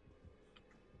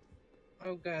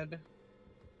 Oh, good.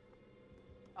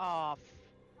 Oh,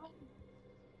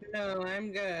 No,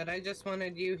 I'm good. I just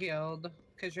wanted you healed,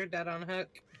 because you're dead on hook.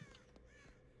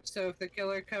 So if the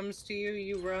killer comes to you,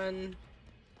 you run.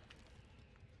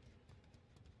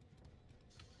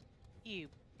 you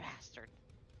bastard.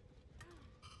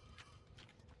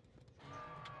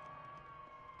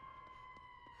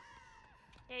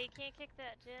 Yeah, you can't kick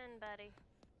that gen, buddy.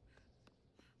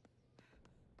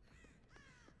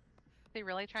 he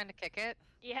really trying to kick it?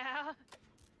 Yeah.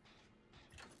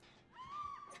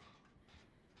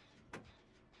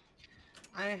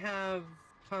 I have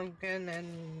Pumpkin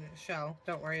and Shell.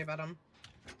 Don't worry about them.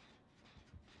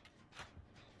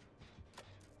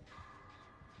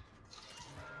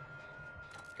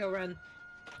 Go run.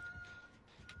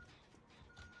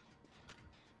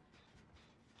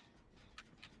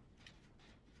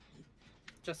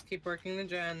 Just keep working the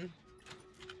gen.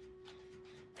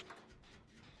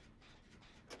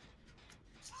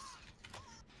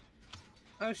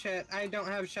 Oh shit, I don't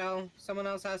have Shell. Someone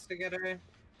else has to get her.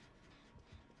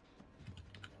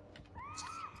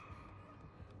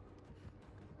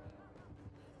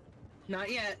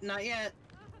 Not yet, not yet.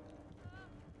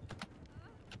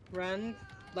 Run.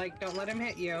 Like, don't let him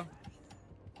hit you.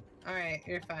 Alright,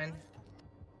 you're fine.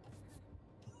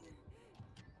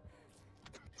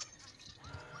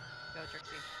 Go,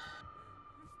 Trixie.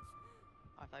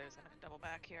 Oh, I thought he was gonna double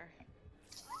back here.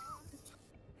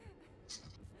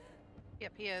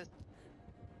 Yep, he is.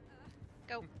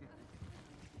 Go.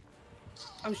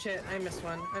 Oh shit, I missed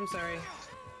one. I'm sorry.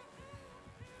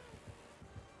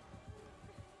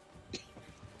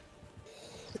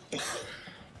 Too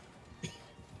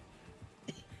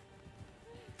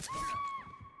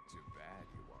bad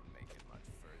you won't make it much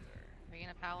further. Are you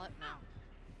gonna pallet? No.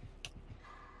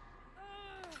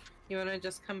 You wanna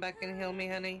just come back and heal me,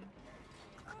 honey?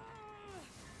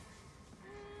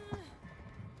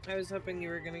 I was hoping you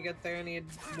were gonna get there and you'd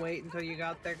wait until you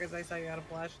got there because I saw you had a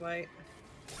flashlight.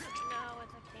 No,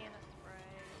 it's a can of spray.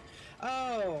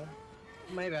 Oh,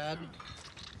 my bad.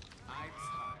 I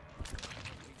tired.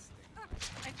 These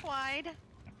things. I twied.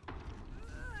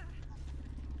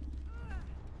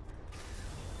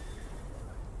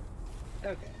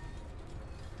 Okay.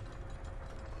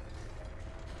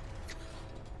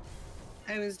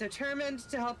 I was determined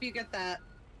to help you get that.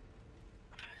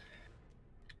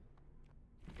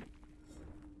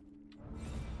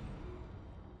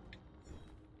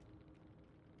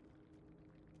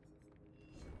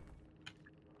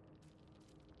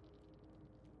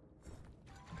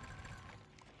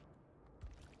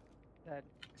 Good.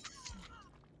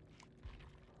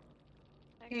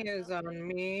 I He got is nothing. on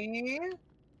me.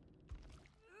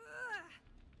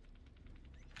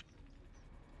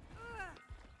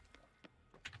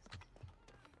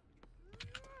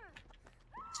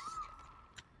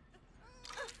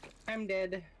 I'm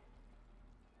dead.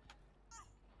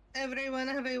 Everyone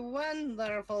have a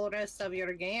wonderful rest of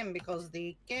your game because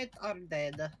the kids are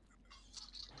dead.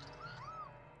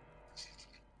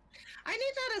 I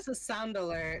need that as a sound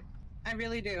alert. I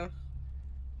really do.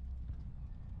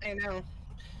 I know.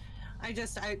 I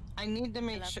need to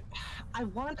make sure. I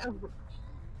want,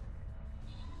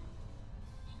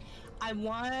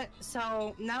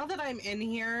 so now that I'm in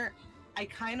here, I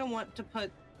kind of want to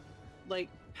put, like,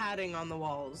 padding on the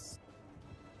walls.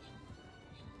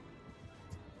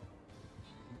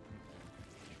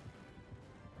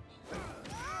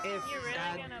 If You're really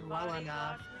that's gonna well body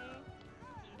enough. block me?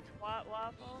 You twat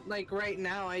waffle? Like right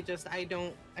now, I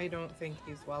don't think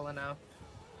he's well enough.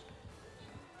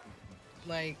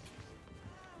 Like,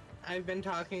 I've been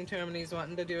talking to him and he's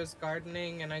wanting to do his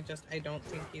gardening and I don't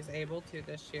think he's able to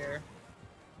this year.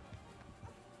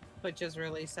 Which is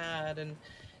really sad, and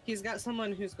he's got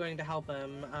someone who's going to help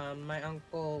him. My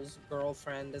uncle's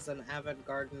girlfriend is an avid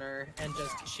gardener and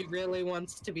she really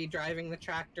wants to be driving the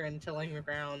tractor and tilling the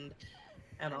ground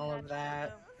and all of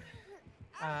that.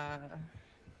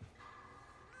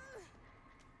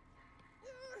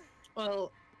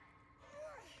 Well,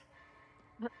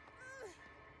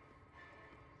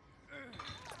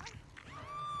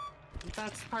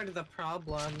 that's part of the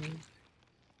problem.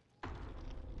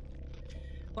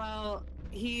 Well,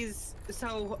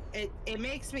 it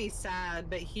makes me sad,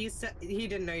 but he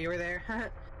didn't know you were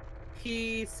there.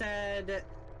 He said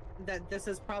that this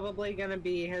is probably gonna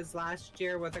be his last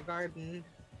year with a garden.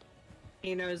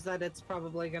 He knows that it's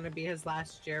probably gonna be his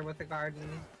last year with a garden.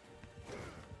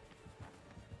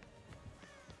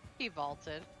 He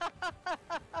vaulted.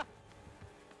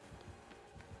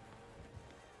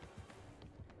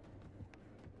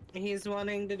 He's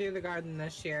wanting to do the garden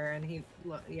this year, and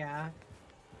yeah.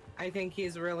 I think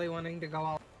he's really wanting to go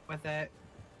all with it.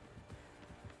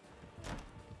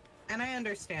 And I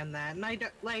understand that, and I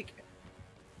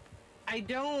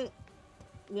don't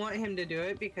want him to do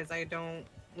it because I don't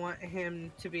want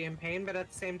him to be in pain, but at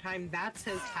the same time, that's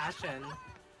his passion.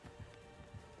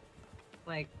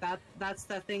 Like, that's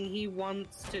the thing he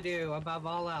wants to do above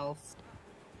all else.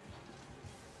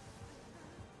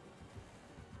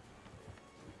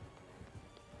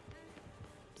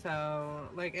 So,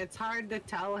 like, it's hard to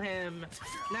tell him,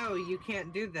 no, you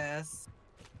can't do this.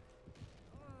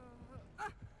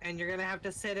 and you're gonna have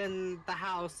to sit in the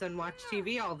house and watch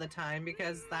TV all the time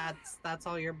because that's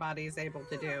all your body's able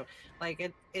to do.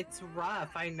 Like it's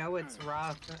rough. I know it's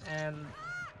rough, and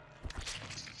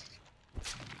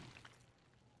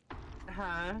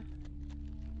huh?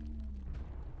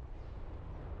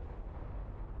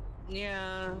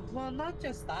 Yeah. Well, not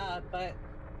just that, but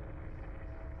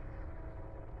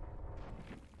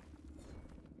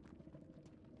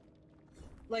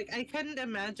like I couldn't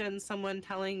imagine someone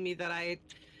telling me that I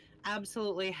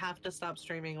absolutely have to stop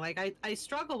streaming. Like I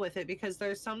struggle with it because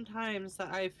there's sometimes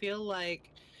that I feel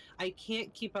like I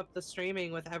can't keep up the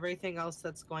streaming with everything else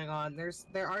that's going on.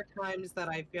 There are times that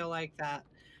I feel like that.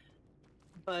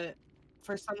 But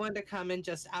for someone to come and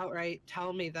just outright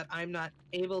tell me that I'm not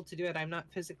able to do it, I'm not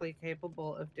physically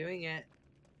capable of doing it,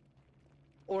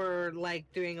 or like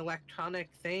doing electronic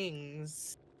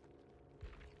things,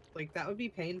 like that would be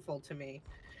painful to me.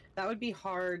 That would be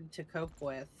hard to cope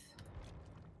with.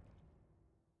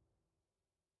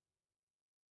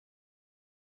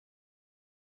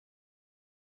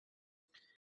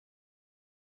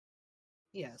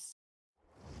 Yes.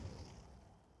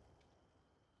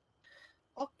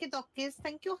 Okay, dokies.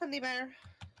 Thank you, honey bear.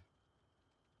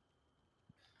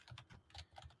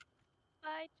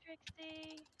 Bye,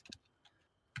 Trixie.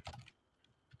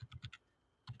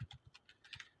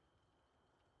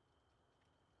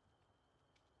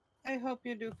 I hope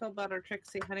you do feel better,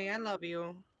 Trixie, honey. I love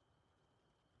you.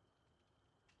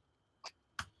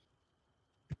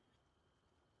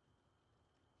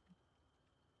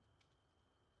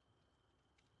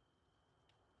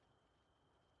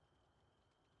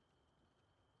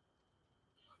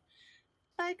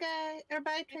 Bye, guy. Or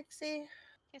bye, Trixie.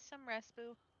 Get some rest,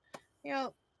 boo.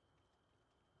 Yep.